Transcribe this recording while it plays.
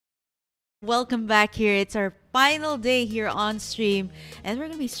Welcome back here. It's our final day here on stream, and we're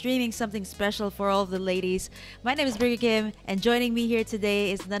going to be streaming something special for all of the ladies. My name is Burger Kim, and joining me here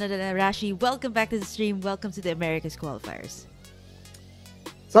today is none other than Rashi. Welcome back to the stream. Welcome to the Americas Qualifiers.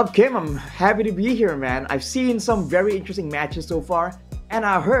 What's up, Kim? I'm happy to be here, man. I've seen some very interesting matches so far, and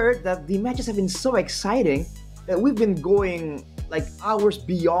I heard that the matches have been so exciting that we've been going like hours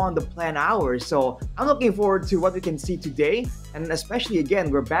beyond the planned hours. So I'm looking forward to what we can see today, and especially again,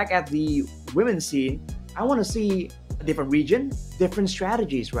 we're back at the women's scene. I want to see a different region, different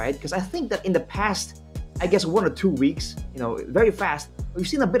strategies, right? Because I think that in the past, I guess 1 or 2 weeks, very fast, we've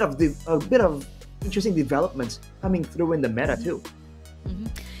seen a bit of interesting developments coming through in the meta too. Mm-hmm.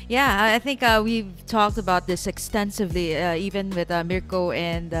 Yeah, I think we've talked about this extensively, even with Mirko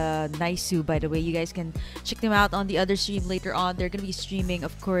and Naisu. By the way, you guys can check them out on the other stream later on. They're going to be streaming,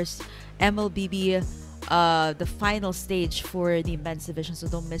 of course, MLBB, the final stage for the men's division, so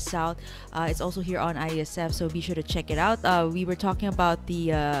don't miss out. It's also here on IESF, so be sure to check it out. We were talking about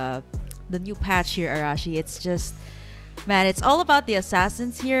the new patch here, Arashi. It's just... Man, it's all about the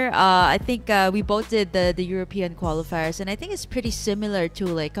assassins here. I think we both did the European qualifiers, and I think it's pretty similar to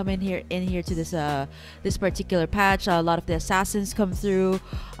like come in here to this particular patch. A lot of the assassins come through.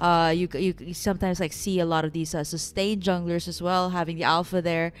 You sometimes like see a lot of these sustained junglers as well, having the alpha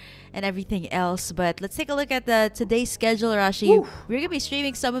there and everything else. But let's take a look at today's schedule, Rashi. Woo. We're gonna be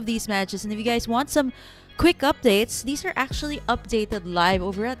streaming some of these matches, and if you guys want some quick updates, these are actually updated live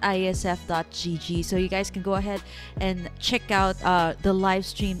over at IESF.gg, so you guys can go ahead and check out the live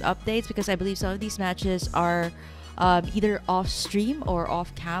streamed updates, because I believe some of these matches are either off stream or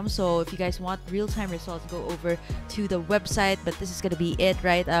off cam. So if you guys want real-time results, go over to the website. But this is gonna be it,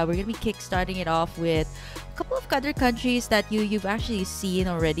 right? We're gonna be kick-starting it off with a couple of other countries that you've actually seen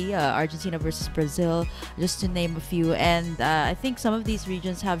already, Argentina versus Brazil, just to name a few. And I think some of these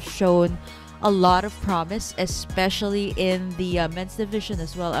regions have shown a lot of promise, especially in the men's division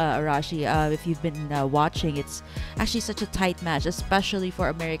as well, Arashi. If you've been watching, it's actually such a tight match, especially for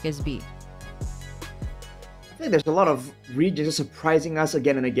Americas B. I think there's a lot of regions surprising us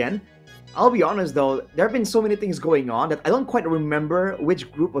again and again. I'll be honest though, there have been so many things going on that I don't quite remember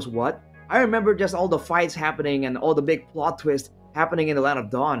which group was what. I remember just all the fights happening and all the big plot twists happening in the Land of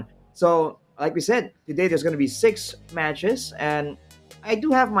Dawn. So, like we said, today there's going to be 6 matches, and I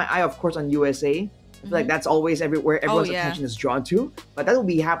do have my eye, of course, on USA. I feel like that's always everywhere everyone's attention is drawn to. But that will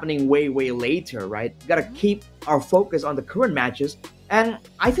be happening way, way later, right? We gotta keep our focus on the current matches. And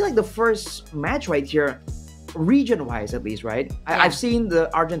I feel like the first match right here, region-wise at least, right? I've seen the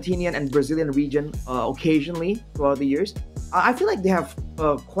Argentinian and Brazilian region occasionally throughout the years. I feel like they have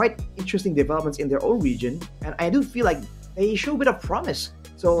quite interesting developments in their own region. And I do feel like they show a bit of promise.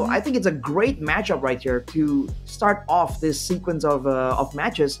 So I think it's a great matchup right here to start off this sequence of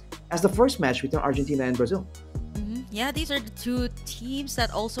matches as the first match between Argentina and Brazil. Yeah, these are the two teams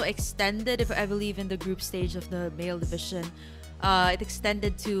that also extended, if I believe, in the group stage of the male division. It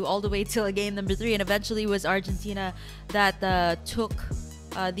extended to all the way till game number 3, and eventually was Argentina that took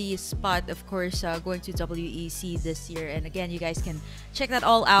the spot, of course, going to WEC this year. And again, you guys can check that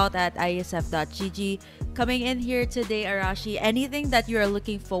all out at IESF.gg. Coming in here today, Arashi, anything that you are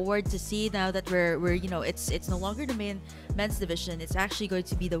looking forward to see now that we're it's no longer the men's division, it's actually going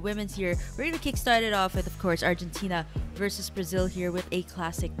to be the women's here. We're going to kickstart it off with, of course, Argentina versus Brazil here with a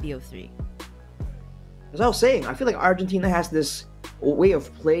classic BO3. As I was saying, I feel like Argentina has this way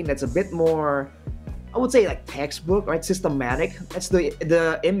of playing that's a bit more, I would say, like textbook, right? Systematic. That's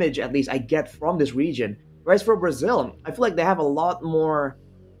the image, at least, I get from this region. Whereas for Brazil, I feel like they have a lot more,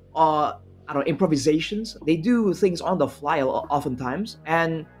 improvisations. They do things on the fly oftentimes,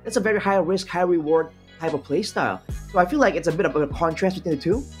 and it's a very high risk, high reward type of play style. So I feel like it's a bit of a contrast between the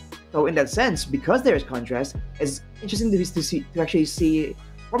two. So in that sense, because there is contrast, it's interesting to actually see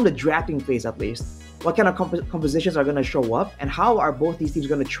from the drafting phase at least what kind of compositions are going to show up and how are both these teams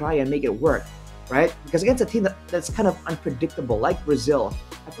going to try and make it work. Right? Because against a team that's kind of unpredictable, like Brazil,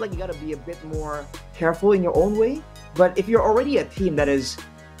 I feel like you got to be a bit more careful in your own way. But if you're already a team that is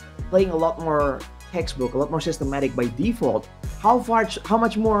playing a lot more textbook, a lot more systematic by default, how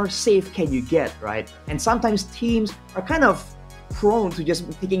much more safe can you get, right? And sometimes teams are kind of prone to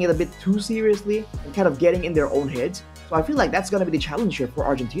just taking it a bit too seriously and kind of getting in their own heads. So I feel like that's going to be the challenge here for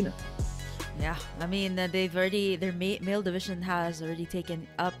Argentina. Yeah, I mean they've already their male division has already taken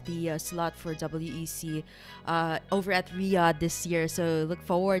up the slot for WEC over at Riyadh this year. So look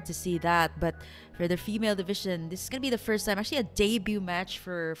forward to see that. But for the female division, this is gonna be the first time, actually a debut match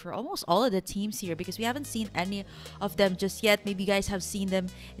for almost all of the teams here because we haven't seen any of them just yet. Maybe you guys have seen them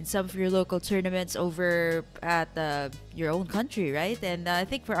in some of your local tournaments over at your own country, right? And I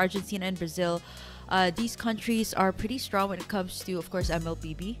think for Argentina and Brazil, these countries are pretty strong when it comes to, of course,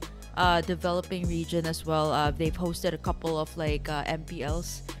 MLBB. Developing region as well. They've hosted a couple of like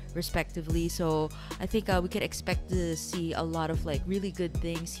MPLs respectively, so I think we could expect to see a lot of like really good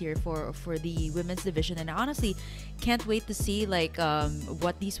things here for the women's division. And I honestly can't wait to see like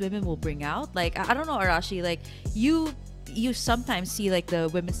what these women will bring out. Like I don't know, Arashi, like you sometimes see like the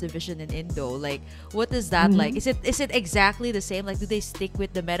women's division in Indo. Like, what is that like? Is it exactly the same? Like, do they stick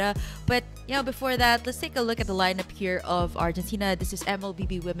with the meta? But before that, let's take a look at the lineup here of Argentina. This is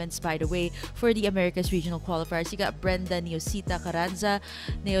MLBB Women's, by the way, for the Americas Regional Qualifiers. You got Brenda Neosita Carranza,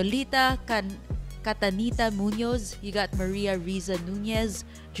 Neolita Catanita Munoz. You got Maria Riza Nunez,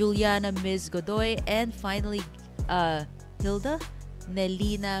 Juliana Ms. Godoy, and finally Hilda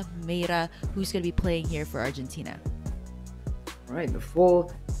Nelina Meira, who's going to be playing here for Argentina. Right, the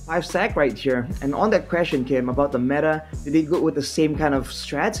full 5-stack right here. And on that question, Kim, about the meta, did they go with the same kind of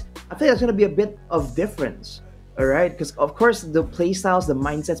strats? I think there's going to be a bit of difference, all right? Because, of course, the playstyles, the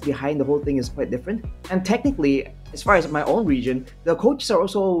mindsets behind the whole thing is quite different. And technically, as far as my own region, the coaches are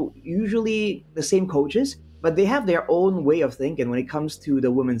also usually the same coaches, but they have their own way of thinking when it comes to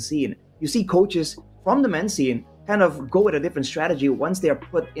the women's scene. You see coaches from the men's scene kind of go with a different strategy once they're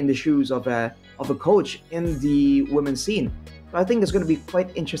put in the shoes of a coach in the women's scene. So I think there's going to be quite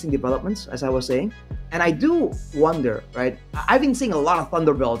interesting developments, as I was saying. And I do wonder, right? I've been seeing a lot of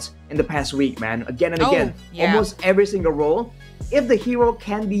Thunderbelts in the past week, man. Again and again. Yeah. Almost every single role. If the hero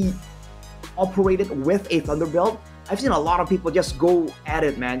can be operated with a Thunderbelt, I've seen a lot of people just go at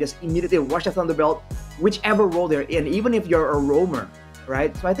it, man. Just immediately rush a Thunderbelt, whichever role they're in, even if you're a roamer,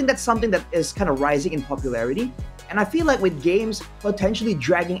 right? So I think that's something that is kind of rising in popularity. And I feel like with games potentially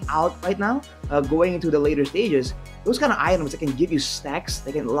dragging out right now, going into the later stages, those kind of items that can give you stacks,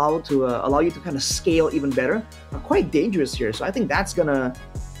 they can allow you to kind of scale even better, are quite dangerous here. So I think that's gonna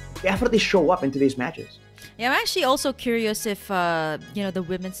definitely show up in today's matches. Yeah, I'm actually also curious if the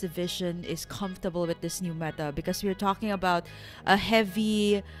women's division is comfortable with this new meta, because we're talking about a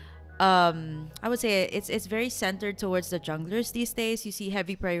heavy. I would say it's very centered towards the junglers these days. You see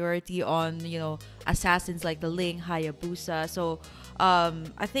heavy priority on assassins like the Ling, Hayabusa. So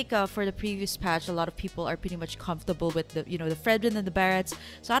I think for the previous patch, a lot of people are pretty much comfortable with the the Fredrin and the Barretts.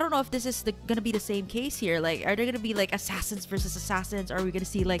 So I don't know if this is gonna be the same case here. Like, are there gonna be like assassins versus assassins? Or are we gonna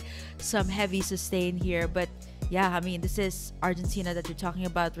see like some heavy sustain here? But yeah, I mean, this is Argentina that you're talking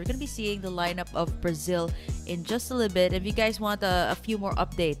about. We're going to be seeing the lineup of Brazil in just a little bit. If you guys want a few more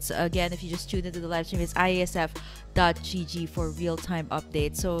updates, again, if you just tuned into the live stream, it's IESF.gg for real-time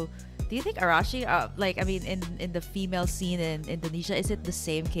updates. So do you think, Arashi, in the female scene in Indonesia, is it the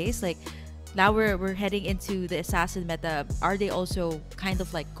same case? Like, now we're heading into the assassin meta. Are they also kind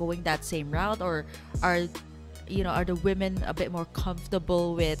of like going that same route, or are the women a bit more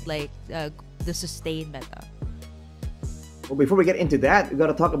comfortable with like the sustain meta? Well, before we get into that, we got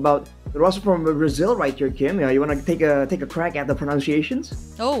to talk about the roster from Brazil right here, Kim. You want to take a crack at the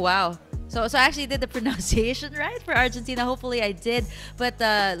pronunciations? Oh, wow. So I actually did the pronunciation right for Argentina. Hopefully I did. But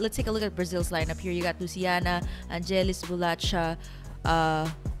let's take a look at Brazil's lineup here. You got Luciana, Angelis Bulacha,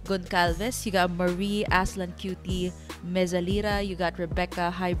 Goncalves. You got Marie Aslan Cutie Mezalira. You got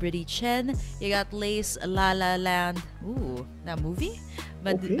Rebecca Hybridy Chen. You got Lace La La Land. Ooh, that movie?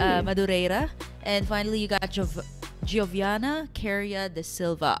 Madureira. And finally, you got Giovanna Caria de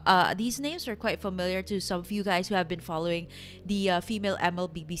Silva. These names are quite familiar to some of you guys who have been following the female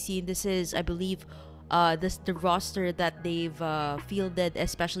MLBB scene. This is, I believe, the roster that they've fielded,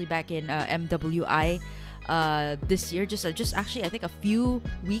 especially back in MWI this year. Just actually, I think a few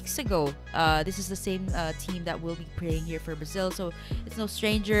weeks ago. This is the same team that will be playing here for Brazil, so it's no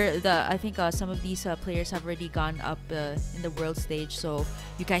stranger. I think some of these players have already gone up in the world stage, so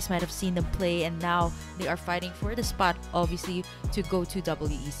you guys might have seen them play, and now they are fighting for the spot, obviously, to go to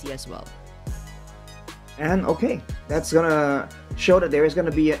WEC as well. And okay, that's gonna show that there is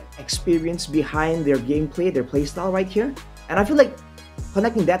gonna be experience behind their gameplay, their playstyle right here. And I feel like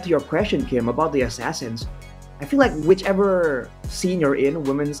connecting that to your question, Kim, about the assassins, I feel like whichever scene you're in,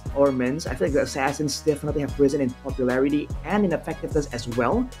 women's or men's, I feel like the assassins definitely have risen in popularity and in effectiveness as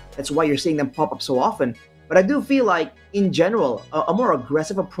well. That's why you're seeing them pop up so often. But I do feel like, in general, a more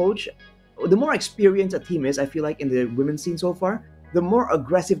aggressive approach, the more experienced a team is, I feel like in the women's scene so far, the more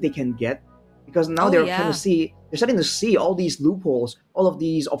aggressive they can get, because now Oh yeah. they're starting to see all these loopholes, all of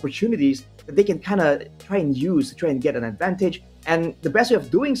these opportunities that they can kind of try and use to try and get an advantage. And the best way of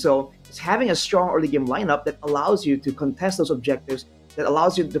doing so is having a strong early game lineup that allows you to contest those objectives, that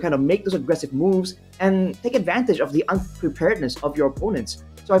allows you to kind of make those aggressive moves and take advantage of the unpreparedness of your opponents.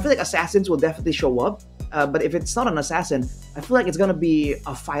 So I feel like assassins will definitely show up, but if it's not an assassin, I feel like it's gonna be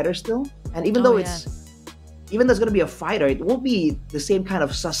a fighter still. And Oh yeah. even though it's gonna be a fighter, it won't be the same kind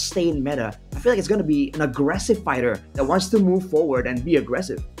of sustained meta. I feel like it's gonna be an aggressive fighter that wants to move forward and be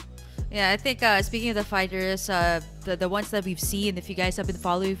aggressive. Yeah, I think speaking of the fighters, the ones that we've seen, if you guys have been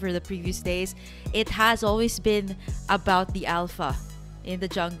following for the previous days, it has always been about the alpha in the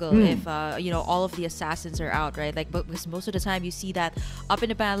jungle. If all of the assassins are out, right? Like, but because most of the time you see that up in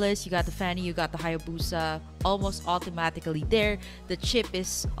the ban list, you got the Fanny, you got the Hayabusa, almost automatically there. The chip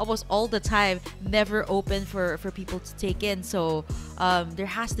is almost all the time never open for people to take in. So there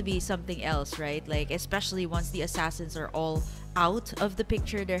has to be something else, right? Like, especially once the assassins are all out of the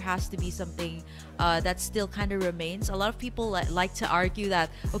picture, there has to be something that still kind of remains. A lot of people like to argue that,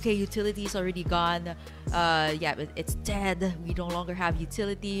 okay, utility is already gone. Yeah, but it's dead. We no longer have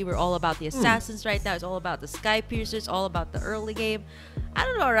utility. We're all about the assassins right now. It's all about the sky piercers, all about the early game. I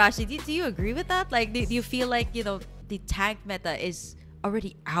don't know, Rashi, do you agree with that? Like, do you feel like, the tank meta is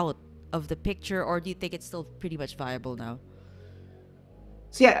already out of the picture, or do you think it's still pretty much viable now?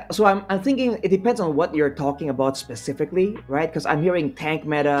 So yeah, so I'm thinking it depends on what you're talking about specifically, right? Because I'm hearing tank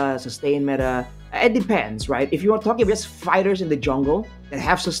meta, sustain meta. It depends, right? If you are talking about just fighters in the jungle that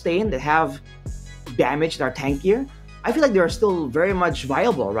have sustain, that have damage, that are tankier, I feel like they are still very much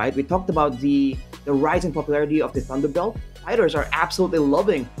viable, right? We talked about the rise in popularity of the Thunderbelt. Fighters are absolutely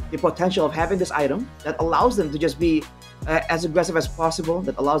loving the potential of having this item that allows them to just be as aggressive as possible,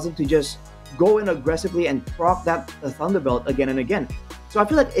 that allows them to just go in aggressively and proc that Thunderbelt again and again. So I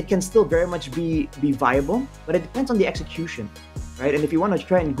feel like it can still very much be viable, but it depends on the execution, right? And if you want to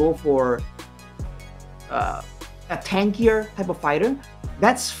try and go for a tankier type of fighter,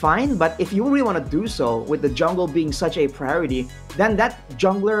 that's fine. But if you really want to do so with the jungle being such a priority, then that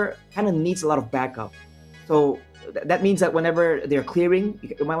jungler kind of needs a lot of backup. So that means that whenever they're clearing,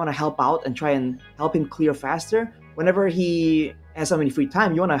 you might want to help out and try and help him clear faster. Whenever he has some free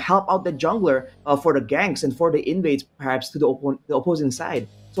time, you want to help out the jungler for the ganks and for the invades, perhaps to the opposing side.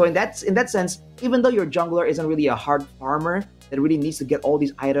 So in that sense, even though your jungler isn't really a hard farmer that really needs to get all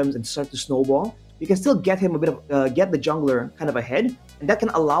these items and start to snowball, you can still get him a bit of get the jungler kind of ahead, and that can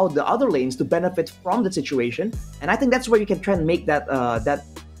allow the other lanes to benefit from the situation. And I think that's where you can try and make that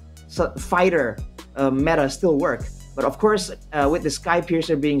fighter meta still work. But of course, with the Sky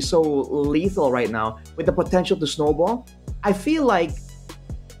Piercer being so lethal right now, with the potential to snowball, I feel like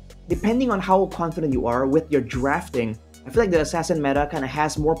depending on how confident you are with your drafting, I feel like the Assassin meta kind of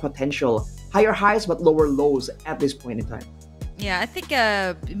has more potential, higher highs but lower lows at this point in time. Yeah, I think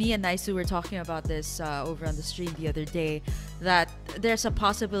me and Naisu were talking about this over on the stream the other day, that there's a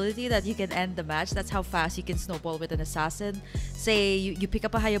possibility that you can end the match. That's how fast you can snowball with an assassin. Say you pick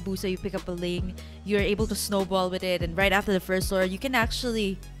up a Hayabusa, you pick up a Ling, you're able to snowball with it, and right after the first floor, you can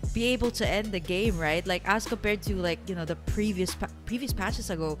actually be able to end the game, right? Like, as compared to, like, the previous patches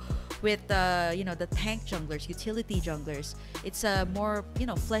ago with the tank junglers, utility junglers. It's more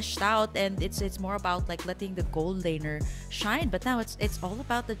fleshed out, and it's more about like letting the gold laner shine. But now it's all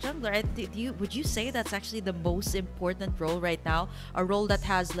about the jungler. Would you say that's actually the most important role right now, a role that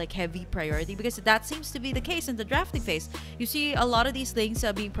has like heavy priority? Because that seems to be the case in the drafting phase. You see a lot of these things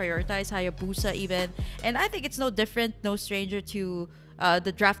being prioritized, Hayabusa even, and I think it's no different, no stranger to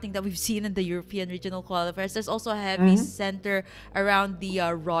the drafting that we've seen in the European regional qualifiers. There's also a heavy center around the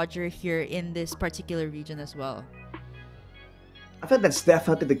Roger here in this particular region as well. I think that's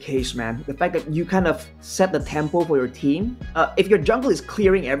definitely the case, man. The fact that you kind of set the tempo for your team. If your jungle is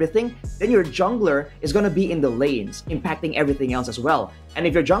clearing everything, then your jungler is going to be in the lanes, impacting everything else as well. And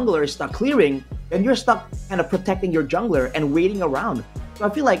if your jungler is stuck clearing, then you're stuck kind of protecting your jungler and waiting around. So I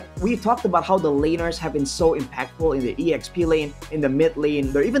feel like we talked about how the laners have been so impactful in the EXP lane, in the mid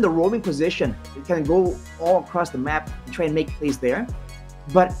lane, or even the roaming position. It can go all across the map and try and make plays there.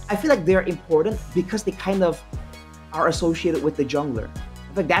 But I feel like they're important because they kind of are associated with the jungler.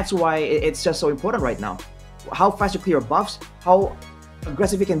 I think that's why it's just so important right now. How fast you clear buffs, how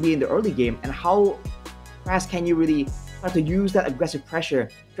aggressive you can be in the early game, and how fast can you really start to use that aggressive pressure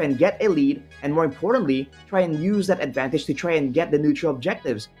to try and get a lead, and more importantly, try and use that advantage to try and get the neutral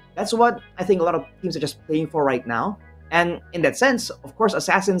objectives. That's what I think a lot of teams are just playing for right now. And in that sense, of course,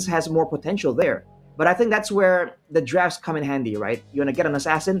 Assassins has more potential there. But I think that's where the drafts come in handy, right? You want to get an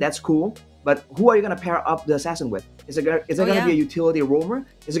assassin, that's cool. But who are you going to pair up the assassin with? Is it Oh going to be yeah. a utility roamer?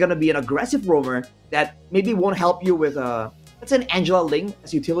 Is it going to be an aggressive roamer that maybe won't help you with let's say an Angela Ling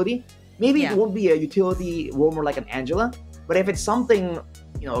as utility? Maybe it Yeah. won't be a utility roamer like an Angela, but if it's something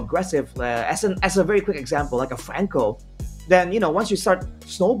aggressive, as a very quick example, like a Franco, then once you start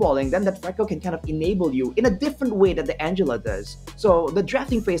snowballing, then that Franco can kind of enable you in a different way that the Angela does. So the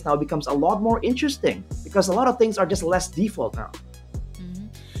drafting phase now becomes a lot more interesting because a lot of things are just less default now. Mhm.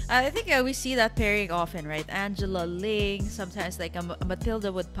 I think we see that pairing often, right? Angela Ling, sometimes like a Matilda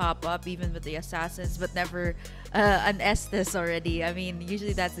would pop up even with the assassins, but never an Estes already. I mean,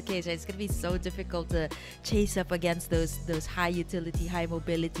 usually that's the case, right? It's gonna be so difficult to chase up against those high utility, high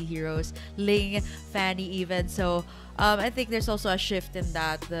mobility heroes, Ling, Fanny, even. So I think there's also a shift in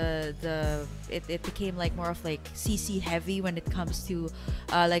that it became like more of like CC heavy when it comes to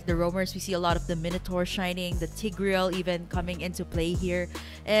like the roamers. We see a lot of the Minotaur shining, the Tigreal even coming into play here,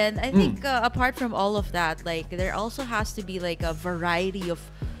 and I think apart from all of that, like there also has to be like a variety of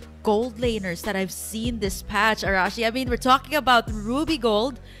gold laners that I've seen this patch, Arashi. I mean, we're talking about Ruby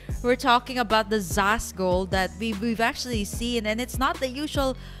Gold, we're talking about the Zas Gold that we've actually seen, and it's not the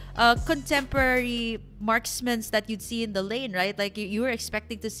usual contemporary marksmen that you'd see in the lane, right? Like you were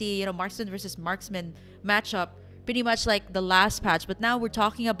expecting to see, marksman versus marksman matchup pretty much like the last patch, but now we're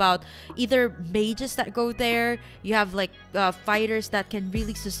talking about either mages that go there, you have like fighters that can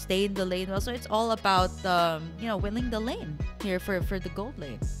really sustain the lane well. So it's all about winning the lane here for the gold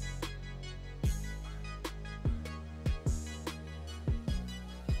lane.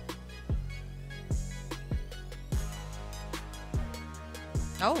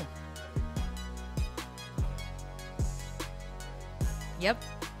 Oh, yep.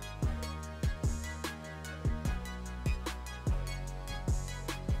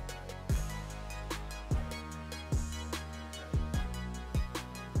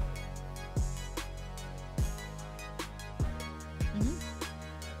 Hmm.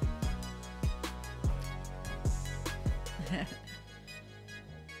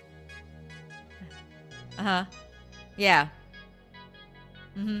 Uh-huh. Yeah.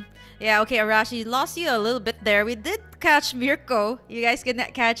 Mm-hmm. Yeah, okay, Arashi, lost you a little bit there. We did catch Mirko. You guys can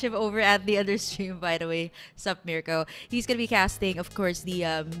catch him over at the other stream, by the way. Sup, Mirko. He's going to be casting, of course,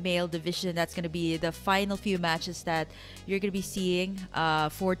 the male division. That's going to be the final few matches that you're going to be seeing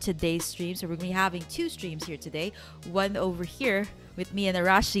for today's stream. So we're going to be having two streams here today. One over here with me and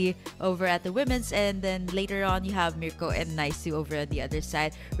Arashi over at the women's, and then later on you have Mirko and Naisu over on the other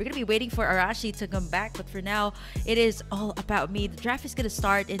side. We're gonna be waiting for Arashi to come back, but for now it is all about me. The draft is gonna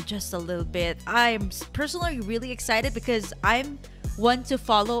start in just a little bit. I'm personally really excited because I'm one to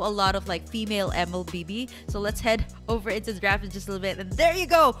follow a lot of like female MLBB, so let's head over into the draft in just a little bit. And there you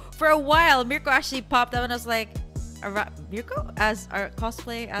go. For a while Mirko actually popped up and I was like, Mirko as our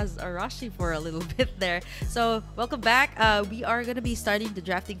cosplay as Arashi for a little bit there. So welcome back. We are gonna be starting the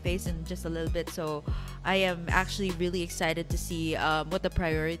drafting phase in just a little bit, so I am actually really excited to see what the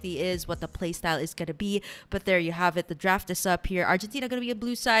priority is, what the playstyle is gonna be. But there you have it. The draft is up here. Argentina gonna be on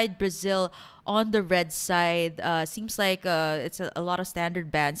blue side, Brazil on the red side. Seems like it's a lot of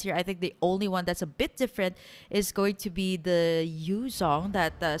standard bans here. I think the only one that's a bit different is going to be the Yuzong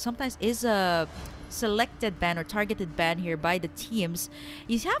that sometimes is a selected ban or targeted ban here by the teams.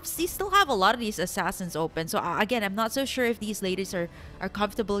 You still have a lot of these assassins open, so again, I'm not so sure if these ladies are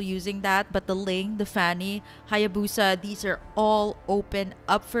comfortable using that, but the Ling, the Fanny, Hayabusa, these are all open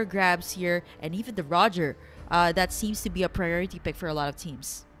up for grabs here, and even the Roger, that seems to be a priority pick for a lot of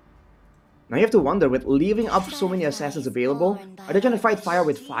teams. Now you have to wonder, with leaving up so many assassins available, are they trying to fight fire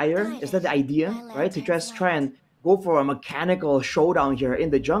with fire? Is that the idea, right? To just try and go for a mechanical showdown here in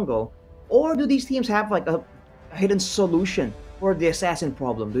the jungle? Or do these teams have like a hidden solution for the assassin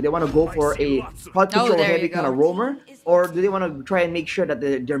problem? Do they want to go for a hot control heavy kind of roamer? Or do they want to try and make sure that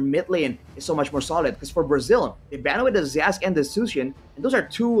their mid lane is so much more solid? Because for Brazil, they ban with the Zask and the Sushin, and those are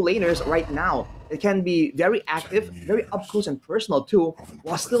two laners right now. It can be very active, very up close and personal too,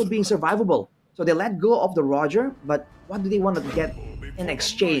 while still being survivable. So they let go of the Roger, but what do they want to get in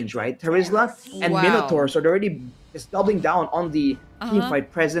exchange, right? Terizla and Wow. Minotaur, so they're already just doubling down on the teamfight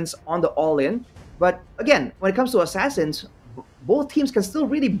presence, on the all-in. But again, when it comes to assassins, both teams can still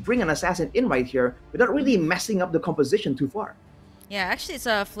really bring an assassin in right here without really messing up the composition too far. Yeah, actually, it's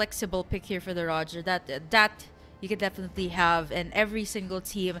a flexible pick here for the Roger. That you can definitely have, and every single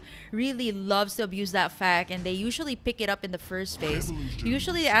team really loves to abuse that fact, and they usually pick it up in the first phase.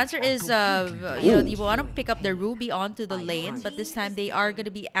 Usually the answer is you want to pick up the Ruby onto the lane, but this time they are going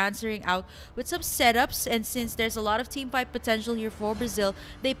to be answering out with some setups, and since there's a lot of team fight potential here for Brazil,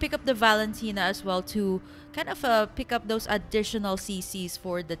 they pick up the Valentina as well to kind of pick up those additional CCs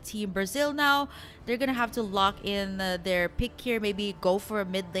for the team. Brazil now, they're gonna have to lock in their pick here, maybe go for a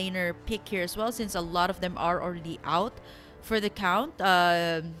mid laner pick here as well, since a lot of them are already out for the count.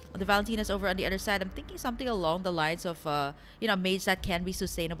 The Valentina's over on the other side. I'm thinking something along the lines of mage that can be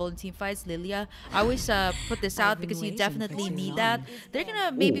sustainable in team fights. Lilia, I always put this out because you definitely need that. They're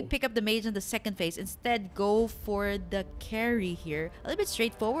gonna maybe pick up the mage in the second phase, instead go for the carry here. A little bit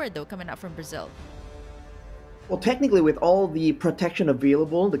straightforward though, coming out from Brazil. Well, technically, with all the protection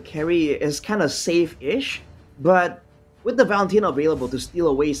available, the carry is kind of safe-ish. But with the Valentina available to steal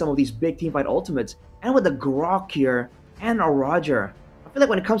away some of these big teamfight ultimates, and with the Grok here and a Roger, I feel like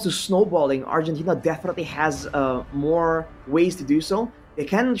when it comes to snowballing, Argentina definitely has more ways to do so. They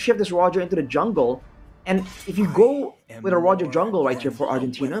can shift this Roger into the jungle, and if you go with a Roger jungle right here for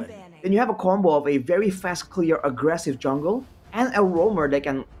Argentina, then you have a combo of a very fast, clear, aggressive jungle and a roamer that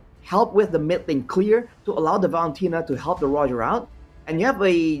can help with the mid lane clear to allow the Valentina to help the Roger out. And you have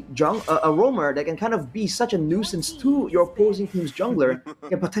a roamer that can kind of be such a nuisance to your opposing team's jungler,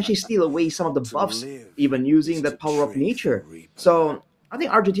 can potentially steal away some of the buffs, even using that power of nature. So I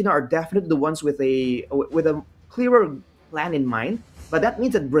think Argentina are definitely the ones with a clearer plan in mind. But that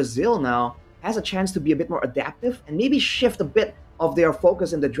means that Brazil now has a chance to be a bit more adaptive and maybe shift a bit of their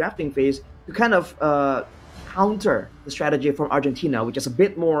focus in the drafting phase to kind of counter the strategy from Argentina, which is a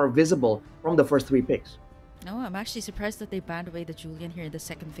bit more visible from the first 3 picks. No, I'm actually surprised that they banned away the Julian here in the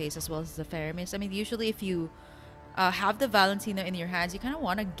second phase as well as the Faramis. I mean, usually if you have the Valentina in your hands, you kind of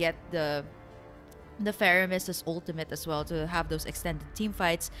want to get the Faramis as ultimate as well to have those extended team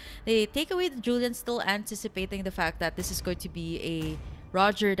fights. They take away the Julian, still anticipating the fact that this is going to be a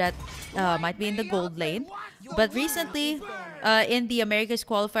Roger that might be in the gold lane. But recently, in the Americas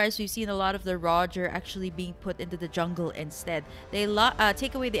qualifiers, we've seen a lot of the Roger actually being put into the jungle instead. They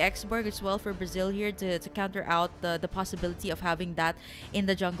take away the Exborg as well for Brazil here to counter out the possibility of having that in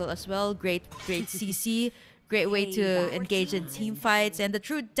the jungle as well. Great CC, great way to engage in team fights, and the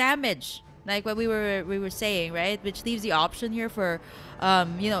true damage, like what we were saying, right? Which leaves the option here for,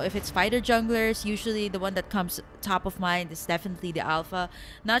 if it's fighter junglers, usually the one that comes top of mind is definitely the Alpha.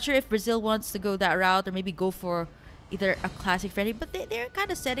 Not sure if Brazil wants to go that route or maybe go for either a classic friendly, but they're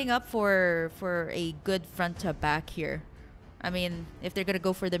kind of setting up for a good front to back here. I mean, if they're gonna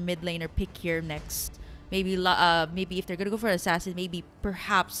go for the mid laner pick here next, maybe if they're gonna go for an assassin, maybe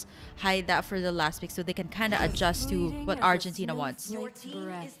perhaps hide that for the last pick so they can kind of adjust to what Argentina wants.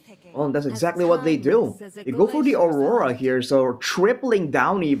 Well, that's exactly what they do. They go for the Aurora here, so tripling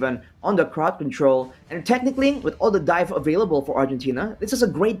down even on the crowd control. And technically, with all the dive available for Argentina, this is a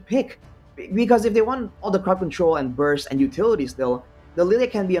great pick. Because if they want all the crowd control and burst and utility still, the Lilia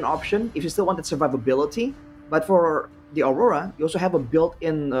can be an option if you still want that survivability. But for the Aurora, you also have a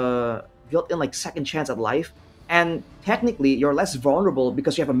built-in like second chance at life. And technically, you're less vulnerable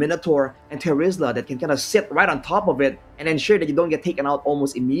because you have a Minotaur and Terizla that can kind of sit right on top of it and ensure that you don't get taken out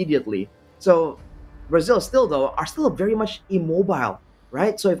almost immediately. So Brazil still, though, are still very much immobile,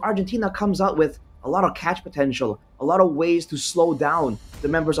 right? So if Argentina comes out with a lot of catch potential, a lot of ways to slow down the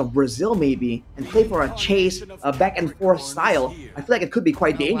members of Brazil maybe, and play for a chase, a back and forth style, I feel like it could be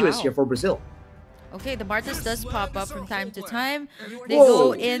quite dangerous here for Brazil. Okay, the Martis does pop up from time to time. They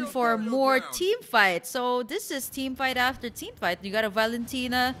go in for more team fight. So this is team fight after team fight. You got a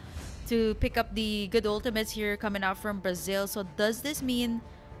Valentina to pick up the good ultimates here coming out from Brazil. So does this mean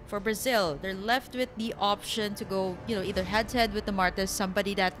for Brazil, they're left with the option to go, either head-to-head with the Martis,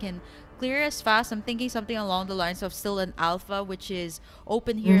 somebody that can clear as fast? I'm thinking something along the lines of still an Alpha, which is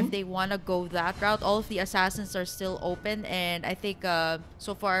open here if they want to go that route. All of the assassins are still open, and I think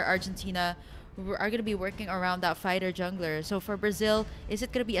so far Argentina are going to be working around that fighter jungler. So for Brazil, is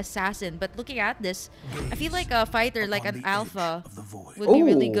it going to be assassin? But looking at this, I feel like a fighter like an Alpha would be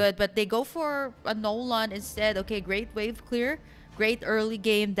really good, but they go for a Nolan instead. Okay, great wave clear, great early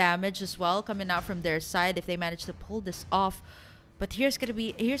game damage as well coming out from their side if they manage to pull this off. But here's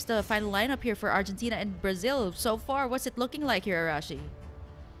the final lineup here for Argentina and Brazil. So far, what's it looking like here, Arashi?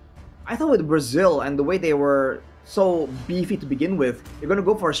 I thought with Brazil and the way they were so beefy to begin with, they're going to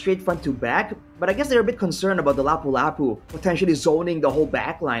go for a straight front to back, but I guess they're a bit concerned about the Lapu Lapu potentially zoning the whole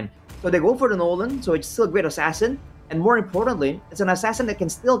backline. So they go for the Nolan, so it's still a great assassin, and more importantly, it's an assassin that can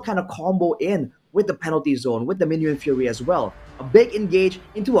still kind of combo in with the penalty zone, with the minion fury as well. A big engage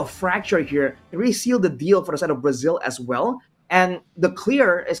into a fracture here can really seal the deal for the side of Brazil as well. And the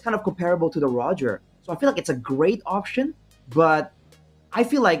clear is kind of comparable to the Roger. So I feel like it's a great option, but I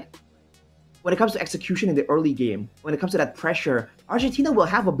feel like when it comes to execution in the early game, when it comes to that pressure, Argentina will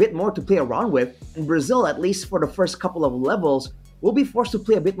have a bit more to play around with, and Brazil, at least for the first couple of levels, will be forced to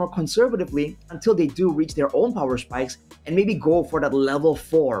play a bit more conservatively until they do reach their own power spikes and maybe go for that level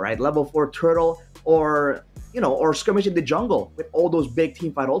 4, right? Level 4 turtle or, or skirmish in the jungle with all those big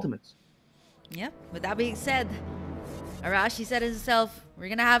teamfight ultimates. Yep, with that being said, Arashi said himself, we're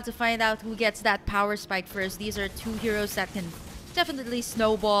gonna have to find out who gets that power spike first. These are two heroes that can definitely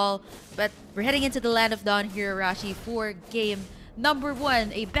snowball, but we're heading into the land of dawn here, Arashi, for game number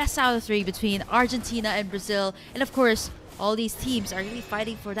 1, a best out of 3 between Argentina and Brazil. And of course, all these teams are really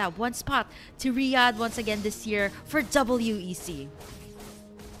fighting for that one spot to Riyadh once again this year for WEC.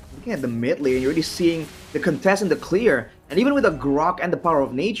 Looking at the mid lane, you're already seeing the contest in the clear, and even with the Grok and the power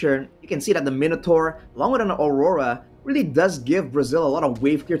of nature, you can see that the Minotaur, along with an Aurora, really does give Brazil a lot of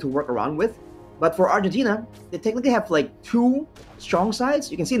wave clear to work around with. But for Argentina, they technically have like 2 strong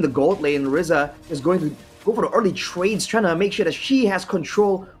sides. You can see in the gold lane, Riza is going to go for the early trades, trying to make sure that she has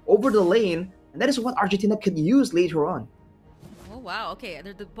control over the lane, and that is what Argentina could use later on. Oh wow, okay,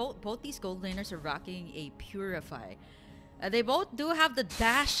 both these gold laners are rocking a Purify. They both do have the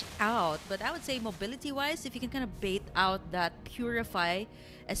dash out, but I would say mobility-wise, if you can kind of bait out that Purify,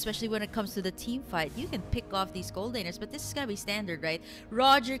 especially when it comes to the team fight, you can pick off these gold laners, but this is gonna be standard, right?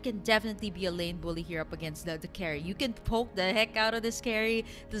 Roger can definitely be a lane bully here up against the carry. You can poke the heck out of this carry,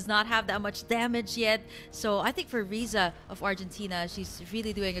 does not have that much damage yet. So I think for Riza of Argentina, she's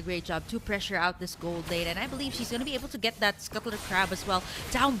really doing a great job to pressure out this gold lane, and I believe she's gonna be able to get that Scuttler Crab as well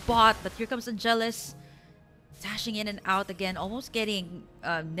down bot, but here comes Angelus. Dashing in and out again, almost getting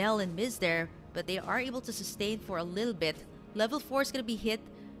Nell and Miz there, but they are able to sustain for a little bit. Level 4 is going to be hit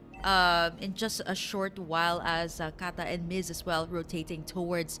in just a short while as Kata and Miz as well rotating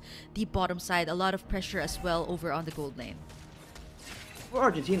towards the bottom side. A lot of pressure as well over on the gold lane. For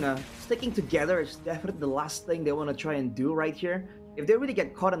Argentina, sticking together is definitely the last thing they want to try and do right here. If they really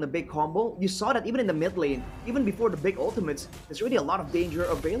get caught in the big combo, you saw that even in the mid lane, even before the big ultimates, there's really a lot of danger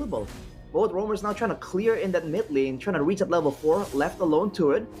available. Both roamers now trying to clear in that mid lane, trying to reach at level 4, left alone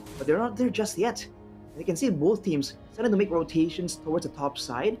to it, but they're not there just yet. And you can see both teams starting to make rotations towards the top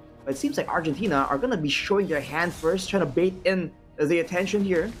side, but it seems like Argentina are going to be showing their hand first, trying to bait in the attention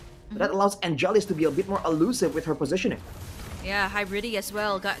here. But that allows Angelis to be a bit more elusive with her positioning. Yeah, Hybridi as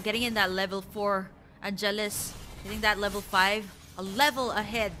well, getting in that level 4. Angelis hitting that level 5, a level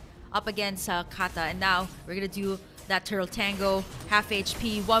ahead up against Kata. And now we're going to do that Turtle Tango, half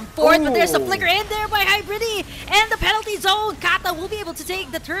HP, 1/4, but there's a flicker in there by Hybridi, and the penalty zone. Kata will be able to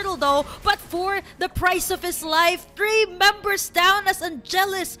take the turtle though, but for the price of his life, 3 members down as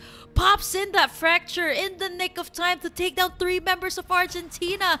Angelis pops in that fracture in the nick of time to take down 3 members of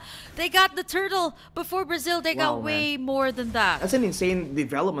Argentina. They got the turtle before Brazil. They got way more than that. That's an insane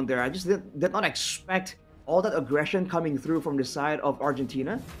development there. I just did not expect all that aggression coming through from the side of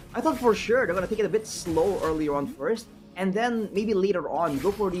Argentina. I thought for sure they're going to take it a bit slow earlier on first, and then maybe later on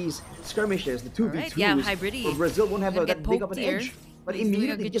go for these skirmishes, the 2v2s, yeah, Hybridi, where Brazil won't have that big of an edge. But he's doing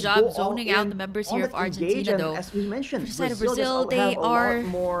a good job zoning out the members here of Argentina, though. As we mentioned, for the side of Brazil, they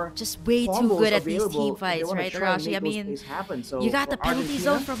are just way too good at these team fights, right, Arashi? I mean, you got the penalty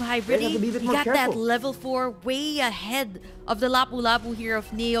zone from Hybridi, you got that level 4 way ahead of the Lapu Lapu here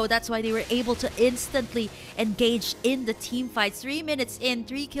of Neo. That's why they were able to instantly engage in the team fights. 3 minutes in,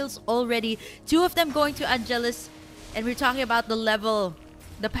 3 kills already, 2 of them going to Angelis, and we're talking about the level,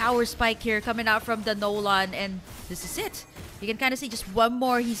 the power spike here coming out from the Nolan, and this is it. You can kind of see just one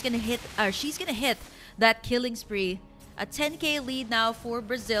more, he's gonna hit, or she's gonna hit that killing spree. A 10k lead now for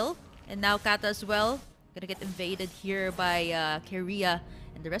Brazil, and now Kata as well. Gonna get invaded here by Keria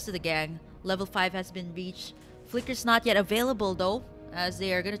and the rest of the gang. Level 5 has been reached. Flicker's not yet available though, as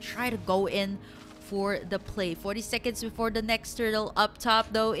they are gonna try to go in for the play. 40 seconds before the next turtle. Up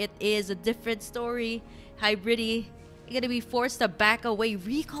top though, it is a different story. Hybridi gonna be forced to back away,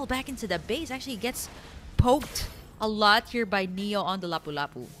 recall back into the base. Actually gets poked a lot here by Neo on the Lapu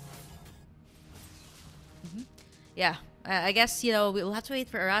Lapu. Yeah, I guess, you know, we'll have to wait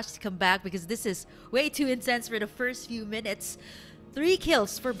for Arash to come back because this is way too intense for the first few minutes. 3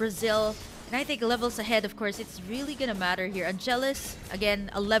 kills for Brazil, and I think levels ahead, of course, it's really gonna matter here. Angelis, again,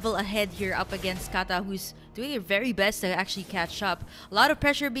 a level ahead here up against Kata, who's doing her very best to actually catch up. A lot of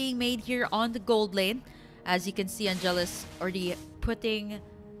pressure being made here on the gold lane. As you can see, Angelis already putting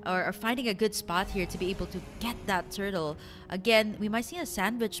or finding a good spot here to be able to get that turtle. Again, we might see a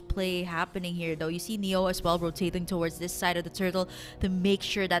sandwich play happening here though. You see Neo as well rotating towards this side of the turtle to make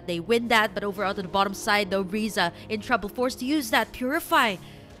sure that they win that. But overall to the bottom side though, Riza in trouble, forced to use that Purify,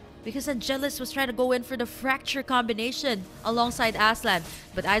 because Angelus was trying to go in for the fracture combination alongside Aslan.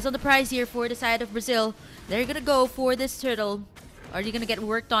 But eyes on the prize here for the side of Brazil. They're gonna go for this turtle. Are you gonna get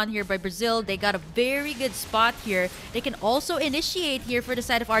worked on here by Brazil? They got a very good spot here. They can also initiate here for the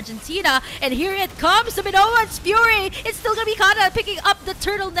side of Argentina. And here it comes, the Minoan's Fury. It's still gonna be Kana picking up the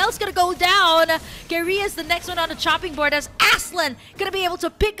turtle. Nell's gonna go down. Guerrilla's the next one on the chopping board as Aslan gonna be able to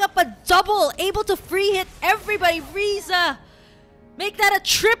pick up a double, able to free hit everybody. Riza, make that a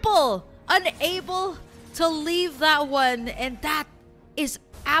triple. Unable to leave that one. And that is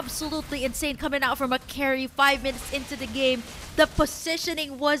absolutely insane coming out from a carry 5 minutes into the game. The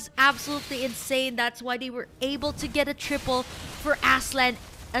positioning was absolutely insane. That's why they were able to get a triple for Aslan.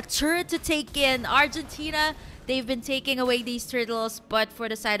 A turret to take in. Argentina, they've been taking away these turtles, but for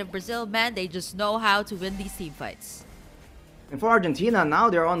the side of Brazil, man, they just know how to win these team fights. And for Argentina, now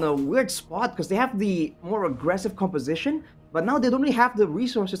they're on a weird spot because they have the more aggressive composition, but now they don't really have the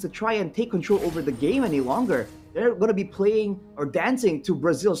resources to try and take control over the game any longer. They're going to be playing or dancing to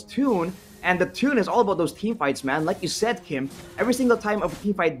Brazil's tune, and the tune is all about those team fights, man. Like you said, Kim, every single time a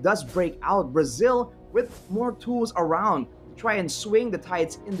team fight does break out, Brazil, with more tools around to try and swing the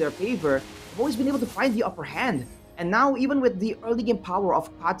tides in their favor, have always been able to find the upper hand. And now, even with the early game power of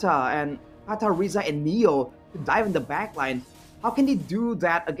Kata, Riza, and Neo to dive in the backline, how can they do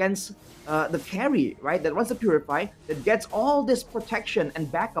that against the carry, right? That runs the Purify, that gets all this protection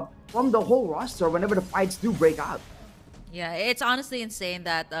and backup from the whole roster whenever the fights do break out. Yeah, it's honestly insane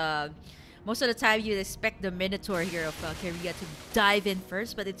that most of the time you'd expect the Minotaur here of Keria to dive in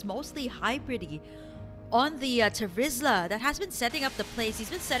first, but it's mostly Hybridy on the Terizla that has been setting up the place. He's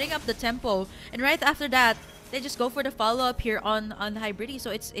been setting up the tempo, and right after that, they just go for the follow-up here on Hybridy.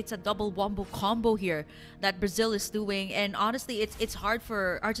 So it's a double wombo combo here that Brazil is doing. And honestly, it's hard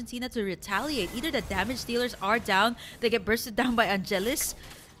for Argentina to retaliate. Either the damage dealers are down, they get bursted down by Angelus,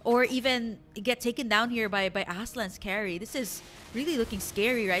 or even get taken down here by Aslan's carry. This is really looking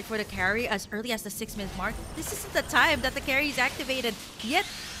scary, right, for the carry as early as the 6-minute mark. This isn't the time that the carry is activated yet,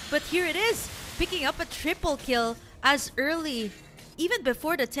 but here it is, picking up a triple kill as early, even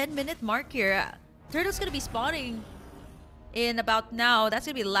before the 10-minute mark here. Turtle's gonna be spawning in about now. That's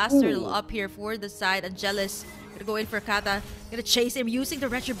gonna be the last turtle up here for the side. Angelus gonna go in for Kata. Gonna chase him using the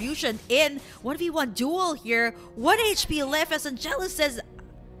Retribution in 1v1 duel here. 1 HP left as Angelus says,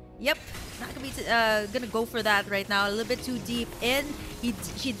 yep, not gonna be gonna go for that right now. A little bit too deep in.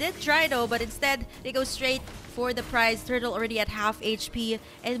 She did try though, but instead they go straight for the prize. Turtle already at half HP,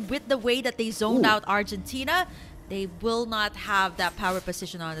 and with the way that they zoned out Argentina, they will not have that power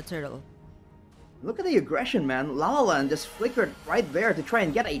position on the turtle. Look at the aggression, man. La La Land just flickered right there to try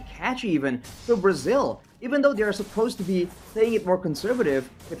and get a catch even to Brazil. Even though they're supposed to be playing it more conservative,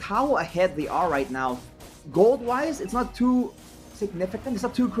 with how ahead they are right now. Gold-wise, it's not too significant. It's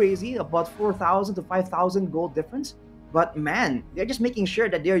not too crazy, about 4,000 to 5,000 gold difference. But man, they're just making sure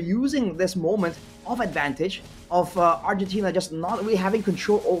that they're using this moment of advantage of Argentina just not really having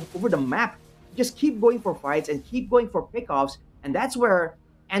control over the map. Just keep going for fights and keep going for pickoffs, and that's where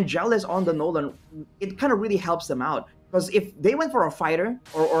Angelus on the Nolan, it kind of really helps them out. Because if they went for a fighter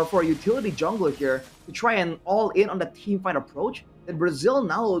or for a utility jungler here to try and all in on the team fight approach, then Brazil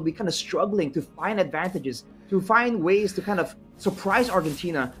now will be kind of struggling to find advantages, to find ways to kind of surprise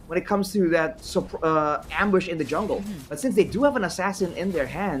Argentina when it comes to that ambush in the jungle. But since they do have an assassin in their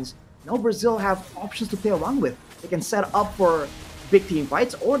hands, now Brazil have options to play around with. They can set up for big team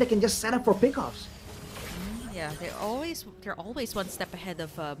fights, or they can just set up for pickoffs. Yeah, they're always one step ahead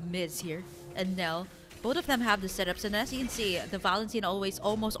of Miz here and Nell. Both of them have the setups, and as you can see, the Valentine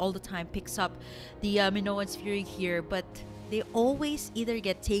almost all the time picks up the Minoan's Fury here, but they always either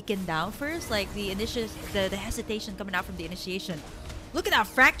get taken down first, like the hesitation coming out from the initiation. Look at that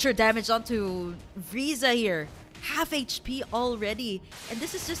fracture damage onto Riza here. Half HP already, and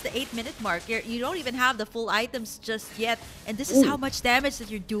this is just the 8-minute mark. You don't even have the full items just yet, and this is how much damage that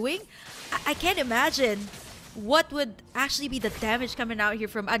you're doing. I can't imagine what would actually be the damage coming out here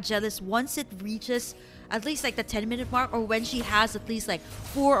from Angelus once it reaches at least like the 10-minute mark, or when she has at least like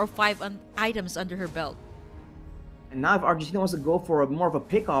 4 or 5 items under her belt. And now if Argentina wants to go for more of a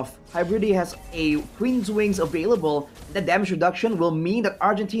pickoff, Hybridy has a Queen's Wings available. That damage reduction will mean that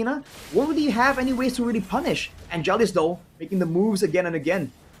Argentina won't really have any ways to really punish Angelus, though, making the moves again and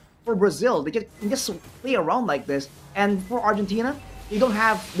again. For Brazil, they can just play around like this. And for Argentina, they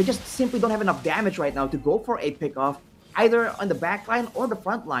just simply don't have enough damage right now to go for a pickoff. either on the back line or the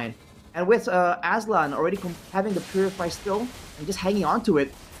front line. And with Aslan already having the Purify still and just hanging on to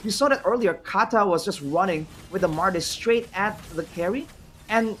it, you saw that earlier. Kata was just running with the Martis straight at the carry,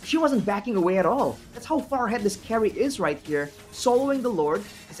 and she wasn't backing away at all. That's how far ahead this carry is right here, soloing the Lord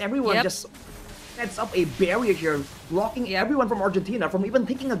as everyone just sets up a barrier here, blocking everyone from Argentina from even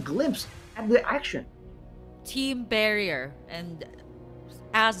taking a glimpse at the action. Team barrier, and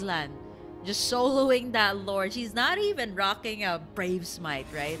Aslan just soloing that Lord. She's not even rocking a Brave Smite,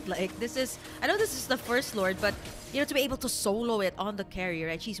 right? Like, this is, I know this is the first Lord, but you know, to be able to solo it on the carry,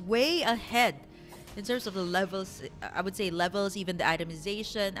 right? She's way ahead in terms of the levels. I would say levels, even the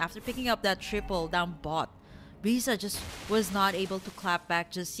itemization. After picking up that triple down bot, Risa just was not able to clap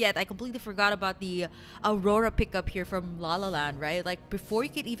back just yet. I completely forgot about the Aurora pickup here from La La Land, right? Like, before you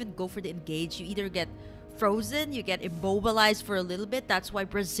could even go for the engage, you either get frozen, you get immobilized for a little bit. That's why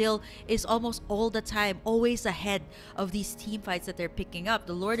Brazil is almost all the time always ahead of these team fights that they're picking up.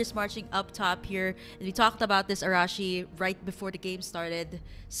 The Lord is marching up top here, and we talked about this, Arashi, right before the game started.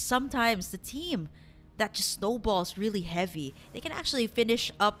 Sometimes the team that just snowballs really heavy, they can actually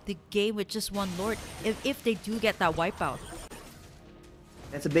finish up the game with just one Lord if they do get that wipeout.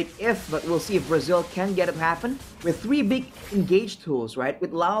 That's a big if, but we'll see if Brazil can get it happen with 3 big engage tools, right?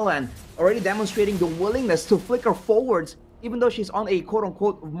 With Laolan already demonstrating the willingness to flicker forwards, even though she's on a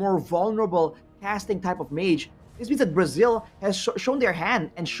quote-unquote more vulnerable casting type of mage. This means that Brazil has shown their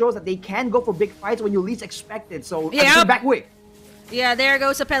hand and shows that they can go for big fights when you least expect it. So, back way. Yeah, there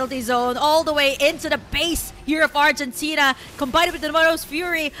goes the penalty zone all the way into the base here of Argentina. Combined with the Mono's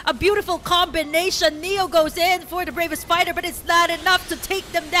Fury, a beautiful combination. Neo goes in for the bravest fighter, but it's not enough to take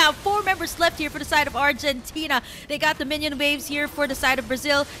them down. 4 members left here for the side of Argentina. They got the minion waves here for the side of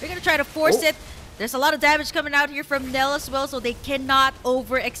Brazil. They're going to try to force it. There's a lot of damage coming out here from Nell as well, so they cannot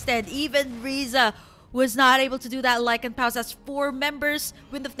overextend. Even Riza was not able to do that like and pause as 4 members.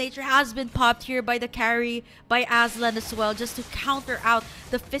 Wind of Nature has been popped here by the carry by Aslan as well, just to counter out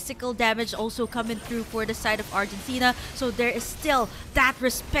the physical damage also coming through for the side of Argentina. So there is still that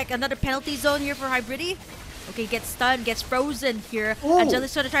respect. Another penalty zone here for Hybridi. Okay, gets stunned, gets frozen here.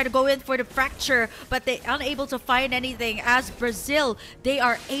 Angelis trying to try to go in for the fracture, but they unable to find anything as Brazil, they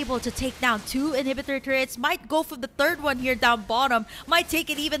are able to take down 2 inhibitor turrets. Might go for the 3rd one here down bottom. Might take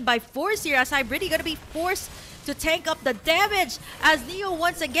it even by force here as Hybridi gonna be forced to tank up the damage as Neo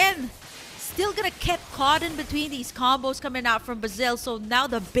once again still gonna get caught in between these combos coming out from Brazil. So now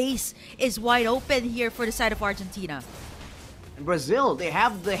the base is wide open here for the side of Argentina. Brazil, they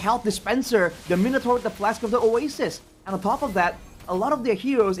have the health dispenser, the Minotaur with the Flask of the Oasis. And on top of that, a lot of their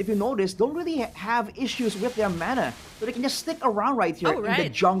heroes, if you notice, don't really have issues with their mana. So they can just stick around right here in the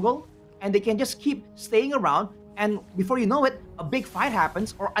jungle, and they can just keep staying around. And before you know it, a big fight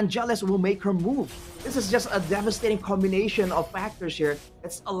happens, or Angelis will make her move. This is just a devastating combination of factors here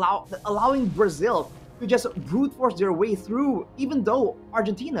that's allowing Brazil to just brute force their way through, even though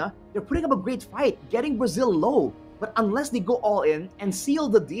Argentina, they're putting up a great fight, getting Brazil low. But unless they go all in and seal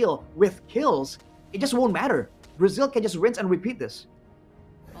the deal with kills, it just won't matter. Brazil can just rinse and repeat this.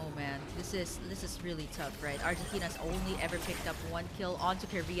 Oh man, this is really tough, right? Argentina's only ever picked up 1 kill onto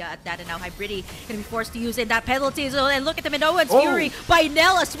Kervia at that, and now Hybridi gonna be forced to use in that penalty zone. And look at the Minoan's Fury by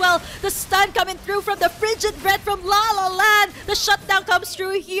Nell as well. The stun coming through from the Frigid Red from La La Land. The shutdown comes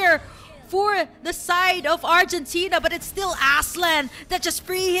through here for the side of Argentina, but it's still Aslan that just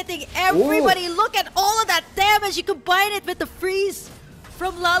free hitting everybody. Look at all of that damage. You combine it with the freeze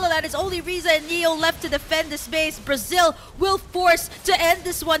from La La Land. It's only Riza and Neo left to defend this base. Brazil will force to end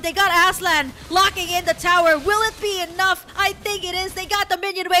this one. They got Aslan locking in the tower. Will it be enough? I think it is. They got the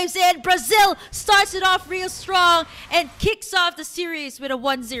minion waves in. Brazil starts it off real strong and kicks off the series with a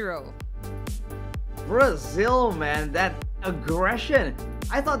 1-0. Brazil, man, that aggression.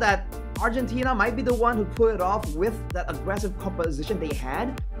 I thought that Argentina might be the one who pulled it off with that aggressive composition they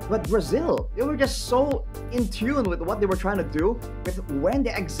had, but Brazil, they were just so in tune with what they were trying to do, with when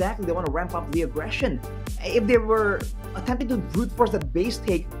exactly they want to ramp up the aggression. If they were attempting to brute force that base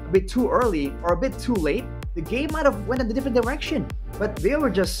take a bit too early or a bit too late, the game might have went in a different direction. But they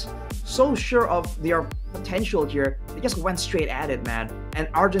were just so sure of their potential here, they just went straight at it, man. And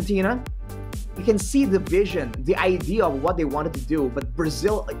Argentina, you can see the vision, the idea of what they wanted to do, but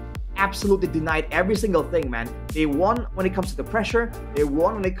Brazil absolutely denied every single thing, man. They won when it comes to the pressure, they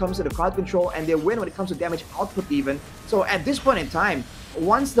won when it comes to the crowd control, and they win when it comes to damage output even. So at this point in time,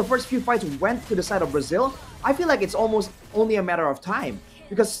 once the first few fights went to the side of Brazil, I feel like it's almost only a matter of time.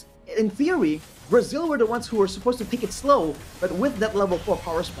 Because in theory, Brazil were the ones who were supposed to take it slow, but with that level 4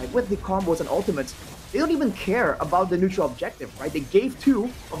 power spike, with the combos and ultimates, they don't even care about the neutral objective, right? They gave 2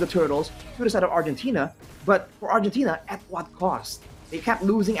 of the turtles to the side of Argentina, but for Argentina, at what cost? They kept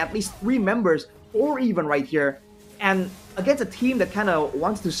losing at least 3 members, 4 even right here, and against a team that kind of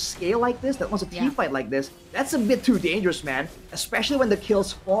wants to scale like this, that wants a team fight like this, that's a bit too dangerous, man. Especially when the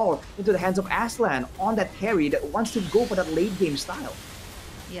kills fall into the hands of Aslan on that carry that wants to go for that late game style.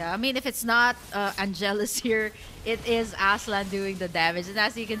 Yeah, I mean, if it's not Angelus here, it is Aslan doing the damage. And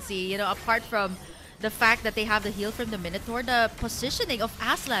as you can see, you know, apart from the fact that they have the heal from the Minotaur, the positioning of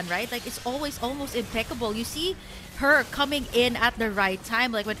Aslan, right? Like, it's always almost impeccable. You see her coming in at the right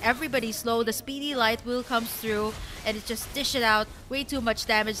time. Like, when everybody's slow, the speedy light wheel comes through and it just dishes out way too much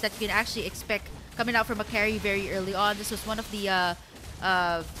damage that you can actually expect coming out from a carry very early on. This was one of the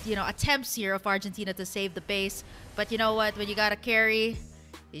you know, attempts here of Argentina to save the base. But you know what? When you got a carry,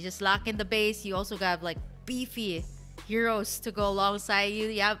 you just lock in the base. You also got like beefy heroes to go alongside you.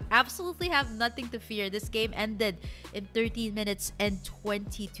 You absolutely have nothing to fear. This game ended in 13 minutes and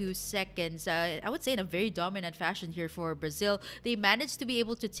 22 seconds. I would say in a very dominant fashion here for Brazil. They managed to be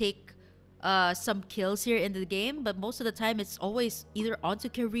able to take some kills here in the game, but most of the time it's always either onto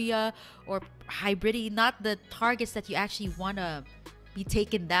Korea or Hybridi, not the targets that you actually want to be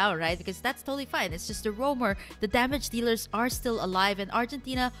taken down, right? Because that's totally fine. It's just a roamer. The damage dealers are still alive, and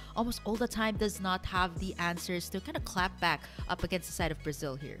Argentina almost all the time does not have the answers to kind of clap back up against the side of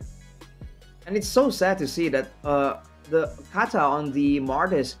Brazil here. And it's so sad to see that the Kata on the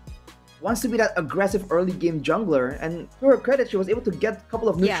Martis wants to be that aggressive early game jungler, and to her credit, she was able to get a couple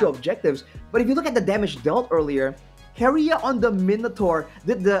of neutral objectives. But if you look at the damage dealt earlier, Keria on the Minotaur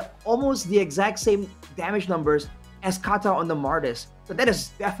did almost the exact same damage numbers as Kata on the Martis. So that is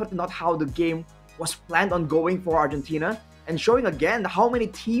definitely not how the game was planned on going for Argentina, and showing again how many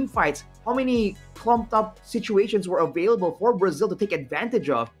team fights, how many clumped up situations were available for Brazil to take advantage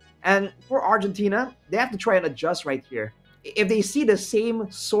of. And for Argentina, they have to try and adjust right here. If they see the same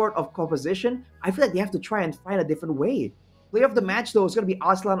sort of composition, I feel like they have to try and find a different way. Player of the match, though, is going to be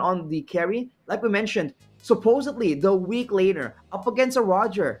Aslan on the carry. Like we mentioned, supposedly the weak laner up against a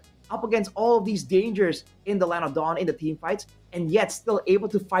Roger, up against all of these dangers in the Land of Dawn, in the team fights, and yet still able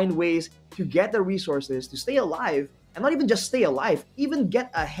to find ways to get the resources to stay alive, and not even just stay alive, even get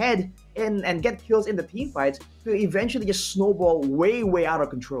ahead and get kills in the team fights to eventually just snowball way out of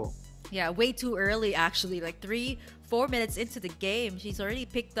control. Yeah, way too early actually. Like 3-4 minutes into the game, she's already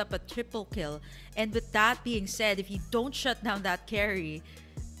picked up a triple kill. And with that being said, if you don't shut down that carry,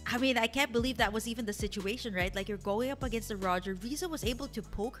 I mean, I can't believe that was even the situation, right? Like, you're going up against the Roger. Riza was able to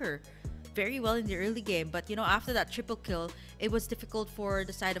poke her very well in the early game, but you know, after that triple kill, it was difficult for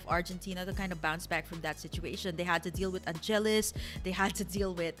the side of Argentina to kind of bounce back from that situation. They had to deal with Angelus, they had to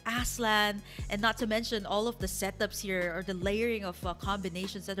deal with Aslan, and not to mention all of the setups here, or the layering of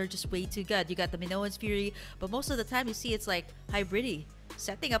combinations that are just way too good. You got the Minoan's Fury, but most of the time you see it's like Hybridi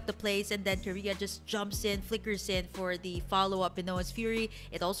setting up the plays, and then Korea just jumps in, flickers in for the follow-up Minoan's Fury.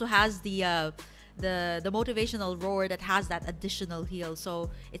 It also has the motivational roar that has that additional heal, so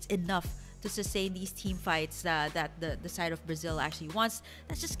it's enough to sustain these team fights that the side of Brazil actually wants.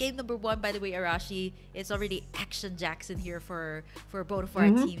 That's just game number 1, by the way, Arashi. It's already Action Jackson here for both of our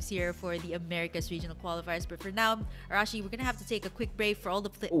teams here for the Americas regional qualifiers. But for now, Arashi, we're gonna have to take a quick break for all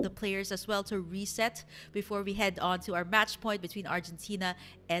the players as well to reset before we head on to our match point between Argentina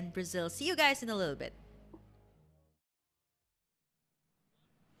and Brazil. See you guys in a little bit.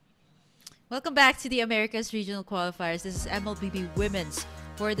 Welcome back to the Americas regional qualifiers. This is MLBB Women's.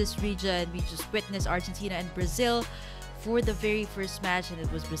 For this region, we just witnessed Argentina and Brazil for the very first match, and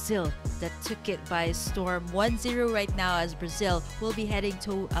it was Brazil that took it by storm. 1-0 right now, as Brazil will be heading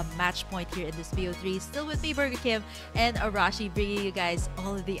to a match point here in this BO3. Still with me, Burger Kim and Arashi, bringing you guys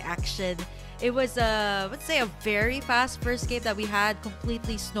all of the action. It was let's say a very fast first game that we had,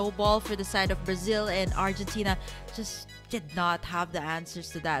 completely snowball for the side of Brazil, and Argentina just did not have the answers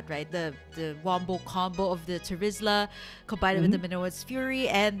to that, right? The wombo combo of the Terizla combined with the Minoan's Fury,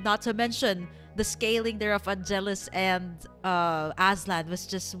 and not to mention the scaling there of Angelus and Aslan was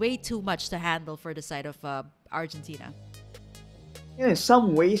just way too much to handle for the side of Argentina. Yeah, in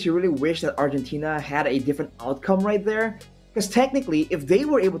some ways, you really wish that Argentina had a different outcome right there. Because technically, if they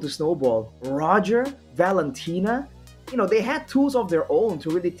were able to snowball Roger, Valentina, you know, they had tools of their own to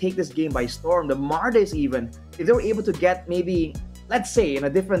really take this game by storm. The Mardes even, if they were able to get maybe, let's say, in a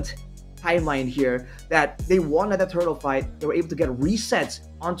different timeline here that they won at the turtle fight. They were able to get resets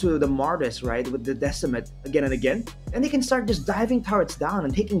onto the Martis, right, with the Decimate again and again. And they can start just diving turrets down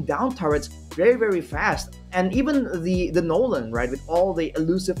and taking down turrets very, very fast. And even the Nolan, right, with all the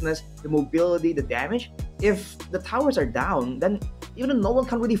elusiveness, the mobility, the damage, if the towers are down, then even the Nolan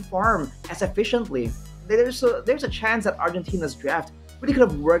can't really farm as efficiently. There's a chance that Argentina's draft really could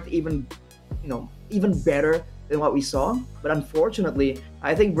have worked even better than what we saw. But unfortunately,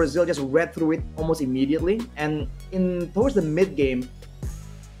 I think Brazil just read through it almost immediately. And in towards the mid game,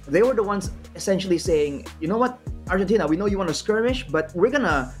 they were the ones essentially saying, you know what, Argentina, we know you want to skirmish, but we're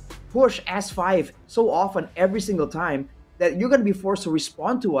gonna push S5 so often every single time that you're gonna be forced to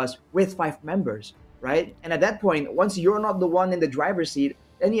respond to us with 5 members, right? And at that point, once you're not the one in the driver's seat,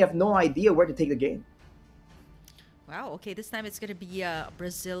 then you have no idea where to take the game. Wow, okay, this time it's going to be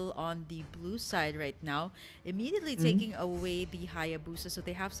Brazil on the blue side right now, immediately taking away the Hayabusa. So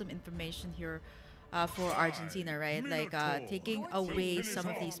they have some information here for Argentina, right? Like taking away some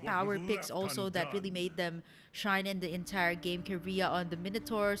of these power picks also that really made them shine in the entire game. Korea on the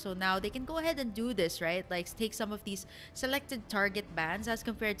Minotaur, so now they can go ahead and do this, right? Like take some of these selected target bans as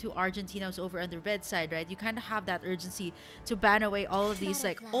compared to Argentina's over on the red side, right? You kind of have that urgency to ban away all of these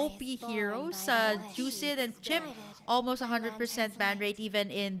like OP heroes. Juicid and Chip, almost 100% ban rate even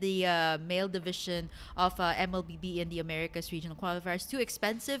in the male division of MLBB in the Americas regional qualifiers. Too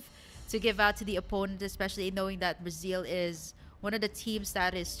expensive to give out to the opponent, especially knowing that Brazil is one of the teams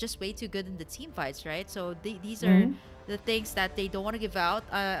that is just way too good in the team fights, right? So these are the things that they don't want to give out.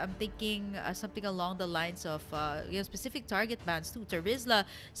 I'm thinking something along the lines of specific target bans too. Terizla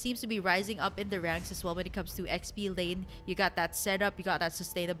seems to be rising up in the ranks as well when it comes to XP lane. You got that setup, you got that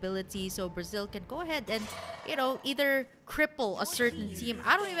sustainability, so Brazil can go ahead and either cripple a certain team.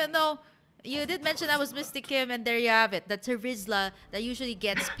 I don't even know. You did mention that was Mystic Kim, and there you have it. The Terizla that usually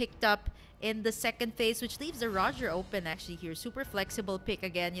gets picked up in the second phase, which leaves the Roger open actually here. Super flexible pick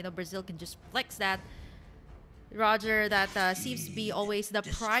again. Brazil can just flex that. Roger that seems to be always the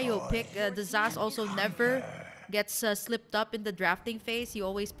prio pick. The Zaz also never gets slipped up in the drafting phase. You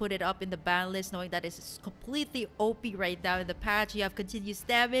always put it up in the ban list knowing that it's completely OP right now in the patch. You have continuous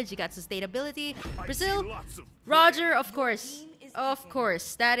damage, you got sustainability. Brazil, Roger, of course. Of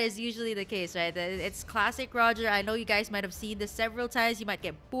course, that is usually the case, right? It's classic Roger. I know you guys might have seen this several times. You might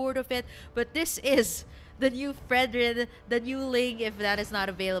get bored of it, but this is the new Fredrin, the new Ling, if that is not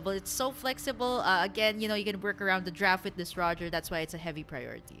available. It's so flexible. Again, you can work around the draft with this Roger. That's why it's a heavy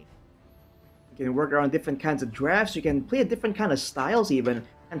priority. You can work around different kinds of drafts. You can play a different kind of styles even.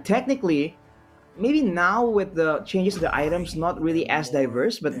 And technically, maybe now with the changes to the items, not really as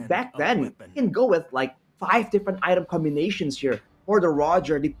diverse, but back then, you can go with like 5 different item combinations here for the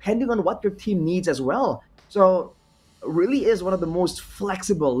Roger, depending on what your team needs as well. So really is one of the most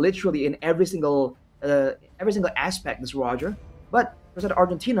flexible, literally in every single aspect, this Roger. But for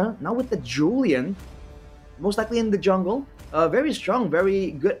Argentina, now with the Julian, most likely in the jungle, very strong, very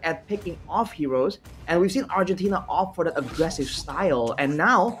good at picking off heroes. And we've seen Argentina opt for that aggressive style. And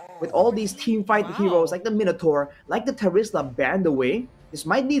now, with all these team fight heroes like the Minotaur, like the Terizla banned away, this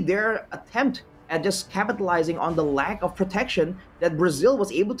might be their attempt at just capitalizing on the lack of protection that Brazil was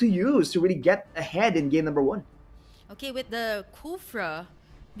able to use to really get ahead in game number 1. Okay, with the Kufra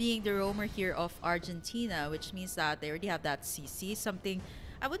being the roamer here of Argentina, which means that they already have that CC, something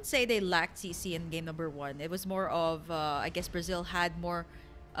I wouldn't say they lacked CC in game number 1. It was more of, I guess Brazil had more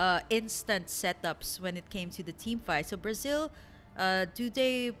instant setups when it came to the team fight. So Brazil, do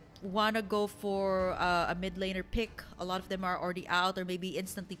they want to go for a mid laner pick? A lot of them are already out, or maybe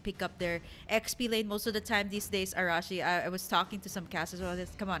instantly pick up their XP lane most of the time these days. Arashi, I was talking to some casters.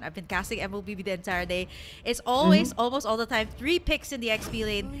 Come on, I've been casting MLBB the entire day. It's always almost all the time 3 picks in the XP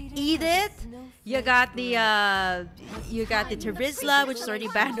lane. Edith, you got the Terizla, which is already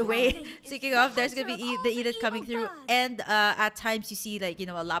banned away. Speaking of, there's gonna be the Edith coming through, and at times you see like a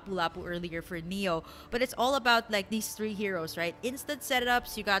Lapu Lapu earlier for Neo. But it's all about like these 3 heroes, right? Instant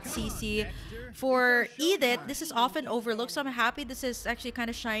setups. You got CC. For Edith, this is often overlooked, so I'm happy this is actually kind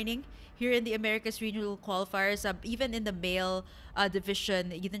of shining here in the Americas regional qualifiers. Even in the male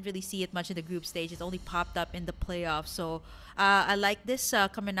division, you didn't really see it much in the group stage. It only popped up in the playoffs. So I like this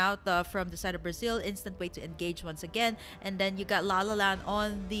coming out from the side of Brazil. Instant way to engage once again. And then you got La La Land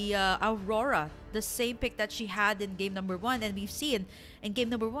on the Aurora, the same pick that she had in game number 1. And we've seen in game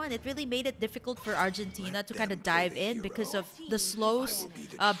number 1, it really made it difficult for Argentina to kind of dive in because of the slows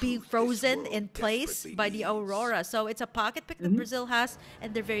being frozen in place by the Aurora. So it's a pocket pick that Brazil has,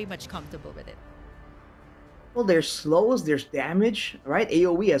 and they're very much comfortable with it. Well, there's slows, there's damage, right?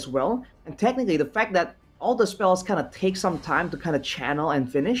 AoE as well. And technically, the fact that all the spells kind of take some time to kind of channel and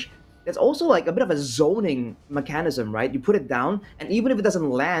finish, there's also like a bit of a zoning mechanism, right? You put it down, and even if it doesn't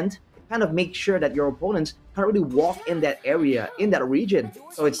land, it kind of makes sure that your opponents can't really walk in that area, in that region.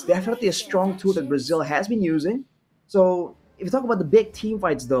 So it's definitely a strong tool that Brazil has been using. So if you talk about the big team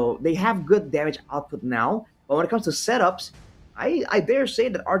fights, though, they have good damage output now. But when it comes to setups, I dare say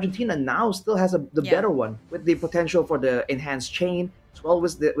that Argentina now still has the Yeah. better one with the potential for the enhanced chain, as well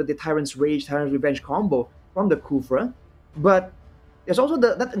as with the Tyrant's Rage, Tyrant's Revenge combo from the Kufra. But there's also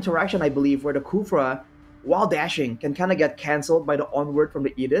that interaction, I believe, where the Kufra, while dashing, can kind of get cancelled by the onward from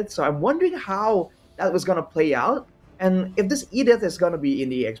the Edith. So I'm wondering how that was going to play out. And if this Edith is going to be in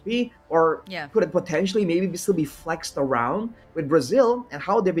the XP, or Yeah. could it potentially maybe still be flexed around with Brazil and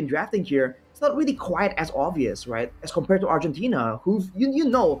how they've been drafting here? It's not really quite as obvious, right? As compared to Argentina, who you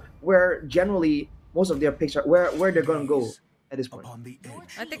know where generally most of their picks are, where they're going to go at this point.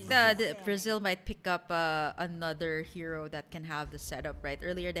 I think the Brazil might pick up another hero that can have the setup, right?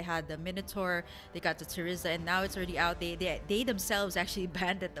 Earlier they had the Minotaur, they got the Teresa, and now it's already out. They themselves actually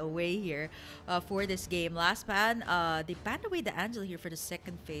banned it away here for this game. Last ban, they banned away the Angel here for the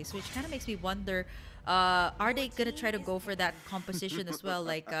second phase, which kind of makes me wonder, are they gonna try to go for that composition as well,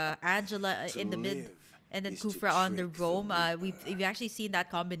 like Angela in the mid and then Kufra on the roam? We've actually seen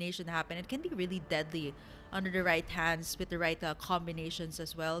that combination happen. It can be really deadly under the right hands with the right combinations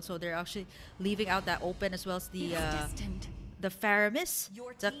as well. So they're actually leaving out that open, as well as the Faramis,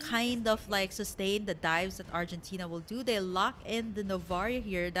 the kind of like sustain the dives that Argentina will do. They lock in the Novaria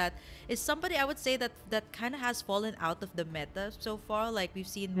here. That is somebody I would say that kind of has fallen out of the meta so far. Like we've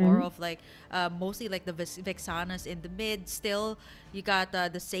seen more of like mostly like the Vexanas in the mid. Still, you got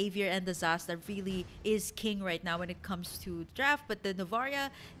the Savior and the Zas that really is king right now when it comes to draft. But the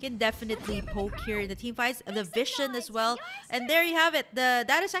Novaria can definitely poke here in the team fights. The Vision as well. And there you have it.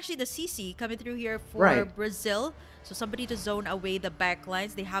 That is actually the CC coming through here for Right. Brazil. So somebody to zone away the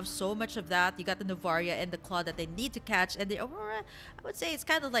backlines. They have so much of that. You got the Novaria and the Claw that they need to catch. And the Aurora, I would say it's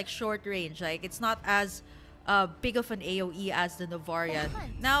kind of like short range. Like it's not as big of an AoE as the Novaria.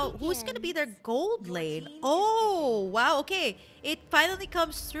 Now, who's going to be their gold lane? Oh, wow. Okay. It finally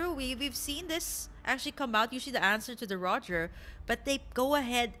comes through. We've seen this actually come out. Usually the answer to the Roger. But they go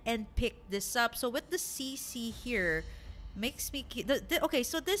ahead and pick this up. So with the CC here, makes me okay,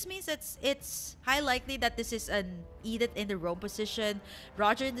 so this means it's high likely that this is an Edith in the roam position,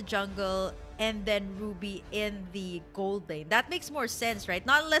 Roger in the jungle, and then Ruby in the gold lane. That makes more sense, right?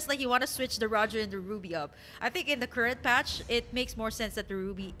 Not unless like you want to switch the Roger and the Ruby up. I think in the current patch it makes more sense that the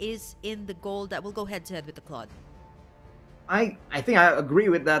Ruby is in the gold. That will go head to head with the Claude. I think I agree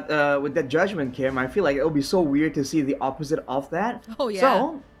with that judgment, Kim. I feel like it'll be so weird to see the opposite of that. Oh yeah.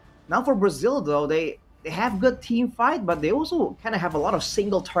 So now for Brazil, though, they have good team fight, but they also kind of have a lot of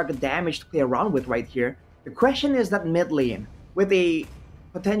single target damage to play around with right here. The question is that mid lane with a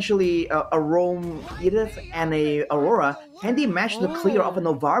potentially a roam Edith and a Aurora, can they match the clear of a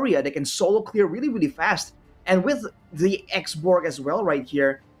Novaria? They can solo clear really fast, and with the X-Borg as well right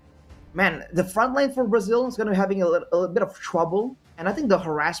here, man, the front line for Brazil is going to be having a little bit of trouble. And I think the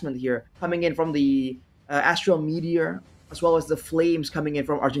harassment here coming in from the Astral Meteor, as well as the Flames coming in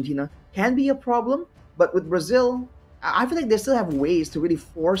from Argentina, can be a problem. But with Brazil, I feel like they still have ways to really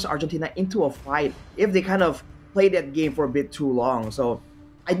force Argentina into a fight if they kind of play that game for a bit too long. So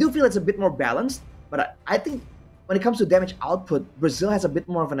I do feel it's a bit more balanced. But I think when it comes to damage output, Brazil has a bit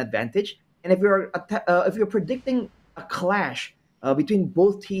more of an advantage. And if you're predicting a clash between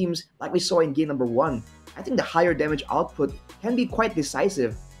both teams, like we saw in game number 1, I think the higher damage output can be quite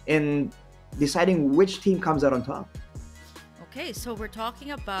decisive in deciding which team comes out on top. Okay, so we're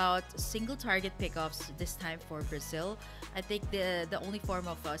talking about single target pickoffs this time for Brazil. I think the only form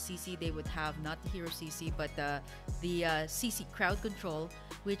of CC they would have, not the hero CC, but the CC crowd control,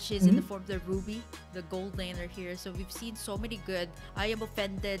 which is in the form of the Ruby, the gold laner here. So we've seen so many good I am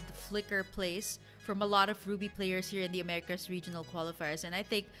offended flicker plays from a lot of Ruby players here in the Americas regional qualifiers, and I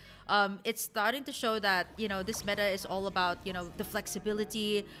think it's starting to show that this meta is all about the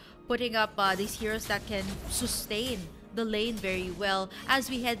flexibility, putting up these heroes that can sustain the lane very well as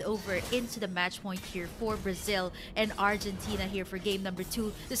we head over into the match point here for Brazil and Argentina here for game number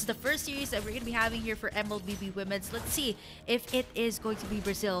 2. This is the first series that we're going to be having here for MLBB Women's. Let's see if it is going to be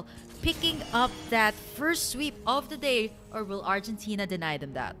Brazil picking up that first sweep of the day, or will Argentina deny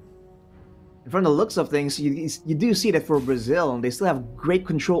them that? From the looks of things, you do see that for Brazil, they still have great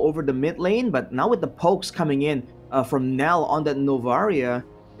control over the mid lane, but now with the pokes coming in from Nell on that Novaria,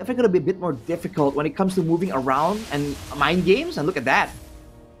 I think it'll be a bit more difficult when it comes to moving around and mind games. And look at that.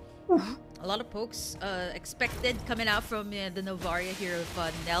 Oof. A lot of pokes expected coming out from the Novaria here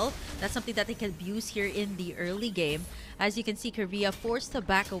of Nell. That's something that they can abuse here in the early game. As you can see, Korea forced to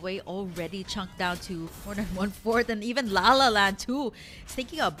back away already, chunked down to more than 1/4, and even La La Land too is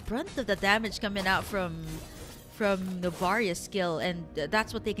taking a brunt of the damage coming out from Novaria's skill, and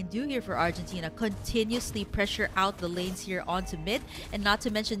that's what they can do here for Argentina. Continuously pressure out the lanes here onto mid, and not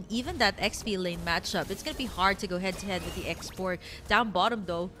to mention even that XP lane matchup. It's gonna be hard to go head-to-head with the Export. Down bottom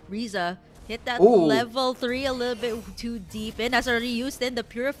though, Riza hit that level 3 a little bit too deep in. That's already used in the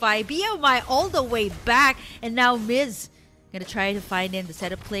Purify. BMI all the way back, and now Miz gonna try to find in the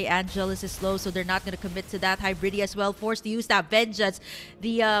setup play. Angelus is low, so they're not gonna commit to that. Hybridi as well, forced to use that Vengeance.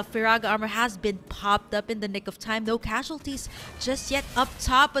 The Firaga armor has been popped up in the nick of time. No casualties just yet up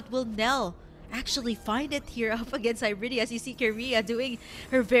top, but will Nell actually find it here up against Hybridi? As you see Korea doing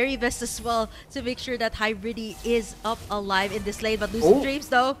her very best as well to make sure that Hybridi is up alive in this lane. But Lucid Dreams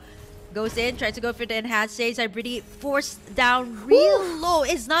though goes in, tries to go for the enhanced stage. Hybridi forced down real low.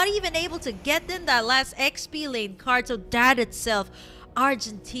 Is not even able to get in that last XP lane card. So that itself,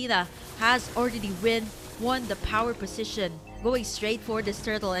 Argentina has already won the power position, going straight for this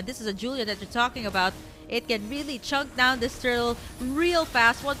turtle. And this is a Julia that you're talking about. It can really chunk down this turtle real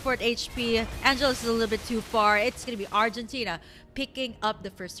fast. 1/4 HP. Angelus is a little bit too far. It's going to be Argentina picking up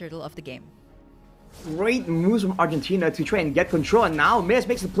the first turtle of the game. Great moves from Argentina to try and get control, and now Miz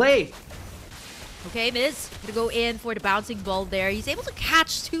makes the play. Okay, Miz gonna go in for the bouncing ball there. He's able to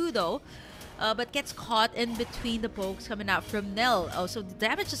catch 2 though, but gets caught in between the pokes coming out from Nell. Oh, so the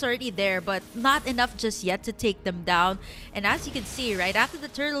damage is already there, but not enough just yet to take them down. And as you can see, right after the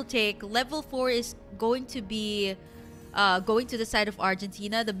turtle take, level 4 is going to be going to the side of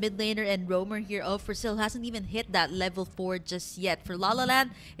Argentina. The mid laner and roamer here of Brazil hasn't even hit that level 4 just yet. For La La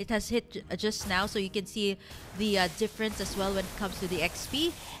Land, it has hit just now, so you can see the difference as well when it comes to the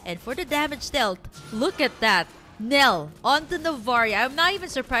XP. And for the damage dealt, look at that. Nell on the Novaria. I'm not even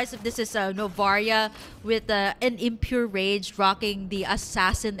surprised if this is a Novaria with an Impure Rage rocking the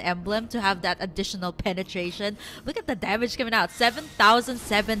Assassin emblem to have that additional penetration. Look at the damage coming out.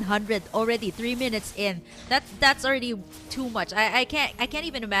 7,700 already, 3 minutes in. That's already too much. I can't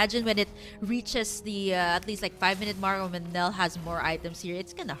even imagine when it reaches the at least like 5-minute mark when Nell has more items here.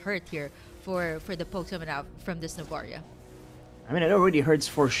 It's gonna hurt here for the pokes coming out from this Novaria. I mean, it already hurts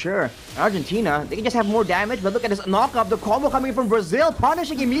for sure. Argentina, they can just have more damage, but look at this knock-up, the combo coming from Brazil,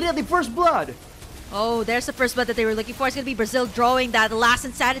 punishing immediately first blood. Oh, there's the first blood that they were looking for. It's going to be Brazil drawing that. The last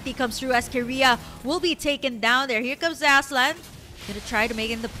Insanity comes through as Korea will be taken down there. Here comes Aslan. Going to try to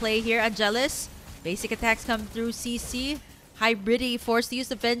make in the play here. Angelus. Basic attacks come through CC. Hybridi forced to use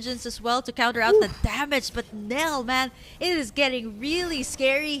the Vengeance as well to counter out the damage. But Nell, man, it is getting really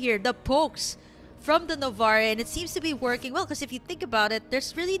scary here. The pokes from the Novaria, and it seems to be working well, because if you think about it,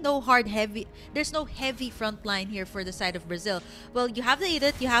 there's really no there's no heavy front line here for the side of Brazil. Well, you have the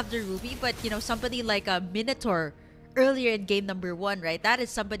Edith, you have the Ruby, but you know, somebody like a Minotaur earlier in game number 1, right? That is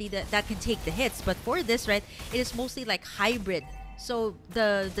somebody that can take the hits. But for this, right, it is mostly like hybrid. So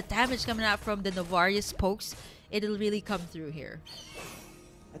the damage coming out from the Novaria's pokes, it'll really come through here.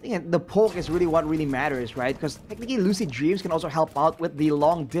 I think the poke is really what really matters, right? Because technically Lucid Dreams can also help out with the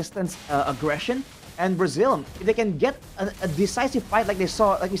long distance aggression. And Brazil, if they can get a decisive fight like we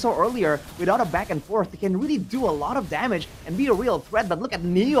saw earlier, without a back and forth, they can really do a lot of damage and be a real threat. But look at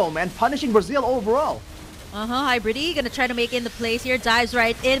Neo, man, punishing Brazil overall. Hybridi gonna try to make in the plays here. Dives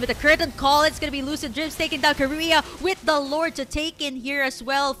right in with a curtain call. It's gonna be Lucid Dreams taking down Korea with the Lord to take in here as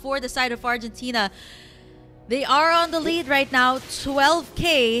well for the side of Argentina. They are on the lead right now,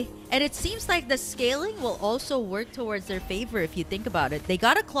 12k, and it seems like the scaling will also work towards their favor if you think about it. They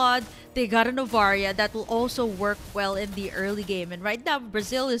got a Claude, they got a Novaria that will also work well in the early game. And right now,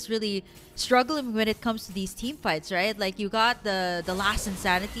 Brazil is really struggling when it comes to these team fights, right? Like, you got the last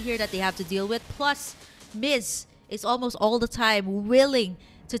Insanity here that they have to deal with, plus Miz is almost all the time willing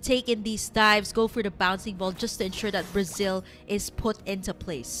to take in these dives, go for the bouncing ball just to ensure that Brazil is put into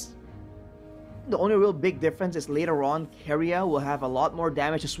place. The only real big difference is later on, Keria will have a lot more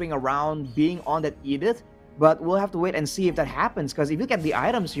damage to swing around being on that Edith. But we'll have to wait and see if that happens, because if you look at the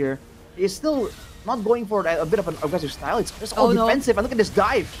items here, it's still not going for a bit of an aggressive style. It's just all defensive. And look at this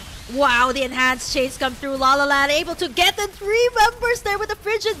dive. Wow, the enhanced chains come through. La La Land able to get the 3 members there with the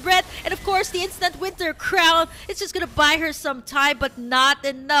Frigid Breath. And of course, the instant Winter Crown. It's just going to buy her some time, but not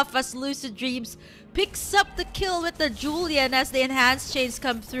enough as Lucid Dreams picks up the kill with the Julian as the enhanced chains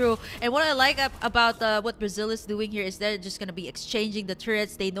come through. And what I like about what Brazil is doing here is they're just going to be exchanging the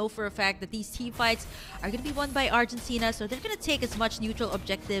turrets. They know for a fact that these team fights are going to be won by Argentina, so they're going to take as much neutral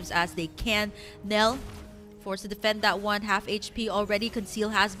objectives as they can. Nell Forced to defend that one. Half HP already. Conceal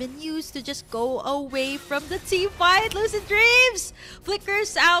has been used to just go away from the team fight. Lucid Dreams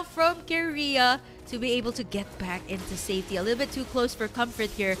flickers out from Korea to be able to get back into safety. A little bit too close for comfort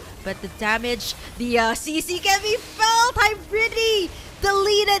here, but the damage, the CC can be felt. Hybridi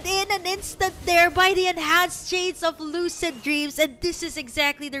deleted in an instant there by the enhanced shades of Lucid Dreams, and this is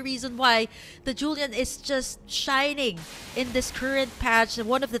exactly the reason why the Julian is just shining in this current patch,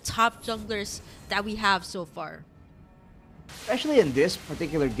 one of the top junglers that we have so far. Especially in this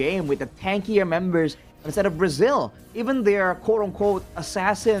particular game with the tankier members instead of Brazil. Even their quote-unquote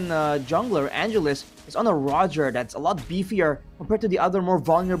assassin jungler, Angelus, is on a Roger that's a lot beefier compared to the other more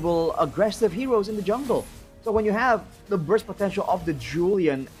vulnerable, aggressive heroes in the jungle. So when you have the burst potential of the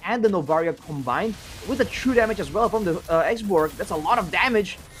Julian and the Novaria combined with the true damage as well from the Xborg, that's a lot of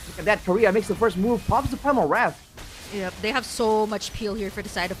damage. Look at that, Korea makes the first move, pops the Primal Wrath. Yep, they have so much peel here for the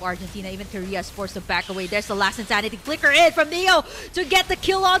side of Argentina. Even Korea is forced to back away. There's the last Insanity flicker in from Neo to get the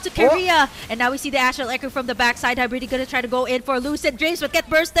kill on to Korea. Oh. And now we see the Astral Echo from the backside. Hybridi gonna try to go in for Lucid Dreams, but get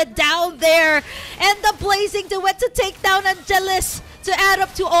bursted down there. And the Blazing Duet to take down Angelus to add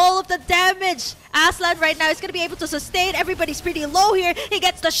up to all of the damage. Aslan right now is going to be able to sustain. Everybody's pretty low here. He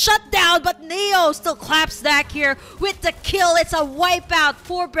gets the shutdown, but Neo still claps back here with the kill. It's a wipeout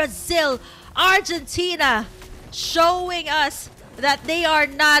for Brazil. Argentina showing us that they are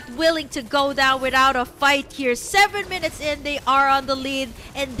not willing to go down without a fight here. 7 minutes in, they are on the lead,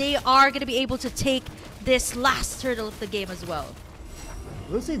 and they are going to be able to take this last hurdle of the game as well.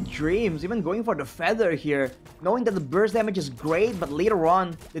 Lucid Dreams even going for the feather here, knowing that the burst damage is great, but later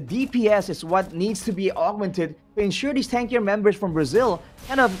on, the DPS is what needs to be augmented to ensure these tankier members from Brazil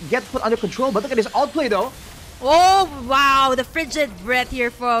kind of get put under control. But look at this outplay though. Oh, wow. The frigid breath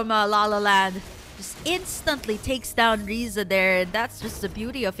here from La La Land just instantly takes down Riza there. And that's just the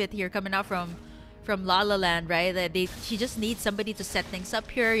beauty of it here coming out from La La Land, right? She just needs somebody to set things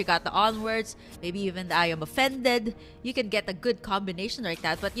up here. You got the onwards, maybe even the I Am Offended. You can get a good combination like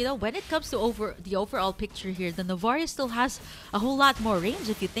that. But you know, when it comes to the overall picture here, the Novaria still has a whole lot more range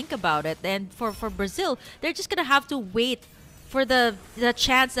if you think about it. And for Brazil, they're just gonna have to wait for the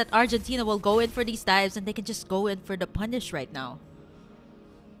chance that Argentina will go in for these dives, and they can just go in for the punish right now.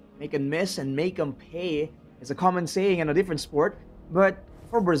 Make and miss and make them pay is a common saying in a different sport, but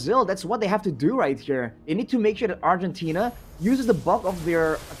for Brazil, that's what they have to do right here. They need to make sure that Argentina uses the bulk of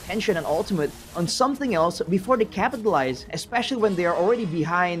their attention and ultimate on something else before they capitalize, especially when they are already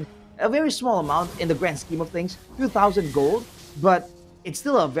behind a very small amount in the grand scheme of things, 2,000 gold, but it's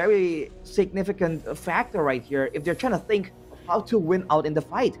still a very significant factor right here if they're trying to think of how to win out in the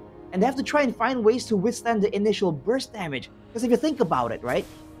fight. And they have to try and find ways to withstand the initial burst damage. Because if you think about it, right,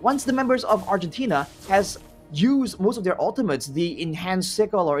 once the members of Argentina has use most of their ultimates, the enhanced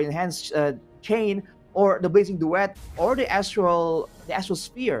sickle or enhanced chain or the blazing duet or the astral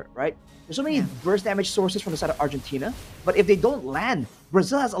sphere, right? There's so many burst damage sources from the side of Argentina, but if they don't land,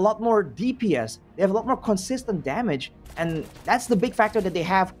 Brazil has a lot more DPS. They have a lot more consistent damage, and that's the big factor that they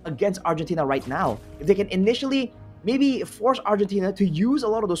have against Argentina right now. If they can initially maybe force Argentina to use a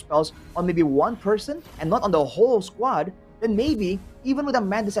lot of those spells on maybe one person and not on the whole squad, then maybe, even with a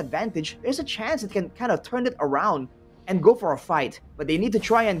man disadvantage, there's a chance it can kind of turn it around and go for a fight. But they need to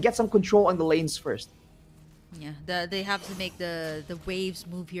try and get some control on the lanes first. Yeah, they have to make the waves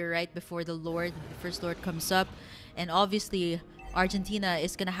move here right before the first Lord comes up. And obviously, Argentina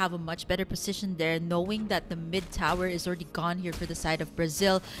is going to have a much better position there, knowing that the mid tower is already gone here for the side of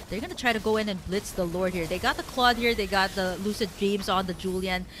Brazil. They're going to try to go in and blitz the Lord here. They got the Claude here. They got the Lucid Dreams on the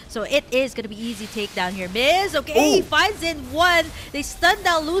Julian. So it is going to be easy takedown here. Miz, okay, he finds in one. They stun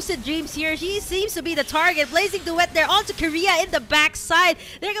down Lucid Dreams here. He seems to be the target. Blazing Duet there onto Korea in the backside.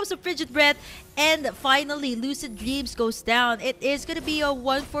 There comes the Frigid Breath. And finally, Lucid Dreams goes down. It is going to be a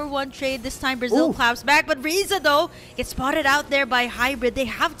 1-for-1 trade. This time, Brazil claps back. But Riza, though, gets spotted out there by Hybrid. They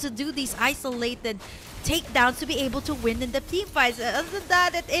have to do these isolated takedowns to be able to win in the team fights. Other than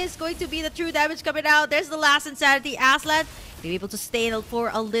that, it is going to be the true damage coming out. There's the last Insanity. Aslan be able to stay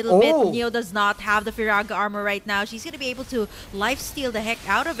for a little bit. Neo does not have the Firaga armor right now. She's going to be able to lifesteal the heck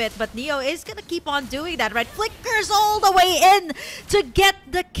out of it, but Neo is going to keep on doing that, right? Flickers all the way in to get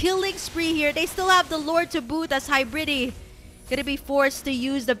the killing spree here. They still have the Lord to boot as Hybridi. Gonna be forced to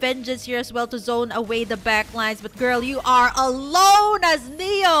use the Vengeance here as well to zone away the backlines. But girl, you are alone as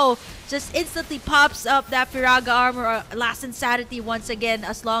Neo just instantly pops up that Firaga armor or last Insanity once again,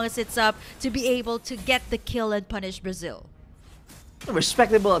 as long as it's up, to be able to get the kill and punish Brazil. A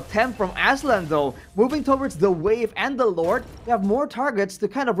respectable attempt from Aslan though. Moving towards the wave and the Lord, they have more targets to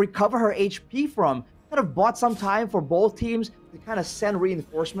kind of recover her HP from. kind of bought some time for both teams to kind of send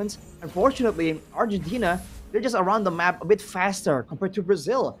reinforcements. Unfortunately, Argentina, they're just around the map a bit faster compared to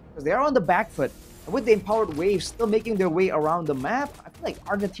Brazil because they are on the back foot. And with the empowered waves still making their way around the map, I feel like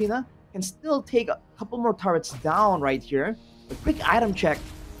Argentina can still take a couple more turrets down right here. A quick item check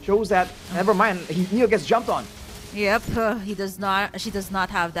shows that, never mind, Neo gets jumped on. Yep, he does not. She does not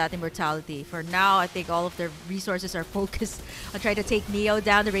have that immortality. For now, I think all of their resources are focused on trying to take Neo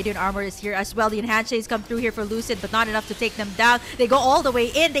down. The Radiant Armor is here as well. The enhanced shades come through here for Lucid, but not enough to take them down. They go all the way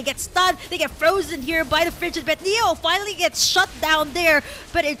in. They get stunned. They get frozen here by the frigid bed. Neo finally gets shut down there,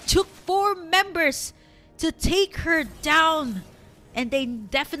 but it took 4 members to take her down. And they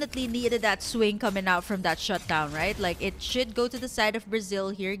definitely needed that swing coming out from that shutdown, right? Like, it should go to the side of Brazil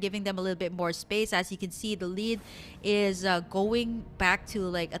here, giving them a little bit more space. As you can see, the lead is going back to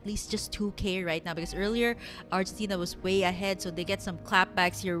like at least just 2K right now, because earlier Argentina was way ahead, so they get some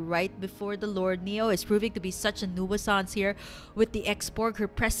clapbacks here right before the Lord. Neo is proving to be such a nuisance here with the Esports. Her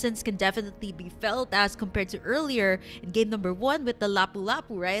presence can definitely be felt as compared to earlier in game number 1 with the Lapu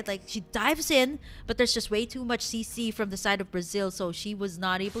Lapu, right? Like, she dives in, but there's just way too much CC from the side of Brazil, so she was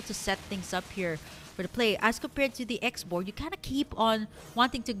not able to set things up here for the play. As compared to the Xboard, you kind of keep on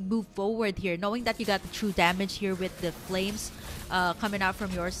wanting to move forward here, knowing that you got the true damage here with the flames coming out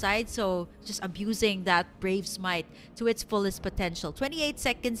from your side. So just abusing that Brave Smite to its fullest potential. 28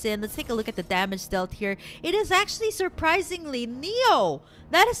 seconds in, let's take a look at the damage dealt here. It is actually surprisingly Neo.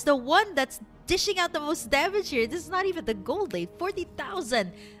 That is the one that's dishing out the most damage here. This is not even the gold lane.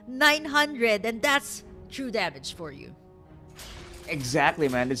 40,900, and that's true damage for you. Exactly,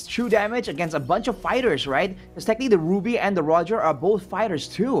 man. It's true damage against a bunch of fighters, right? Because technically the Ruby and the Roger are both fighters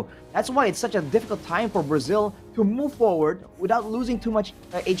too. That's why it's such a difficult time for Brazil to move forward without losing too much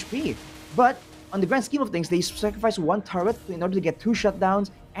HP. But on the grand scheme of things, they sacrifice 1 turret in order to get 2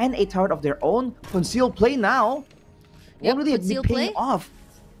 shutdowns and a turret of their own. Concealed play now. Yep, what really be paying off?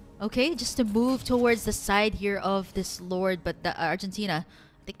 Okay, just to move towards the side here of this Lord, but the Argentina,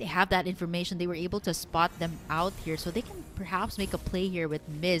 I think they have that information. They were able to spot them out here, so they can perhaps make a play here with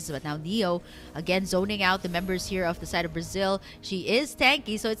Miz. But now Neo, again, zoning out the members here of the side of Brazil. She is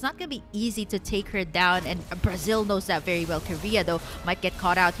tanky, so it's not going to be easy to take her down, and Brazil knows that very well. Korea, though, might get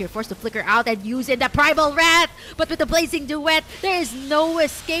caught out here, forced to flicker out and use in the Primal Rat. But with the Blazing Duet, there is no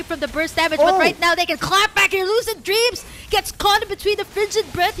escape from the burst damage. But right now, they can clap back here. Lucid Dreams gets caught in between the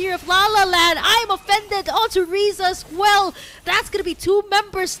frigid breath here of La La Land. I'm offended. Onto Riza as well. That's going to be 2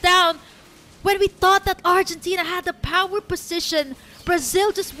 members down. When we thought that Argentina had the power position,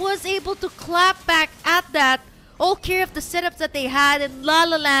 Brazil just was able to clap back at that. All care of the setups that they had in La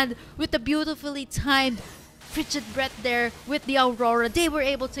La Land with the beautifully timed frigid breath there with the Aurora. They were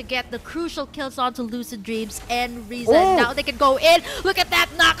able to get the crucial kills onto Lucid Dreams and Riza. Now they can go in. Look at that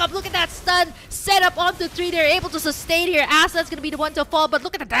knock-up. Look at that stun. Set up onto 3. They're able to sustain here. Aslan's going to be the one to fall, but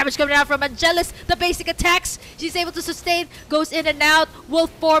look at the damage coming out from Angelus. The basic attacks. She's able to sustain. Goes in and out. Will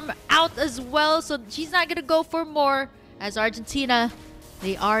form out as well, so she's not going to go for more. As Argentina,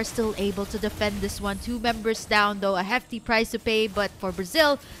 they are still able to defend this one. 2 members down, though. A hefty price to pay, but for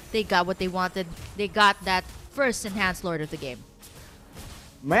Brazil, they got what they wanted. They got that first enhanced Lord of the game.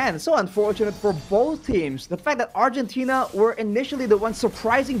 Man, so unfortunate for both teams. The fact that Argentina were initially the ones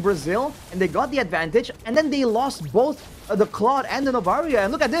surprising Brazil, and they got the advantage, and then they lost both the Claude and the Novaria.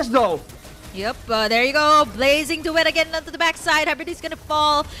 And look at this, though. Yep, there you go. Blazing Duet again onto the backside. Hybridy's gonna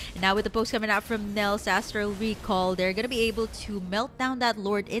fall. And now with the post coming out from Nels, Astral Recall, they're gonna be able to melt down that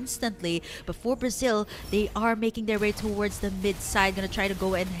Lord instantly. But for Brazil, they are making their way towards the mid side. Gonna try to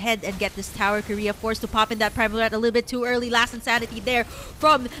go ahead and get this tower. Korea forced to pop in that Primal Rat a little bit too early. Last Insanity there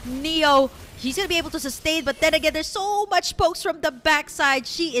from Neo. He's gonna be able to sustain, but then again, there's so much pokes from the backside.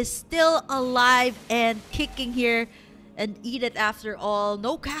 She is still alive and kicking here. And eat it after all.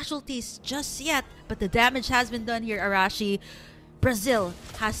 No casualties just yet, but the damage has been done here, Arashi. Brazil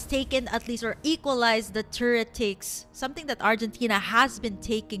has taken at least or equalized the turret takes, something that Argentina has been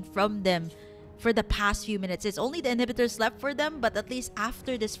taking from them for the past few minutes. It's only the inhibitors left for them, but at least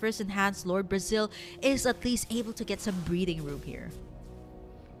after this first enhanced Lord, Brazil is at least able to get some breathing room here.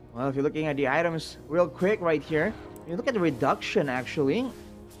 Well, if you're looking at the items real quick right here, you look at the reduction actually.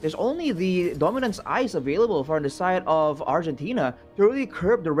 There's only the Dominance Ice available for the side of Argentina to really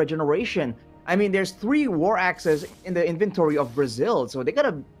curb the regeneration. I mean, there's 3 War Axes in the inventory of Brazil, so they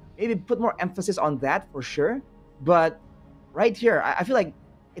gotta maybe put more emphasis on that for sure. But right here, I feel like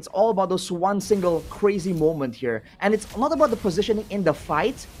it's all about those one single crazy moment here. And it's not about the positioning in the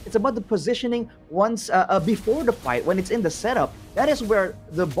fight, it's about the positioning once before the fight, when it's in the setup. That is where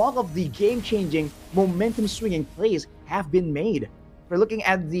the bulk of the game-changing, momentum-swinging plays have been made. We're looking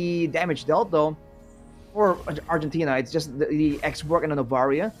at the damage dealt though. for Argentina, it's just the Xborg and the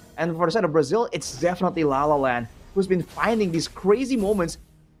Novaria. And for the side of Brazil, it's definitely La La Land, who's been finding these crazy moments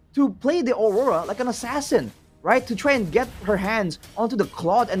to play the Aurora like an assassin, right? To try and get her hands onto the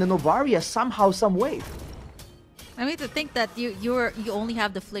Claude and the Novaria somehow, some way. I mean, to think that you only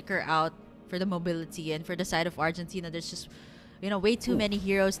have the flicker out for the mobility, and for the side of Argentina, there's just way too many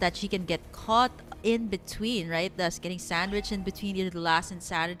heroes that she can get caught in between, right? Thus getting sandwiched in between either the Last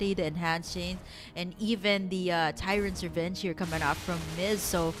Insanity, the Enhanced Chain, and even the Tyrant's Revenge here coming out from Miz.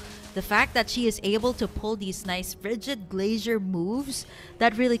 So the fact that she is able to pull these nice Frigid Glacier moves,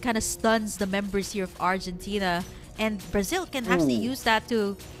 that really kind of stuns the members here of Argentina. And Brazil can actually use that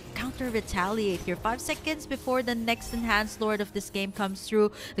to counter-retaliate here. 5 seconds before the next Enhanced Lord of this game comes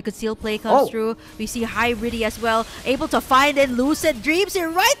through. The Concealed Play comes through. We see Hybrid as well, able to find in Lucid Dreams here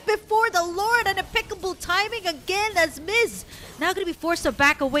right before the Lord, and impeccable timing again as Miz now going to be forced to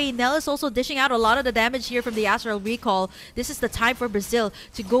back away. Nell is also dishing out a lot of the damage here from the Astral Recall. This is the time for Brazil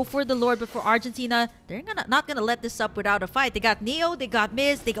to go for the Lord, but for Argentina, they're not gonna let this up without a fight. They got Neo, they got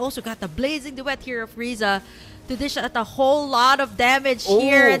Miz, they also got the Blazing Duet here of Riza to dish out a whole lot of damage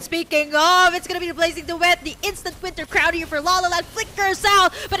here. And speaking of, it's gonna be the Blazing Duet, the instant Winter Crown here for La La Land, flickers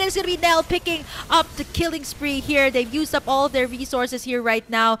out, but it's gonna be Nell picking up the killing spree here. They've used up all of their resources here right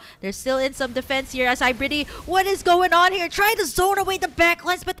now. They're still in some defense here as Hybridi. What is going on here? Trying to zone away the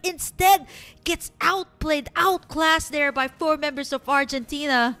backlines, but instead gets outplayed, outclassed there by 4 members of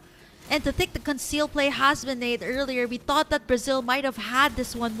Argentina. And to think the Concealed Play has been made earlier, we thought that Brazil might have had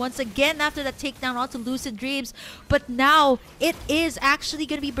this one once again after that takedown onto Lucid Dreams. But now it is actually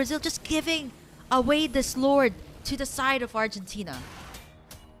going to be Brazil just giving away this Lord to the side of Argentina.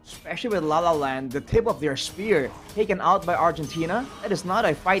 Especially with La La Land, the tip of their spear taken out by Argentina. That is not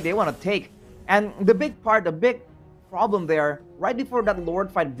a fight they want to take. And the big problem there, right before that Lord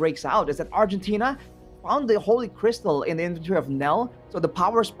fight breaks out, is that Argentina found the Holy Crystal in the inventory of Nell, so the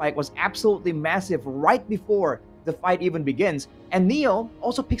power spike was absolutely massive right before the fight even begins. And Neo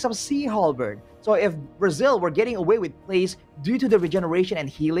also picks up Sea Halberd. So if Brazil were getting away with plays due to the regeneration and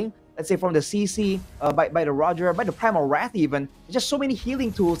healing, let's say from the CC, by the Roger, by the Primal Wrath even, there's just so many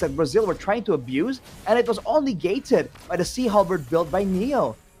healing tools that Brazil were trying to abuse, and it was all negated by the Sea Halberd build by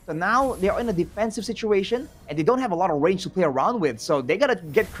Neo. So now they're in a defensive situation, and they don't have a lot of range to play around with. So they gotta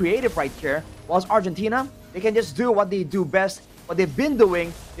get creative right here. Whilst Argentina, they can just do what they do best, what they've been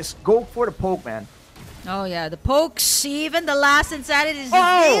doing, just go for the poke, man. Oh yeah, the pokes, even the Last Insanity is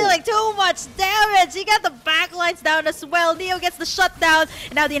just dealing too much damage. He got the backlines down as well. Neo gets the shutdown,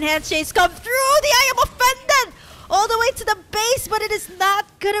 and now the Enhanced Chase come through. The I Am Offended all the way to the base, but it is not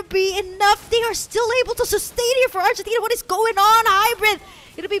gonna be enough. They are still able to sustain here for Argentina. What is going on, Hybrid?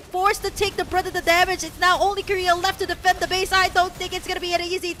 Gonna be forced to take the brunt of the damage. It's now only Korea left to defend the base. I don't think it's gonna be an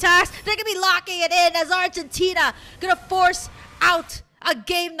easy task. They're gonna be locking it in as Argentina gonna force out a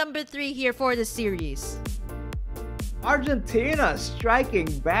game number 3 here for the series. Argentina striking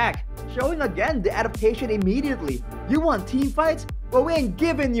back, showing again the adaptation immediately. You want team fights? Well, we ain't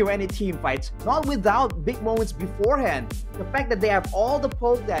giving you any team fights, not without big moments beforehand. The fact that they have all the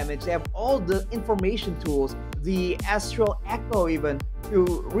poke damage, they have all the information tools, the Astral Echo even,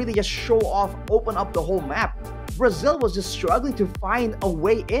 to really just show off, open up the whole map. Brazil was just struggling to find a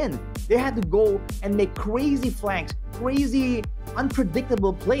way in. They had to go and make crazy flanks, crazy,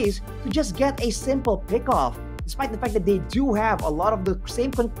 unpredictable plays to just get a simple pickoff. Despite the fact that they do have a lot of the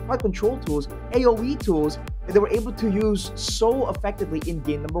same crowd control tools, AoE tools, that they were able to use so effectively in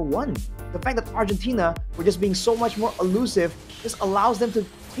game number 1. The fact that Argentina were just being so much more elusive just allows them to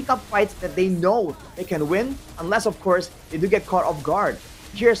pick up fights that they know they can win, unless of course they do get caught off guard.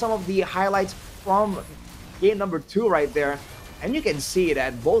 Here are some of the highlights from game number 2 right there. And you can see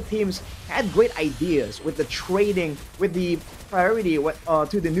that both teams had great ideas with the trading, with the priority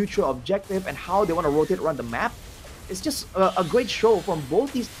to the neutral objective and how they want to rotate around the map. It's just a great show from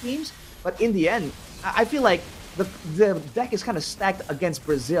both these teams, but in the end, I feel like the deck is kind of stacked against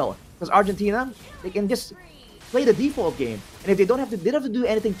Brazil, because Argentina, they can just play the default game, and if they don't have to do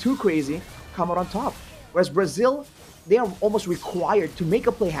anything too crazy, come out on top. Whereas Brazil, they are almost required to make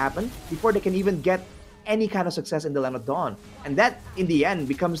a play happen before they can even get any kind of success in the Land of Dawn. And that, in the end,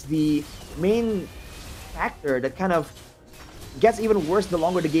 becomes the main factor that kind of gets even worse the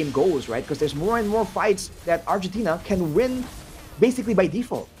longer the game goes, right? Because there's more and more fights that Argentina can win basically by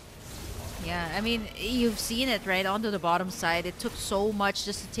default. Yeah, I mean, you've seen it, right? Onto the bottom side, it took so much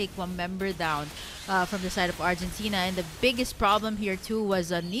just to take one member down from the side of Argentina. And the biggest problem here, too, was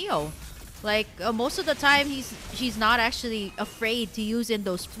Neo. Like most of the time, she's not actually afraid to use in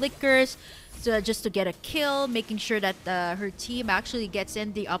those flickers, just to get a kill, making sure that her team actually gets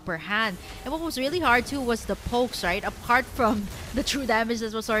in the upper hand. And what was really hard too was the pokes, right? Apart from the true damage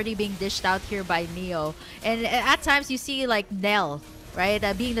that was already being dished out here by Neo, and at times you see like Nell, right,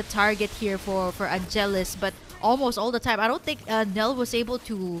 being the target here for Angelus, but almost all the time, I don't think Nell was able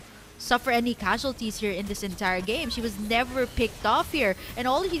to suffer any casualties here in this entire game. She was never picked off here, and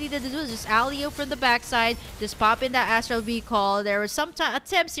all he needed to do is just alley-oop from the backside, just pop in that astral recall. There were some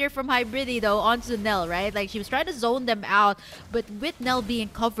attempts here from Hybridi though onto Nell, right? Like she was trying to zone them out, but with Nell being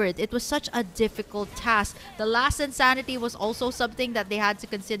covered, it was such a difficult task. The last insanity was also something that they had to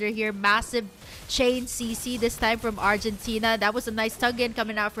consider here. Massive chain CC this time from Argentina. That was a nice tug-in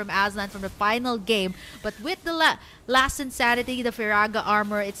coming out from Aslan from the final game, but with the last insanity, the Firaga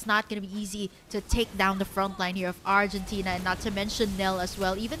armor, it's not going to be easy to take down the front line here of Argentina, and not to mention Nell as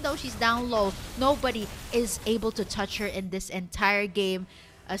well. Even though she's down low, nobody is able to touch her in this entire game.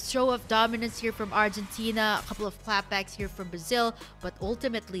 A show of dominance here from Argentina, a couple of clapbacks here from Brazil, but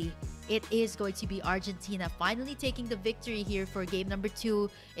ultimately it is going to be Argentina finally taking the victory here for game number 2.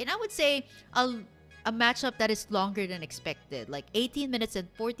 And I would say a matchup that is longer than expected. Like 18 minutes and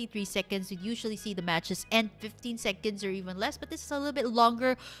 43 seconds. We'd usually see the matches end 15 seconds or even less, but this is a little bit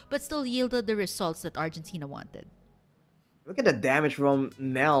longer, but still yielded the results that Argentina wanted. Look at the damage from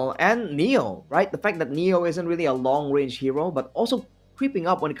Nell and Neo, right? The fact that Neo isn't really a long-range hero, but also creeping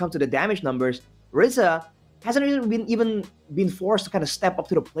up when it comes to the damage numbers. Riza hasn't even been forced to kind of step up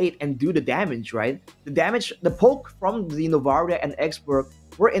to the plate and do the damage, right? The damage, the poke from the Novaria and Expert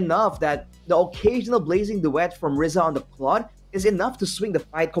were enough that the occasional blazing duet from Riza on the Claude is enough to swing the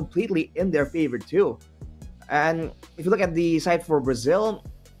fight completely in their favor too. And if you look at the side for Brazil,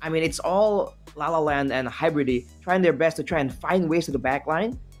 I mean, it's all La La Land and Hybridi trying their best to try and find ways to the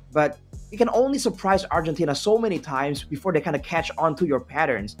backline, but you can only surprise Argentina so many times before they kind of catch on to your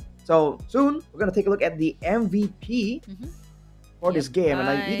patterns. So soon, we're going to take a look at the MVP for this game, and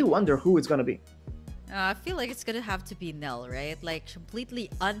I do wonder who it's going to be. I feel like it's gonna have to be Nell, right? Like completely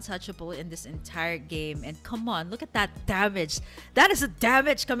untouchable in this entire game. And come on, look at that damage. That is a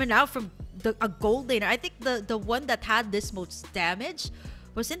damage coming out from a gold laner. I think the one that had this most damage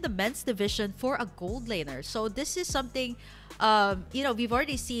was in the men's division for a gold laner. So this is something, you know, we've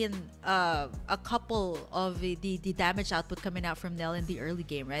already seen a couple of the damage output coming out from Nell in the early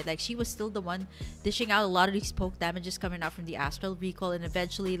game, right? Like she was still the one dishing out a lot of these poke damages coming out from the astral recall, and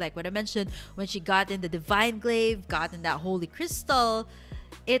eventually, like what I mentioned, when she got in the divine glaive, got in that holy crystal,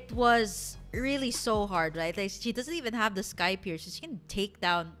 it was really so hard, right? Like she doesn't even have the sky pierce, so she can take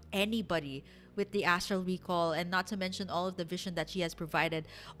down anybody with the astral recall, and not to mention all of the vision that she has provided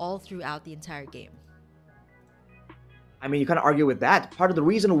all throughout the entire game. I mean, you can't argue with that. Part of the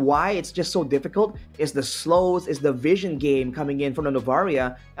reason why it's just so difficult is the slows, is the vision game coming in from the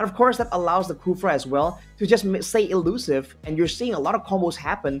Novaria. And of course, that allows the Kufra as well to just stay elusive. And you're seeing a lot of combos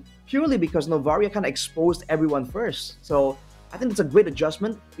happen purely because Novaria kind of exposed everyone first. So I think it's a great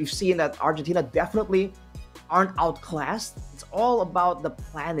adjustment. We've seen that Argentina definitely aren't outclassed. It's all about the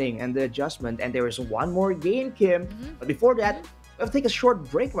planning and the adjustment. And there is one more game, Kim. But before that, we have to take a short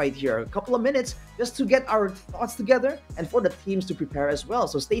break right here, a couple of minutes, just to get our thoughts together and for the teams to prepare as well.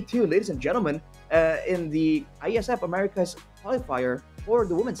 So stay tuned, ladies and gentlemen, in the IESF Americas qualifier for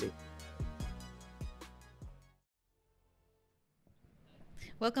the women's team.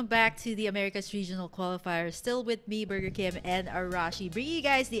 Welcome back to the Americas Regional Qualifier. Still with me, Burger Kim and Arashi, bringing you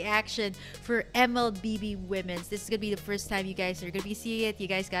guys the action for MLBB Women's. This is going to be the first time you guys are going to be seeing it. You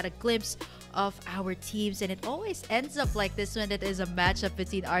guys got a glimpse of our teams, and it always ends up like this when it is a matchup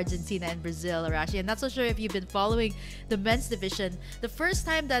between Argentina and Brazil, Arashi. I'm not so sure if you've been following the men's division. The first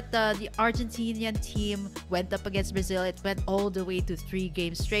time that the Argentinian team went up against Brazil, it went all the way to 3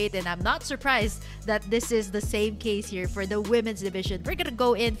 games straight, and I'm not surprised that this is the same case here for the women's division. We're going to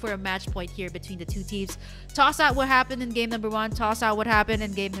go in for a match point here between the two teams. Toss out what happened in game number 1, toss out what happened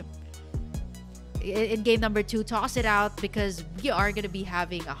in game number 2, toss it out, because we are going to be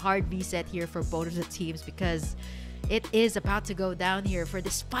having a hard reset here for both of the teams, because it is about to go down here for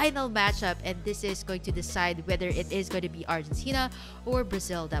this final matchup, and this is going to decide whether it is going to be Argentina or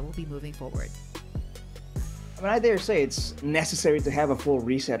Brazil that will be moving forward. I mean, I dare say it's necessary to have a full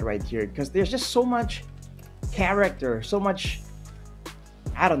reset right here, because there's just so much character, so much,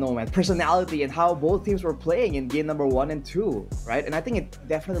 I don't know, man, personality and how both teams were playing in game number 1 and 2, right? And I think it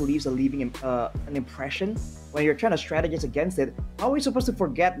definitely leaves an impression when you're trying to strategize against it. How are we supposed to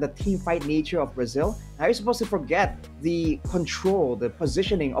forget the team fight nature of Brazil? How are you supposed to forget the control, the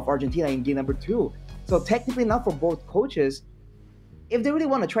positioning of Argentina in game number 2? So technically, not for both coaches, if they really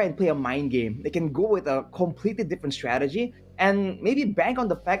want to try and play a mind game, they can go with a completely different strategy and maybe bank on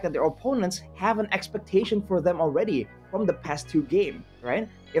the fact that their opponents have an expectation for them already from the past two games, right?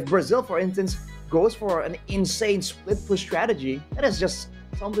 If Brazil, for instance, goes for an insane split push strategy, that is just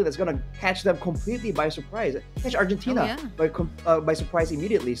something that's gonna catch them completely by surprise, catch Oh Argentina yeah. by surprise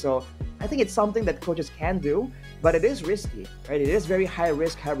immediately. So I think it's something that coaches can do, but it is risky, right? It is very high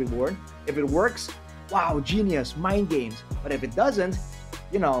risk, high reward. If it works, wow, genius, mind games. But if it doesn't,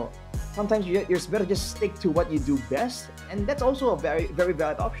 you know, sometimes you're better just stick to what you do best, and that's also a very, very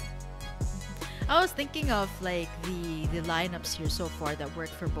valid option. I was thinking of like the lineups here so far that work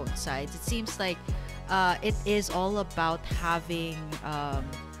for both sides. It seems like it is all about having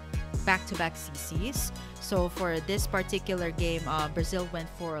back-to-back CCs. So for this particular game, Brazil went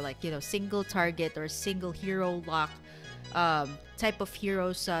for like single target or single hero lock type of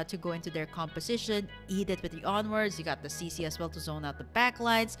heroes to go into their composition, eat it with the onwards. You got the CC as well to zone out the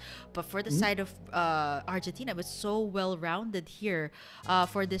backlines. But for the Mhm. side of Argentina, it was so well rounded here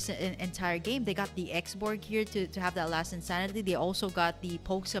for this entire game. They got the Xborg here to have that last insanity. They also got the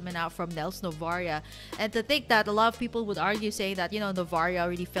pokes coming out from Nels Novaria. And to think that a lot of people would argue saying that, Novaria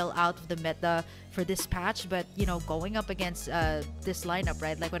already fell out of the meta for this patch, but going up against this lineup,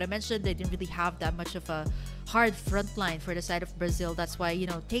 right? Like what I mentioned, they didn't really have that much of a hard front line for the side of Brazil. That's why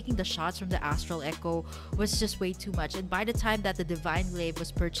taking the shots from the Astral Echo was just way too much. And by the time that the Divine Glaive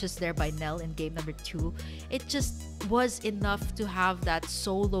was purchased there by Nell in game number 2, it just was enough to have that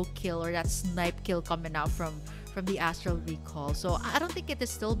solo kill or that snipe kill coming out from the Astral Recall. So I don't think it is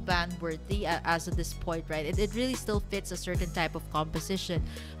still ban worthy as of this point, right? It really still fits a certain type of composition.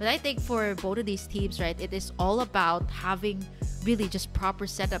 But I think for both of these teams, right, it is all about having really just proper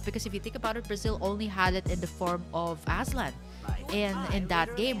setup, because if you think about it, Brazil only had it in the form of Aslan in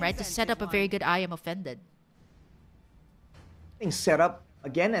that game, right? To set up a very good I am offended. Things set up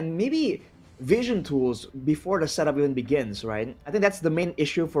again, and maybe vision tools before the setup even begins, right? I think that's the main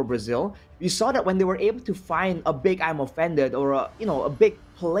issue for Brazil. We saw that when they were able to find a big I'm offended or a big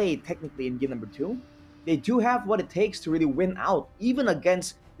play technically in game number 2, they do have what it takes to really win out, even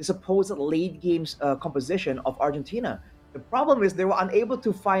against the supposed late games composition of Argentina. The problem is they were unable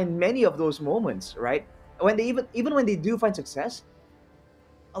to find many of those moments, right? When they even when they do find success,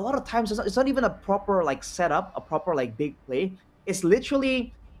 a lot of times it's not even a proper like setup, a proper like big play. It's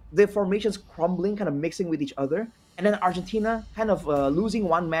literally the formations crumbling, kind of mixing with each other, and then Argentina kind of losing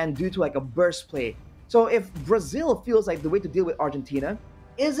one man due to like a burst play. So if Brazil feels like the way to deal with Argentina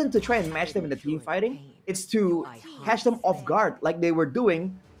isn't to try and match them in the team fighting, it's to catch them off guard like they were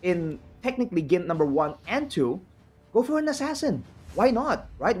doing in technically game number 1 and 2. Go for an assassin. Why not?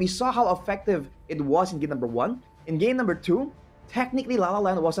 Right? We saw how effective it was in game number 1. In game number 2, technically La La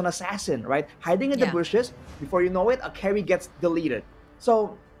Land was an assassin, right? Hiding in the Yeah. bushes. Before you know it, a carry gets deleted.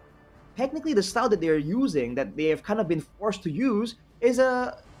 So technically the style that they're using, that they have kind of been forced to use, is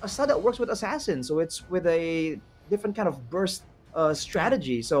a style that works with assassins. So it's with a different kind of burst Yeah.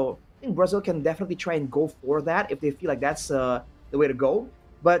 strategy. So I think Brazil can definitely try and go for that if they feel like that's the way to go.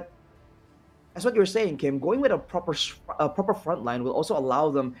 But as what you were saying, Kim, going with a proper front line will also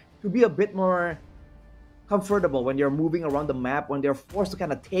allow them to be a bit more comfortable when they're moving around the map, when they're forced to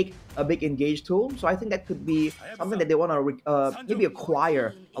kind of take a big engage tool. So I think that could be something that they want to maybe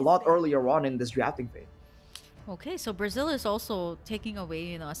acquire a lot earlier on in this drafting phase. Okay, so Brazil is also taking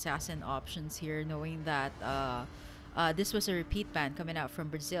away, assassin options here, knowing that this was a repeat ban coming out from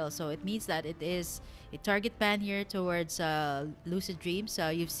Brazil. So it means that it is a target ban here towards Lucid Dreams.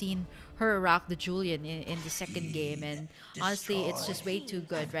 You've seen her rock the Julian in the second game, and honestly, it's just way too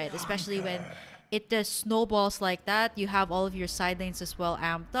good, right? Especially when it does snowballs like that. You have all of your side lanes as well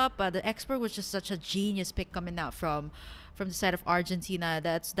amped up. The expert was just such a genius pick coming out from the side of Argentina.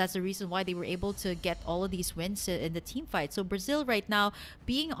 That's the reason why they were able to get all of these wins in the team fight. So Brazil right now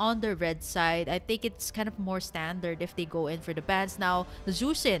being on the red side, I think it's kind of more standard if they go in for the bans. Now the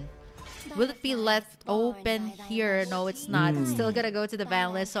Zusin, will it be left open here? No, it's not. It's still gonna go to the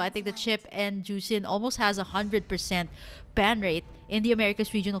ban list. So I think the Chip and Jusin almost has 100% ban rate in the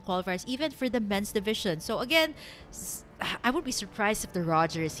Americas regional qualifiers, even for the men's division. So again, I would be surprised if the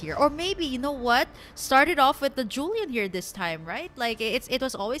Roger is here, or maybe you know what, started off with the Julian here this time, right? Like it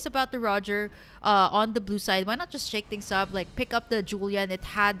was always about the Roger on the blue side. Why not just shake things up, like pick up the Julian? It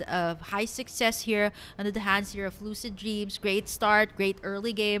had a high success here under the hands here of Lucid Dreams. Great start, great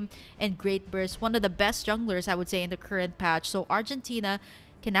early game, and great burst. One of the best junglers, I would say, in the current patch. So Argentina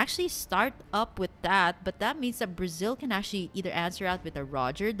can actually start up with that, but that means that Brazil can actually either answer out with a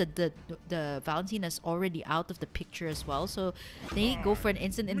Roger. The Valentina's already out of the picture as well, so they go for an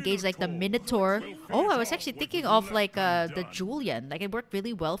instant engage like the Minotaur. Oh, I was actually thinking of like the Julian. Like it worked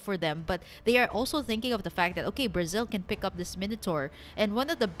really well for them, but they are also thinking of the fact that okay, Brazil can pick up this Minotaur, and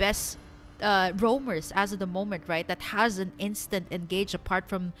one of the best roamers as of the moment, right? That has an instant engage apart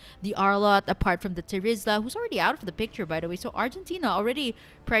from the Arlot, apart from the Terizla, who's already out of the picture, by the way. So Argentina already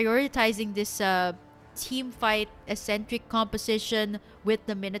prioritizing this team fight eccentric composition with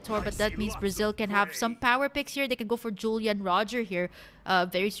the Minotaur, but that means Brazil can have some power picks here. They can go for Julian Roger here,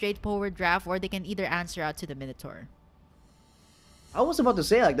 very straightforward draft, or they can either answer out to the Minotaur. I was about to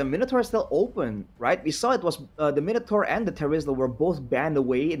say, like, the Minotaur is still open, right? We saw it was the Minotaur and the Terizla were both banned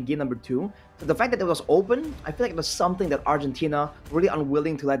away in game number 2. So the fact that it was open, I feel like it was something that Argentina really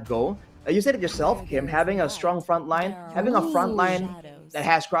unwilling to let go. You said it yourself, Kim, having a strong front line, having a front line that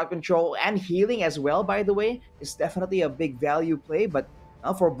has crowd control and healing as well, by the way, is definitely a big value play. But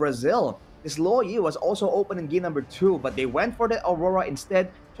for Brazil, this Lo Yi was also open in game number 2, but they went for the Aurora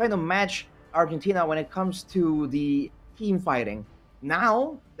instead, trying to match Argentina when it comes to the team fighting.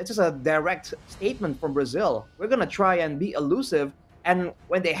 Now, this is a direct statement from Brazil. We're going to try and be elusive. And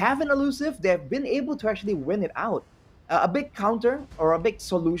when they have an elusive, they've been able to actually win it out. A big counter or a big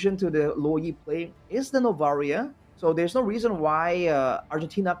solution to the Lo Yi play is the Novaria. So there's no reason why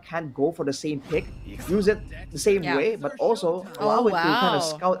Argentina can't go for the same pick, use it the same way, but also allow it to kind of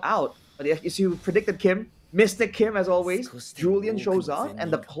scout out. But as you predicted, Kim, Mystic Kim, as always, Julian shows up, and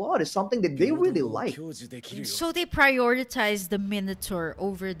the Claude is something that they really like. So they prioritize the Minotaur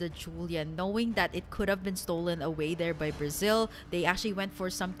over the Julian, knowing that it could have been stolen away there by Brazil. They actually went for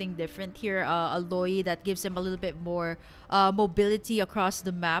something different here, a Loi that gives them a little bit more mobility across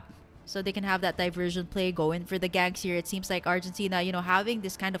the map. So they can have that diversion play, go in for the ganks here. It seems like Argentina, you know, having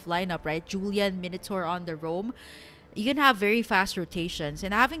this kind of lineup, right? Julian, Minotaur on the roam. You can have very fast rotations,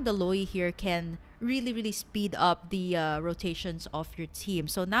 and having the Loi here can really speed up the rotations of your team.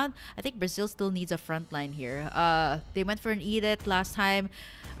 So now I think Brazil still needs a front line here. They went for an Edith last time.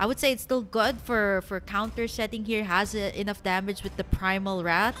 I would say it's still good for counter setting here. Has enough damage with the Primal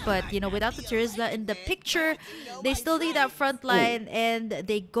Rat, but you know, without the Terizla in the picture, they still need that front line, and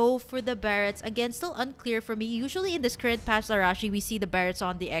they go for the Barretts. Again, still unclear for me. Usually in this current patch Arashi, we see the Barretts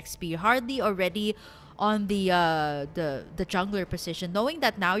on the XP. Hardly already on the jungler position, knowing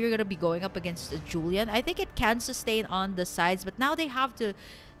that now you're gonna be going up against Julian. I think it can sustain on the sides, but now they have to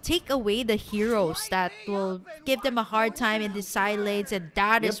take away the heroes that will give them a hard time in the side lanes, and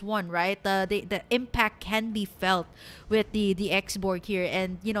that is one, right? The impact can be felt with the X-Borg here,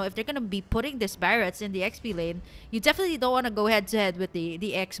 and you know, if they're gonna be putting this Barretts in the XP lane, you definitely don't want to go head to head with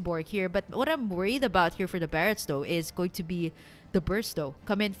the X-Borg here. But what I'm worried about here for the Barretts though is going to be the burst though,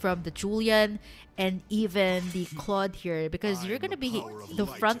 coming from the Julian and even the Claude here, because you're gonna be the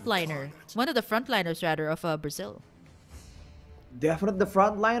frontliner, one of the frontliners rather of Brazil. Definitely the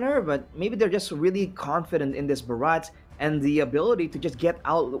frontliner, but maybe they're just really confident in this Barat and the ability to just get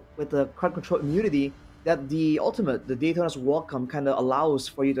out with the crowd control immunity that the ultimate, the Daytona's Welcome, kind of allows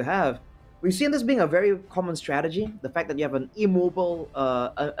for you to have. We've seen this being a very common strategy. The fact that you have an immobile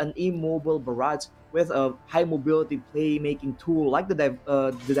Barat with a high mobility playmaking tool like the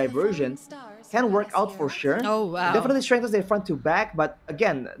diversion can work out for sure. Oh wow! It definitely strengthens their front to back, but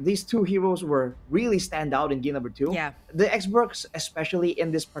again, these two heroes were really stand out in game number 2. Yeah. The X-Bergs, especially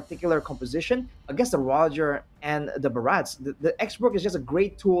in this particular composition against the Roger and the Barats, the X-Berg is just a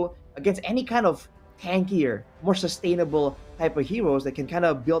great tool against any kind of tankier, more sustainable type of heroes that can kind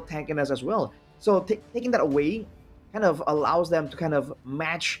of build tankiness as well. So taking that away kind of allows them to kind of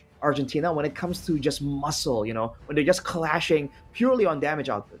match Argentina when it comes to just muscle, you know, when they're just clashing purely on damage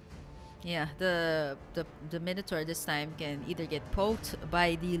output. Yeah, the Minotaur this time can either get poked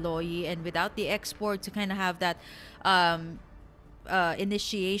by the Loi, and without the export to kind of have that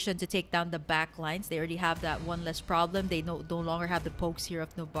initiation to take down the back lines, they already have that one less problem. They no longer have the pokes here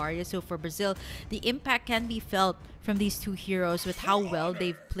of Novaria. So for Brazil, the impact can be felt from these two heroes with how well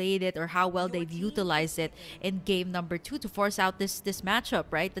they've played it or how well they've utilized it in game number 2 to force out this matchup,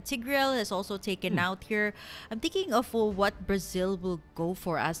 right? The Tigreal is also taken out here. I'm thinking of what Brazil will go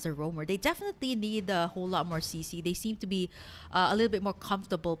for as the roamer. They definitely need a whole lot more CC. They seem to be a little bit more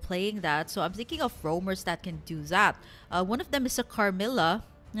comfortable playing that. So I'm thinking of roamers that can do that. One of them is a Carmilla,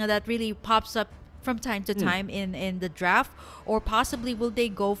 that really pops up from time to time in the draft, or possibly will they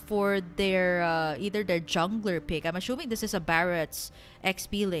go for their either their jungler pick. I'm assuming this is a Barrett's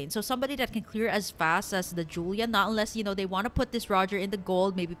XP lane, so somebody that can clear as fast as the Julian, not unless, you know, they want to put this Roger in the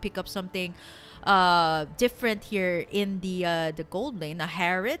gold, maybe pick up something different here in the gold lane. A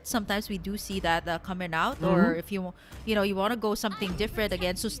Harriet, sometimes we do see that coming out, or if you want to go something different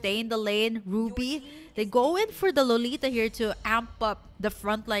again, sustain the lane. Ruby, they go in for the Lolita here to amp up the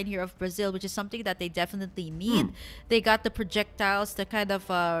front line here of Brazil, which is something that they definitely need. They got the projectiles to kind of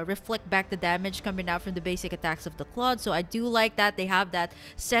reflect back the damage coming out from the basic attacks of the Claude, so I do like that they have that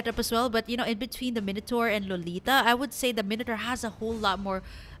setup as well. But in between the Minotaur and Lolita, I would say the Minotaur has a whole lot more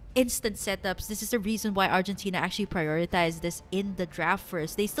instant setups. This is the reason why Argentina actually prioritized this in the draft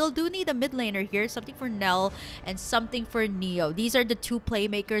first. They still do need a mid laner here, something for Nell and something for Neo. These are the two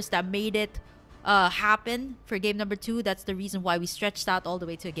playmakers that made it happen for game number 2. That's the reason why we stretched out all the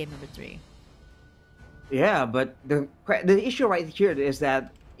way to game number 3. Yeah, but the issue right here is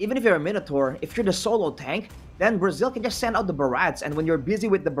that even if you're a Minotaur, if you're the solo tank, then Brazil can just send out the Barats, and when you're busy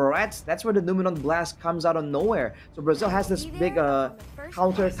with the Barats, that's where the Numenon Blast comes out of nowhere. So Brazil has this big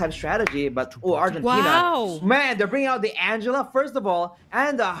counter type strategy, but Argentina, man, they're bringing out the Angela first of all,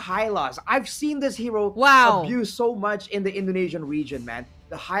 and the Hylas. I've seen this hero abused so much in the Indonesian region, man.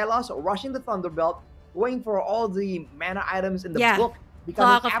 The Hylas rushing the Thunderbelt, going for all the mana items in the book,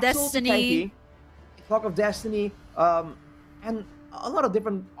 becoming absolutely tanky. Clock of Destiny, and a lot of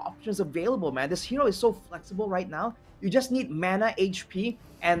different options available, man. This hero is so flexible right now. You just need mana, HP,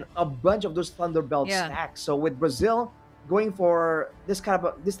 and a bunch of those Thunderbelt stacks. So with Brazil going for this type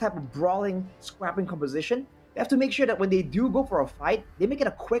of brawling, scrapping composition, they have to make sure that when they do go for a fight, they make it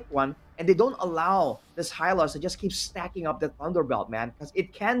a quick one, and they don't allow this Hylos to just keep stacking up the Thunderbelt, man, because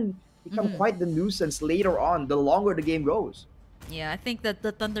it can become quite the nuisance later on, the longer the game goes. Yeah, I think that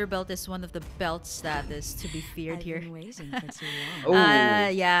the Thunderbelt is one of the belts that is to be feared here.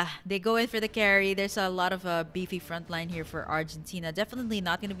 Yeah, they go in for the carry. There's a lot of beefy front line here for Argentina. Definitely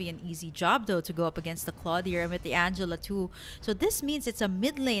not going to be an easy job, though, to go up against the Claude here and with the Angela, too. So this means it's a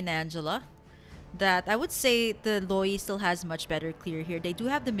mid lane Angela that I would say the Loi still has much better clear here. They do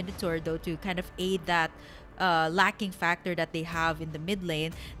have the Minotaur, though, to kind of aid that lacking factor that they have in the mid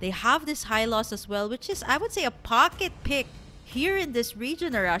lane. They have this Hylos as well, which is, I would say, a pocket pick here in this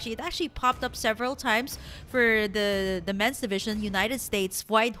region, Arashi. It actually popped up several times for the men's division. United States,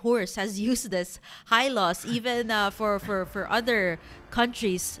 White Horse has used this Hylos. Even for other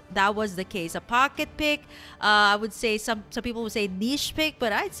countries, that was the case. A pocket pick, I would say some people would say niche pick,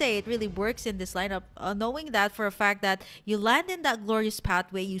 but I'd say it really works in this lineup, knowing that for a fact that you land in that glorious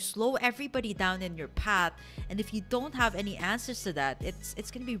pathway, you slow everybody down in your path, and if you don't have any answers to that,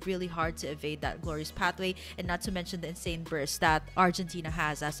 it's gonna be really hard to evade that glorious pathway, and not to mention the insane burst that Argentina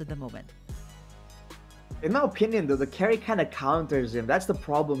has as of the moment. In my opinion, though, the carry kind of counters him. That's the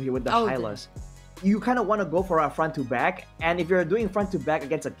problem here with the Hylas. You kind of want to go for a front to back, and if you're doing front to back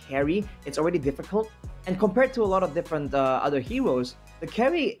against a carry, it's already difficult. And compared to a lot of different other heroes, the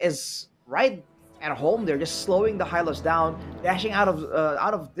carry is right at home. They're just slowing the Hylas down, dashing out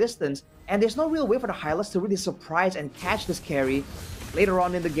of distance, and there's no real way for the Hylas to really surprise and catch this carry later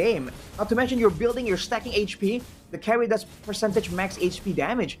on in the game. Not to mention you're stacking HP. The carry does percentage max HP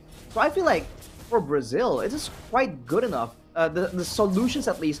damage. So I feel like for Brazil, it is quite good enough. The solutions,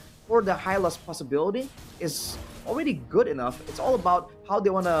 at least, for the Hylas possibility is already good enough. It's all about how they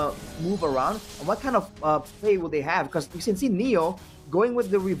want to move around and what kind of play will they have. Because you can see Neo going with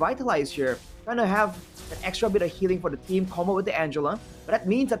the Revitalize here, trying to have an extra bit of healing for the team, combo with the Angela. But that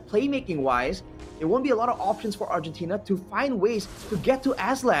means that playmaking-wise, there won't be a lot of options for Argentina to find ways to get to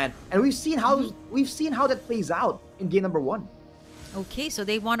Aslan. And we've seen how that plays out in game number 1. Okay, so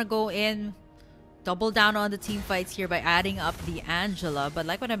they want to go in, double down on the team fights here by adding up the Angela. But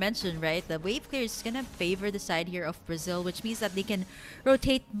like what I mentioned, right, the wave clear is going to favor the side here of Brazil, which means that they can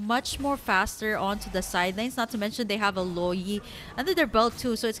rotate much more faster onto the side lanes. Not to mention they have a Loi under their belt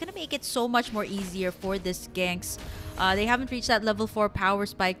too, so it's going to make it so much more easier for this ganks. They haven't reached that level 4 power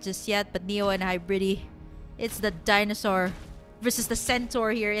spike just yet, but Neo and Hybridi, it's the dinosaur versus the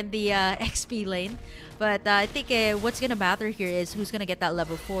centaur here in the XP lane. But I think what's going to matter here is who's going to get that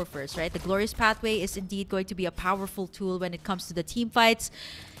level 4 first, right? The Glorious Pathway is indeed going to be a powerful tool when it comes to the team fights.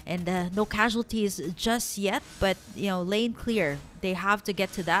 And no casualties just yet, but, lane clear. They have to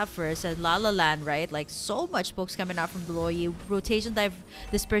get to that first. And La La Land, right? Like, so much pokes coming out from the Loi. Rotation Dive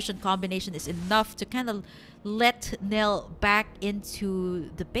Dispersion combination is enough to kind of let Nell back into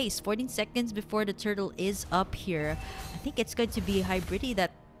the base. 14 seconds before the turtle is up here. I think it's going to be Hybridi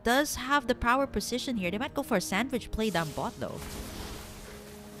that does have the power position here. They might go for a sandwich play down bot, though.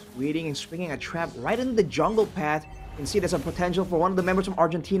 Waiting and springing a trap right in the jungle path. You can see there's a potential for one of the members from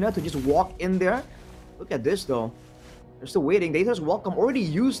Argentina to just walk in there. Look at this, though. They're still waiting. Data's welcome already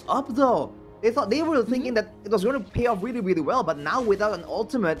used up, though. They were thinking that it was going to pay off really, really well, but now without an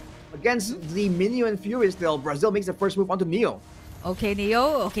ultimate against the Minio and Fury still, Brazil makes the first move onto Neo. Okay,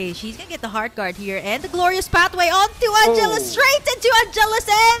 Neo. Okay, she's gonna get the hard guard here. And the glorious pathway onto Angelus. Straight into Angelus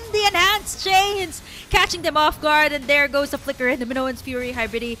and the enhanced chains. Catching them off guard. And there goes the flicker in the Minoan's Fury.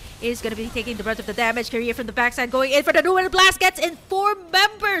 Hybrid is gonna be taking the brunt of the damage. Career from the backside going in for the Numen Blast. Gets in 4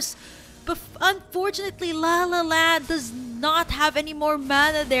 members. But unfortunately, La La Land does not have any more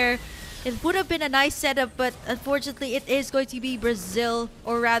mana there. It would have been a nice setup, but unfortunately it is going to be Brazil,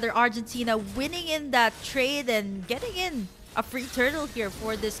 or rather Argentina, winning in that trade and getting in a free turtle here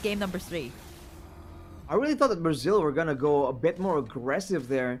for this game number 3. I really thought that Brazil were gonna go a bit more aggressive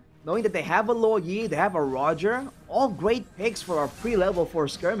there, knowing that they have a Lo Yi, they have a Roger, all great picks for our pre-level 4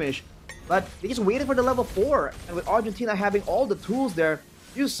 skirmish, but they just waited for the level 4, and with Argentina having all the tools there,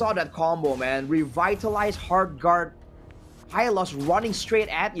 you saw that combo, man. Revitalize, hard guard, Hylos running straight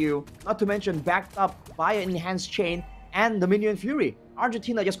at you, not to mention backed up by an enhanced chain and the Minion Fury.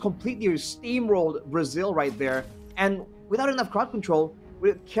 Argentina just completely steamrolled Brazil right there, and without enough crowd control,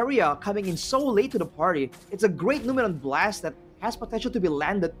 with Keria coming in so late to the party, it's a great Numenon Blast that has potential to be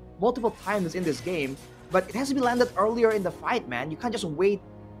landed multiple times in this game, but it has to be landed earlier in the fight, man. You can't just wait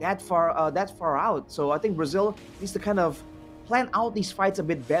that far out. So I think Brazil needs to kind of plan out these fights a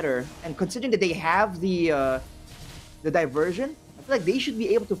bit better, and considering that they have the diversion, I feel like they should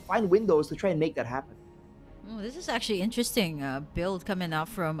be able to find windows to try and make that happen. Oh, this is actually interesting build coming out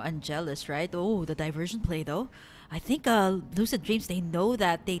from Angelus, right? Oh, the diversion play though. I think Lucid Dreams, they know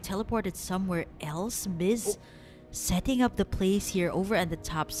that they teleported somewhere else. Miz setting up the place here over on the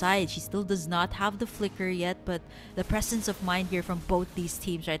top side. She still does not have the flicker yet, but the presence of mind here from both these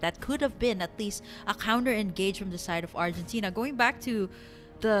teams, right? That could have been at least a counter engage from the side of Argentina. Going back to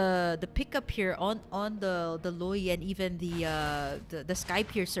the pickup here on the Loi and even the Sky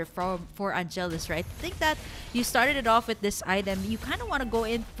Piercer for Angelus, right? I think that you started it off with this item. You kind of want to go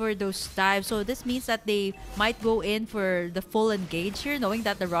in for those dives, so this means that they might go in for the full engage here, knowing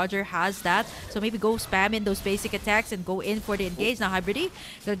that the Roger has that. So maybe go spam in those basic attacks and go in for the engage. Now Hybridy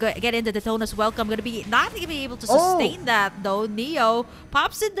gonna go get into the Detona's welcome. Gonna be not gonna be able to sustain that though. Neo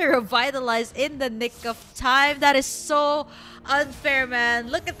pops in the Revitalize in the nick of time. That is so unfair,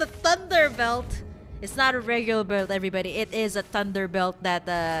 man. Look at the Thunder Belt. It's not a regular belt, everybody. It is a Thunder Belt.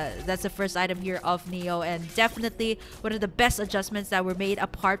 That's the first item here of Neo, and definitely one of the best adjustments that were made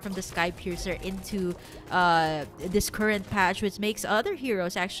apart from the Sky Piercer into this current patch, which makes other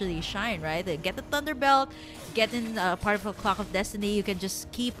heroes actually shine, right? They get the Thunder Belt, get in part of a Clock of Destiny. You can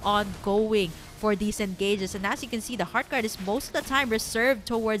just keep on going for these engages, and as you can see, the Heart Guard is most of the time reserved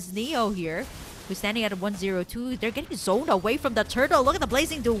towards Neo here, who's standing at a 102. They're getting zoned away from the turtle. Look at the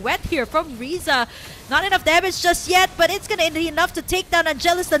blazing duet here from Riza. Not enough damage just yet, but it's gonna be enough to take down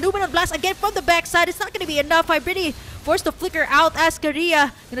Angelus. The Numenon Blast again from the backside. It's not gonna be enough. Hybridy forced to flicker out as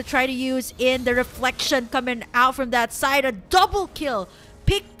Korea gonna try to use in the reflection coming out from that side. A double kill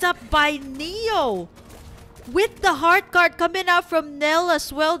picked up by Neo. With the Heart Guard coming out from Nell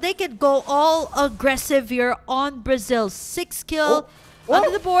as well, they can go all aggressive here on Brazil. 6 kill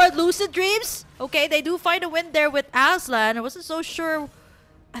under the board. Lucid Dreams. Okay, they do find a win there with Aslan. I wasn't so sure.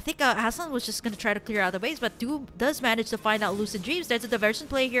 I think Aslan was just going to try to clear out the base, but does manage to find out Lucid Dreams. There's a diversion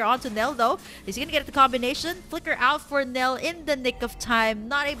play here onto Nell, though. Is he going to get the combination? Flicker out for Nell in the nick of time.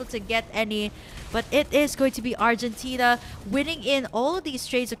 Not able to get any, but it is going to be Argentina winning in all of these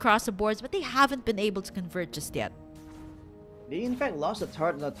trades across the boards, but they haven't been able to convert just yet. They in fact lost the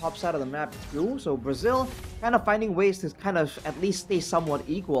turret on the top side of the map too, so Brazil kind of finding ways to kind of at least stay somewhat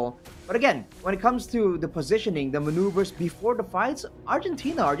equal. But again, when it comes to the positioning, the maneuvers before the fights,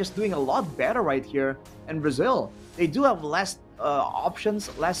 Argentina are just doing a lot better right here. And Brazil, they do have less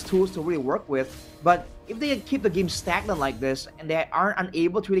options, less tools to really work with. But if they keep the game stagnant like this and they aren't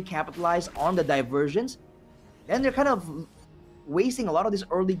unable to really capitalize on the diversions, then they're kind of wasting a lot of this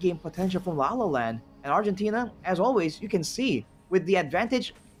early game potential from La La Land. And Argentina, as always, you can see, with the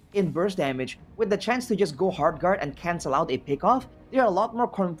advantage in burst damage, with the chance to just go hard guard and cancel out a pickoff, they're a lot more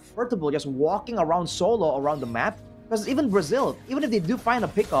comfortable just walking around solo around the map. Because even Brazil, even if they do find a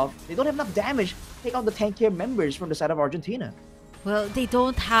pickoff, they don't have enough damage to take out the tankier members from the side of Argentina. Well, they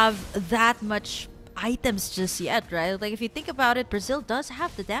don't have that much items just yet, right? Like, if you think about it, Brazil does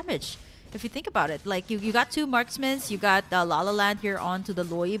have the damage. If you think about it, like you got 2 marksmen, you got La La Land here onto the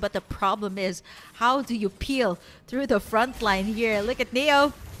Loi, but the problem is, how do you peel through the front line here? Look at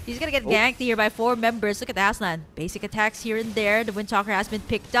Neo. He's gonna get ganked here by 4 members. Look at Aslan. Basic attacks here and there. The Windtalker has been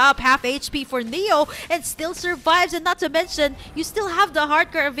picked up. Half HP for Neo and still survives. And not to mention, you still have the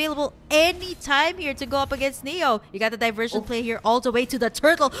hardcore available anytime here to go up against Neo. You got the diversion play here all the way to the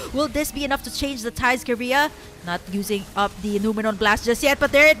turtle. Will this be enough to change the tides, Korea? Not using up the Numenon Blast just yet,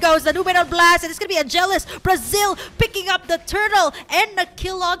 but there it goes, the Numenon Blast, and it's gonna be Angelus. Brazil picking up the turtle and a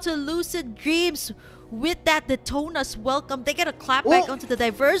kill onto Lucid Dreams. With that, the Tonas welcome. They get a clap back onto the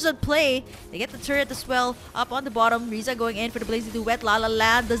diversion play. They get the turret as well up on the bottom. Riza going in for the Blazing Duet. La La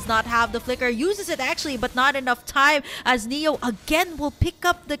Land does not have the flicker. Uses it actually, but not enough time as Neo again will pick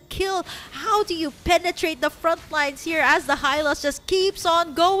up the kill. How do you penetrate the front lines here as the Hylos just keeps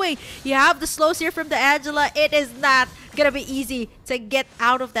on going? You have the slows here from the Angela. It is not gonna be easy to get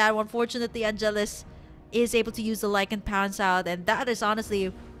out of that. Unfortunately, Angelus is able to use the Lycan Pounce out, and that is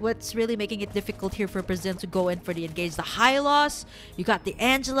honestly what's really making it difficult here for Brazil to go in for the engage. The Hylos, you got the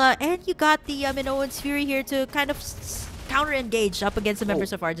Angela, and you got the Minoan's Fury here to kind of counter-engage up against the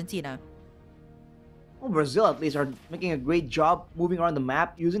members of Argentina. Well, Brazil at least are making a great job moving around the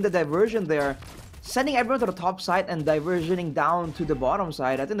map, using the diversion there, sending everyone to the top side and diversioning down to the bottom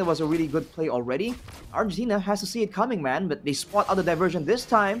side. I think that was a really good play already. Argentina has to see it coming, man, but they spot out the diversion this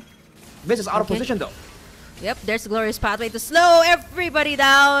time. Misses out of position though. Yep, there's the glorious pathway to slow everybody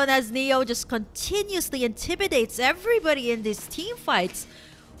down as Neo just continuously intimidates everybody in these team fights.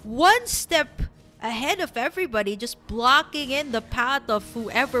 One step ahead of everybody, just blocking in the path of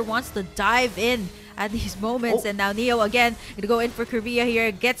whoever wants to dive in at these moments. And now Neo again gonna go in for Korea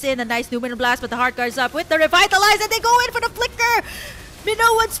here. Gets in a nice Numenon Blast, but the hard guard's up with the Revitalize, and they go in for the flicker.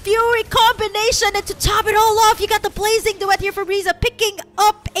 Minoan's Fury combination, and to top it all off, you got the Blazing Duet here for Riza, picking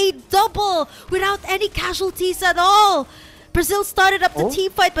up a double without any casualties at all. Brazil started up the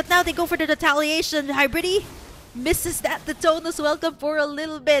team fight, but now they go for the retaliation. Hybridi misses that. The Tonas welcome for a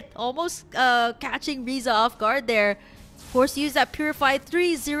little bit, almost catching Riza off guard there. Forced to use that Purify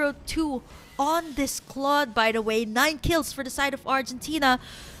 302 on this Claude, by the way. 9 kills for the side of Argentina,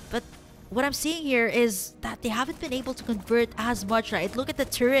 but what I'm seeing here is that they haven't been able to convert as much, right? Look at the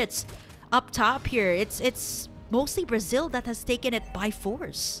turrets up top here. It's mostly Brazil that has taken it by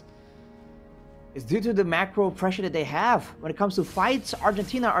force. It's due to the macro pressure that they have. When it comes to fights,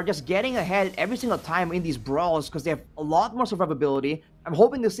 Argentina are just getting ahead every single time in these brawls because they have a lot more survivability. I'm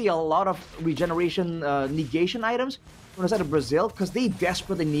hoping to see a lot of regeneration negation items from the side of Brazil because they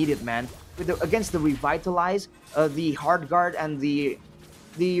desperately need it, man. Against the Revitalize, the Hard Guard, and the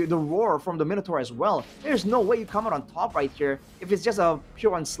roar from the Minotaur as well. There's no way you come out on top right here if it's just a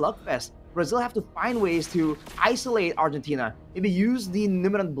pure on slugfest. Brazil have to find ways to isolate Argentina. Maybe use the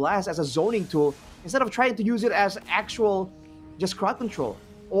Numenon Blast as a zoning tool instead of trying to use it as actual just crowd control.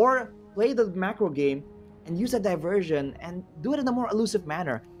 Or play the macro game and use that diversion and do it in a more elusive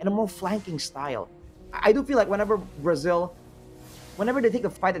manner, in a more flanking style. I do feel like whenever they take a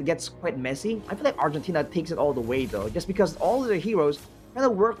fight that gets quite messy, I feel like Argentina takes it all the way though, just because all of the heroes kind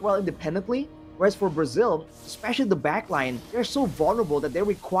of work well independently, whereas for Brazil, especially the backline, they're so vulnerable that they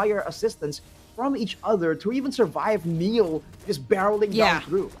require assistance from each other to even survive Neo just barreling down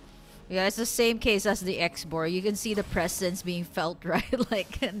through. Yeah, it's the same case as the X-Bor. You can see the presence being felt, right?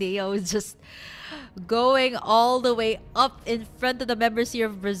 Like, Neo is just going all the way up in front of the members here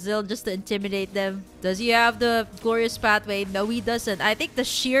of Brazil just to intimidate them. Does he have the glorious pathway? No, he doesn't. I think the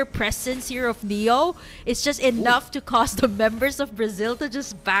sheer presence here of Neo is just enough to cause the members of Brazil to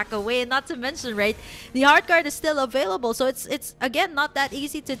just back away. And not to mention, right, the hard card is still available. So it's again, not that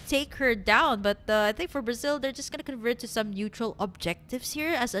easy to take her down. But I think for Brazil, they're just going to convert to some neutral objectives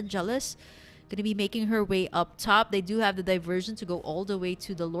here as Angelus going to be making her way up top. They do have the diversion to go all the way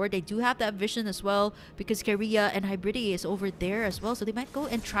to the Lord. They do have that vision as well because Korea and Hybridi is over there as well. So they might go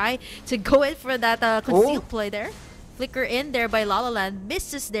and try to go in for that concealed play there. Flicker in there by La La Land.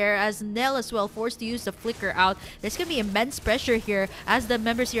 Misses there as Nell as well, forced to use the flicker out. There's going to be immense pressure here as the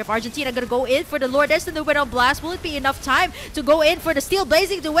members here of Argentina are going to go in for the Lord. There's the Numenon Blast. Will it be enough time to go in for the Steel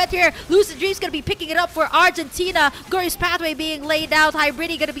Blazing Duet here? Lucid Dream's going to be picking it up for Argentina. Glorious Pathway being laid out.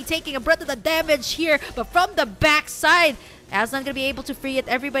 Hybridi going to be taking a breath of the damage here, but from the backside, Aslan going to be able to free it.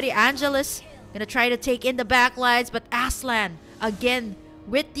 Everybody, Angelus going to try to take in the back lines, but Aslan again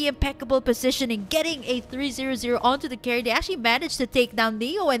with the impeccable positioning, getting a 3-0-0 onto the carry. They actually managed to take down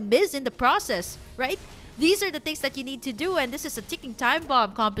Neo and Miz in the process, right? These are the things that you need to do, and this is a ticking time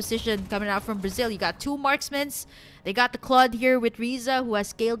bomb composition coming out from Brazil. You got 2 marksmen. They got the Claude here with Riza, who has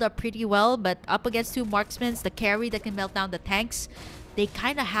scaled up pretty well, but up against 2 marksmen, the carry that can melt down the tanks, they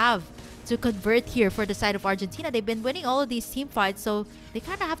kind of have to convert here for the side of Argentina. They've been winning all of these team fights, so they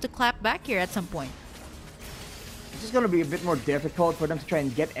kind of have to clap back here at some point. it's just going to be a bit more difficult for them to try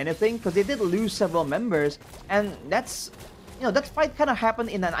and get anything because they did lose several members, and that's that fight kind of happened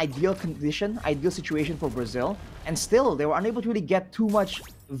in an ideal condition, ideal situation for Brazil, and still they were unable to really get too much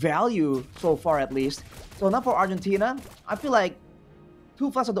value so far, at least. So now for Argentina, I feel like two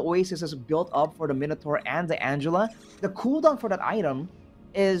flasks of the Oasis is built up for the Minotaur and the Angela. The cooldown for that item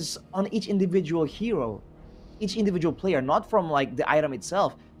is on each individual hero, each individual player, not from like the item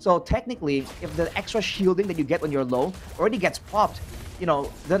itself. So technically, if the extra shielding that you get when you're low already gets popped,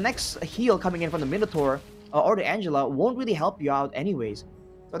 the next heal coming in from the Minotaur or the Angela won't really help you out anyways.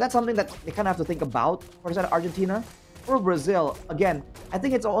 So that's something that they kind of have to think about for the side of Argentina. For Brazil, again, I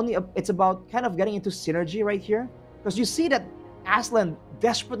think it's about kind of getting into synergy right here, because you see that Aslan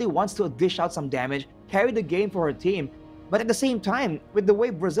desperately wants to dish out some damage, carry the game for her team, but at the same time, with the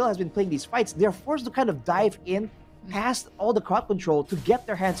way Brazil has been playing these fights, they're forced to kind of dive in past all the crowd control to get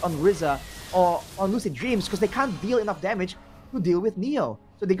their hands on Riza or on Lucid Dreams, because they can't deal enough damage to deal with Neo.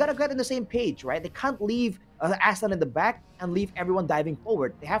 So they gotta get on the same page, right? They can't leave Aslan in the back and leave everyone diving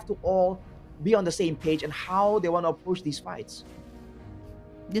forward. They have to all be on the same page and how they want to approach these fights.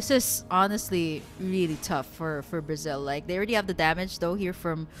 This is honestly really tough for Brazil. Like, they already have the damage though here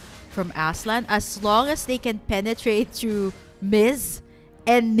from Aslan. As long as they can penetrate through Miz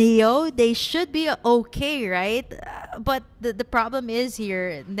and Neo, they should be okay, right? But the problem is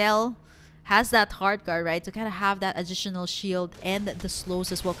here, Nell has that hard guard, right? To kind of have that additional shield and the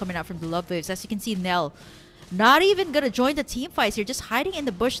slows as well coming out from the Love Waves. As you can see, Nell not even gonna join the team fights here, just hiding in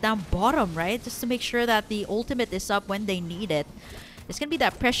the bush down bottom, right? Just to make sure that the ultimate is up when they need it. It's gonna be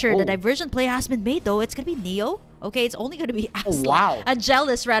that pressure. The diversion play has been made though. It's gonna be Neo. Okay, it's only gonna be Aslan.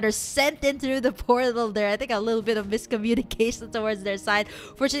 Angelus rather sent in through the portal there. I think a little bit of miscommunication towards their side.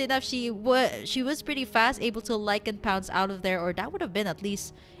 Fortunately enough, she was pretty fast, able to Lycan pounce out of there, or that would have been at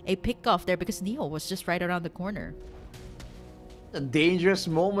least a pick off there because Neo was just right around the corner. A dangerous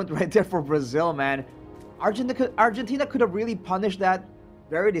moment right there for Brazil, man. Argentina could have really punished that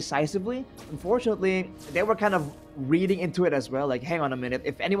very decisively. Unfortunately, they were kind of reading into it as well. Like, hang on a minute,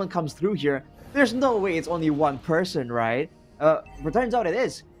 if anyone comes through here, there's no way it's only one person, right? But turns out it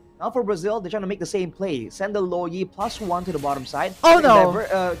is. Now for Brazil, they're trying to make the same play. Send the Loyi +1 to the bottom side. Oh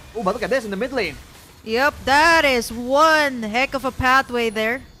no! But look at this in the mid lane. Yep, that is one heck of a pathway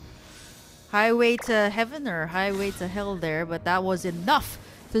there. Highway to heaven or highway to hell there, but that was enough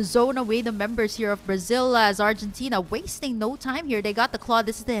to zone away the members here of Brazil, as Argentina wasting no time here. They got the claw.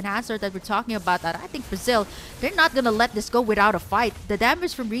 This is the enhancer that we're talking about. That I think Brazil, they're not gonna let this go without a fight. The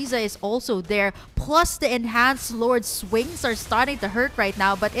damage from Riza is also there, plus the enhanced Lord swings are starting to hurt right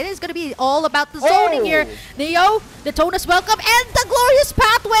now, but it is gonna be all about the zoning here. Neo, the Tonus welcome, and the glorious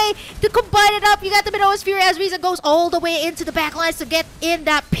pathway to combine it up. You got the Minotaur's Fury as Riza goes all the way into the backlines to get in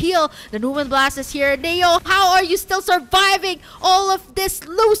that peel. The Numen Blast is here. Neo, how are you still surviving all of this?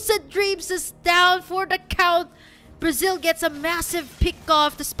 Lucid Dreams is down for the count. Brazil gets a massive pick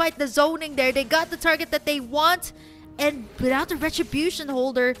off despite the zoning there. They got the target that they want, and without the Retribution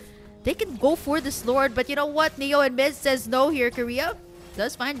holder, they can go for this Lord. But you know what? Neo and Miz says no here. Korea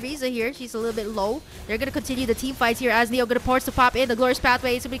does find Riza here. She's a little bit low. They're going to continue the team fights here as Neo going to force to pop in. The Glorious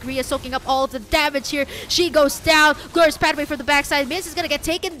Pathway. It's going to be Korea soaking up all of the damage here. She goes down. Glorious Pathway from the backside. Miz is going to get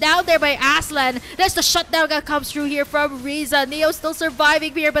taken down there by Aslan. There's the shutdown that comes through here from Riza. Neo still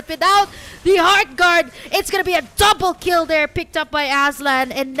surviving here, but without the Heart Guard, it's going to be a double kill there picked up by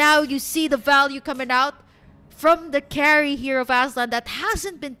Aslan. And now you see the value coming out from the carry here of Aslan that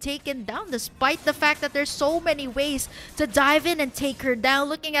hasn't been taken down, despite the fact that there's so many ways to dive in and take her down.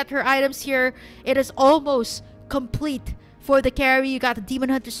 Looking at her items here, it is almost complete for the carry. You got the Demon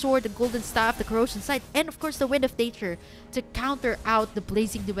Hunter Sword, the Golden Staff, the Corrosion Sight, and of course the Wind of Nature to counter out the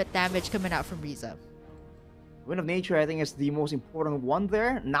Blazing Duet damage coming out from Riza. Wind of Nature, I think, is the most important one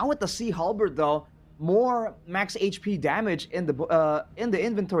there. Now with the Sea Halberd, though, more max HP damage in the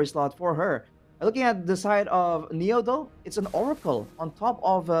inventory slot for her. Looking at the side of Neo, though, it's an Oracle on top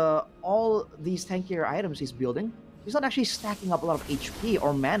of all these tankier items he's building. He's not actually stacking up a lot of HP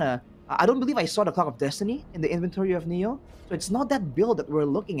or mana. I don't believe I saw the Clock of Destiny in the inventory of Neo, so it's not that build that we're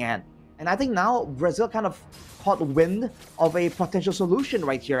looking at. And I think now Brazil kind of caught wind of a potential solution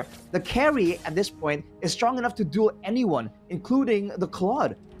right here. The carry at this point is strong enough to duel anyone, including the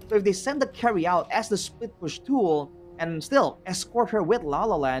Claude. So if they send the carry out as the split push tool and still escort her with La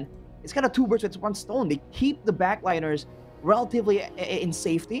La Land, it's kind of two birds with one stone. They keep the backliners relatively in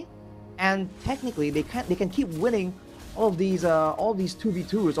safety, and technically they can keep winning all these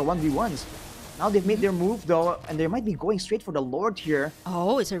 2v2s or 1v1s. Now they've made their move though, and they might be going straight for the Lord here.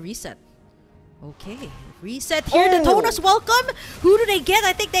 Oh, it's a reset. Okay, reset here. The Tonas welcome. Who do they get?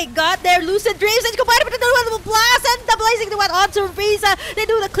 I think they got their Lucid Dreams. And combined with the blast and the Blazing Duet onto Riza. They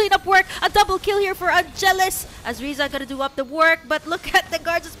do the cleanup work. A double kill here for Angelus. As Riza gonna do up the work. But look at the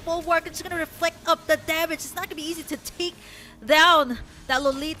guards' full work. It's gonna reflect up the damage. It's not gonna be easy to take down that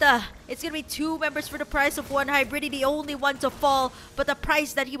Lolita. It's gonna be 2 members for the price of 1. Hybrid, the only one to fall. But the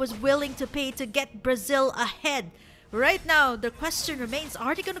price that he was willing to pay to get Brazil ahead. Right now, the question remains,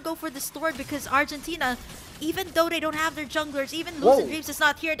 are they going to go for the Storm? Because Argentina, even though they don't have their junglers, even Lucid Dreams is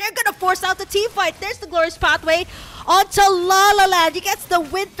not here, they're going to force out the team fight. There's the Glorious Pathway onto La La Land. He gets the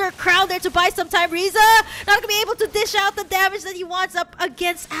Winter Crown there to buy some time. Riza not going to be able to dish out the damage that he wants up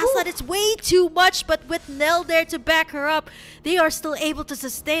against Aslan. It's way too much, but with Nell there to back her up, they are still able to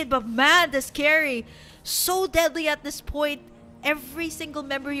sustain. But man, this carry, so deadly at this point. Every single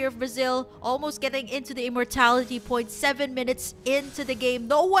member here of Brazil almost getting into the immortality point 7 minutes into the game.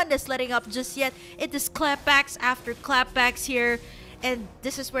 No one is letting up just yet. It is clapbacks after clapbacks here. And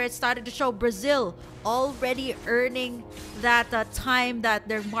this is where it started to show. Brazil already earning that time that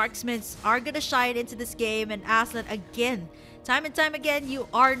their marksmen are going to shine into this game. And Aslan again, time and time again, you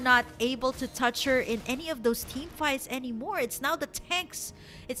are not able to touch her in any of those team fights anymore. It's now the tanks.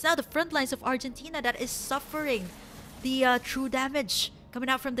 It's now the front lines of Argentina that is suffering the true damage coming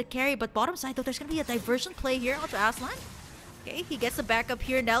out from the carry. But bottom side though, there's gonna be a diversion play here onto Aslan. Okay, he gets the backup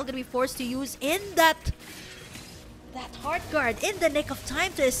here. Now gonna be forced to use in that hard guard in the nick of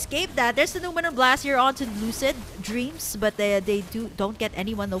time to escape that. There's the Numenor Blast here onto Lucid Dreams, but they don't get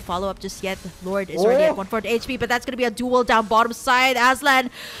anyone. No follow-up just yet. Lord is already at 1/4 HP, but that's gonna be a duel down bottom side. Aslan,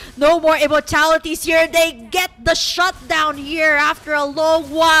 no more immortalities here. They get the shutdown here after a long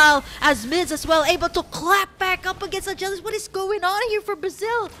while, as Mids as well able to clap back up against Angelus. What is going on here for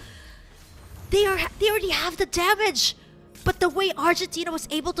Brazil? They already have the damage, but the way Argentina was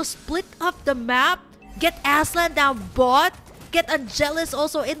able to split up the map, get Aslan down bot, get Angelus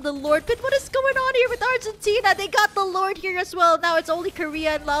also in the Lord pit. What is going on here with Argentina? They got the Lord here as well. Now it's only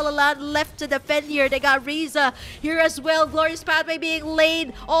Korea and La La Land left to defend here. They got Riza here as well. Glorious Pathway being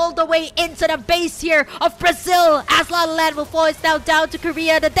laid all the way into the base here of Brazil. As La La Land will fall, it's now down to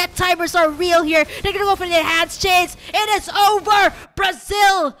Korea. The death timers are real here. They're gonna go for the enhanced chase. It is over.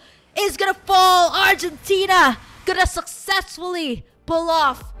 Brazil is gonna fall. Argentina gonna successfully pull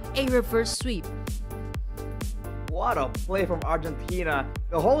off a reverse sweep. What a play from Argentina.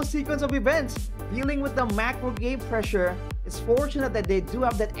 The whole sequence of events, dealing with the macro game pressure. It's fortunate that they do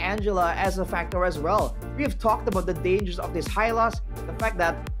have that Angela as a factor as well. We have talked about the dangers of this Hylas, the fact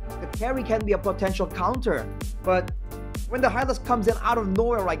that the carry can be a potential counter. But when the Hylas comes in out of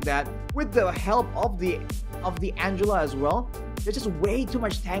nowhere like that, with the help of the Angela as well, there's just way too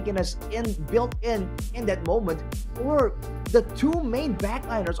much tankiness built in that moment for the 2 main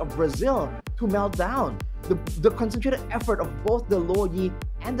backliners of Brazil to melt down. The concentrated effort of both the Loyi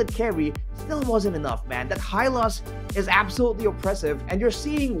and the carry still wasn't enough, man. That high loss is absolutely oppressive, and you're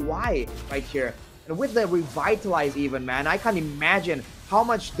seeing why right here. And with the Revitalize even, man, I can't imagine how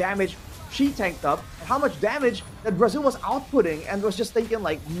much damage she tanked up and how much damage that Brazil was outputting, and was just thinking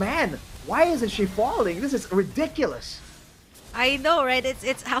like, man, why isn't she falling? This is ridiculous. I know, right?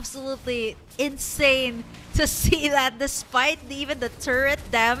 It's absolutely insane to see that despite even the turret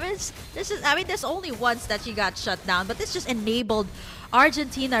damage, there's only once that she got shut down, but this just enabled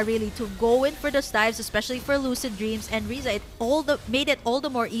Argentina really to go in for those dives, especially for Lucid Dreams and Riza. It made it all the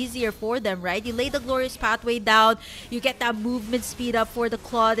more easier for them, right? You lay the Glorious Pathway down, you get that movement speed up for the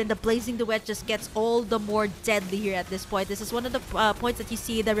Claude, and the Blazing Duet just gets all the more deadly here at this point. This is one of the points that you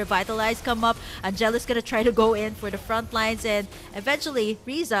see the Revitalize come up. Angelus gonna try to go in for the front lines, and eventually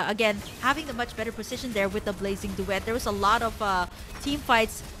Riza, again, having a much better position there with the Blazing Duet. There was a lot of team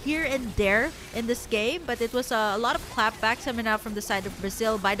fights here and there in this game, but it was a lot of clapbacks coming out from the side of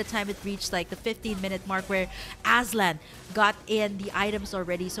Brazil by the time it reached like the 15-minute mark, where Aslan got in the items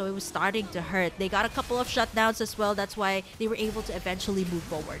already, so it was starting to hurt. They got a couple of shutdowns as well. That's why they were able to eventually move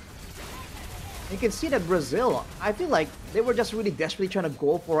forward. You can see that Brazil, I feel like they were just really desperately trying to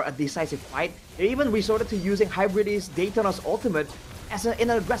go for a decisive fight. They even resorted to using Hybridi's Daytona's ultimate in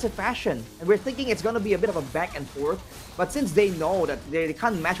an aggressive fashion, and we're thinking it's going to be a bit of a back and forth, but since they know that they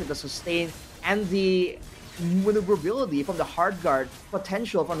can't match with the sustain and the maneuverability from the hard guard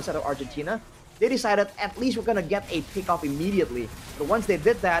potential from the side of Argentina, they decided at least we're going to get a pick off immediately. But once they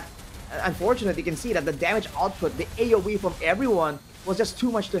did that, unfortunately, you can see that the damage output, the AoE from everyone, was just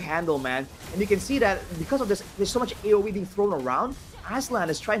too much to handle, man. And you can see that because of this, there's so much AoE being thrown around. Aslan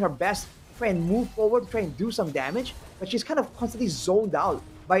is trying her best to try and move forward, try and do some damage, but she's kind of constantly zoned out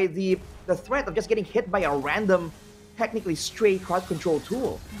by the threat of just getting hit by a random technically straight crowd control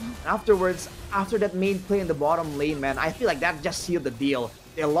tool. And afterwards, after that main play in the bottom lane, man, I feel like that just sealed the deal.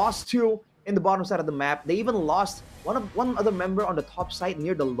 They lost two in the bottom side of the map. They even lost one other member on the top side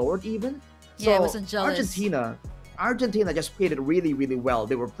near the Lord even. Yeah, I So wasn't jealous. Argentina just played it really, really well.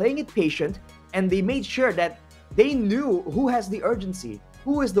 They were playing it patient, and they made sure that they knew who has the urgency,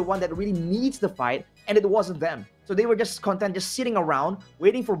 who is the one that really needs the fight, and it wasn't them. So they were just content, just sitting around,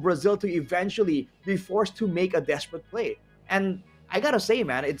 waiting for Brazil to eventually be forced to make a desperate play. And I gotta say,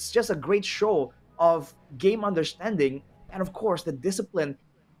 man, it's just a great show of game understanding and, of course, the discipline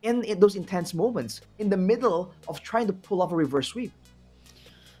in those intense moments in the middle of trying to pull off a reverse sweep.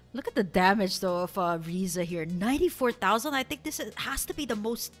 Look at the damage though of Riza here. 94,000. I think has to be the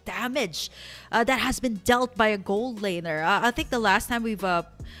most damage that has been dealt by a gold laner. I think the last time we've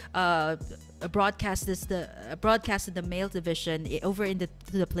broadcasted the male division over in the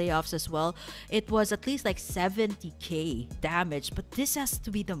playoffs as well, it was at least like 70k damage. But this has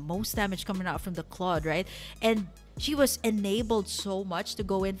to be the most damage coming out from the Claude, right? And she was enabled so much to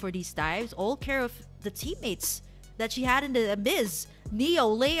go in for these dives, all care of the teammates that she had in the Miz. Neo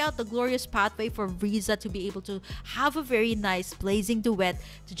lay out the glorious pathway for Riza to be able to have a very nice blazing duet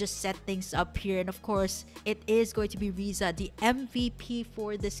to just set things up here. And of course, it is going to be Riza, the MVP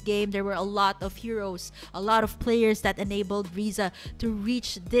for this game. There were a lot of heroes, a lot of players that enabled Riza to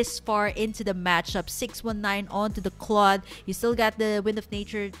reach this far into the matchup. 619 onto the Claude. You still got the Wind of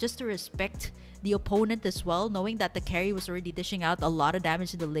Nature just to respect the opponent as well, knowing that the carry was already dishing out a lot of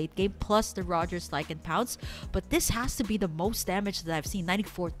damage in the late game, plus the Rogers like and pounce. But this has to be the most damage that I've seen,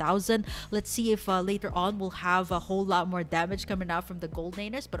 94,000. Let's see if later on we'll have a whole lot more damage coming out from the gold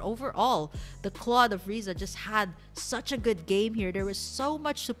laners. But overall, the Claude of Riza just had such a good game here. There was so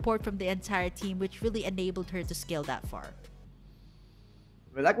much support from the entire team, which really enabled her to scale that far.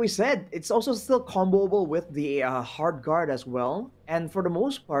 Like we said, it's also still comboable with the hard guard as well. And for the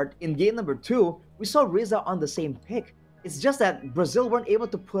most part, in game number 2, we saw Riza on the same pick. It's just that Brazil weren't able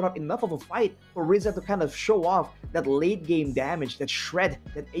to put up enough of a fight for Riza to kind of show off that late game damage, that shred,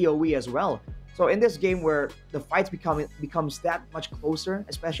 that AoE as well. So in this game where the fights becomes that much closer,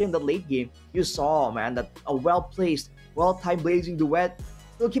 especially in the late game, you saw, man, that a well-placed, well-timed blazing duet,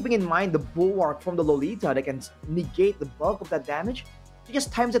 still keeping in mind the bulwark from the Lolita that can negate the bulk of that damage. She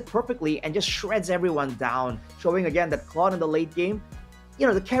just times it perfectly and just shreds everyone down, showing again that Claude in the late game,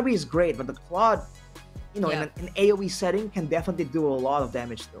 the carry is great, but the Claude, in an AoE setting can definitely do a lot of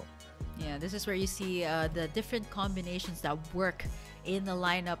damage still. Yeah, this is where you see the different combinations that work in the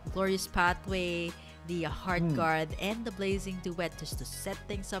lineup. Glorious Pathway, the hard guard, and the blazing duet just to set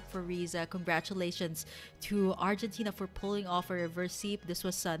things up for Riza. Congratulations to Argentina for pulling off a reverse sweep. This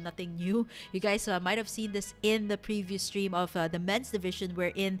was nothing new. You guys might have seen this in the previous stream of the men's division,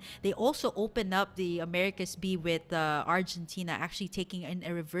 wherein they also opened up the Americas B with Argentina actually taking in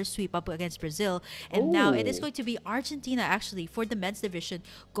a reverse sweep up against Brazil. And now it is going to be Argentina actually for the men's division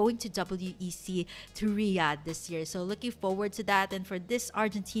going to WEC to Riyadh this year. So looking forward to that. And for this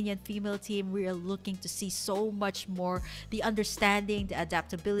Argentinian female team, we are looking to see so much more. The understanding, the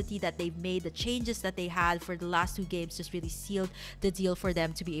adaptability that they've made, the changes that they had for the last 2 games just really sealed the deal for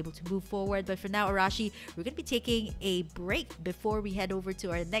them to be able to move forward. But for now, Arashi, we're going to be taking a break before we head over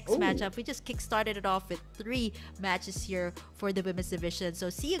to our next matchup. We just kick-started it off with 3 matches here for the women's division. So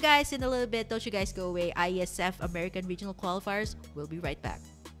see you guys in a little bit. Don't you guys go away. IESF American Regional Qualifiers. We'll be right back.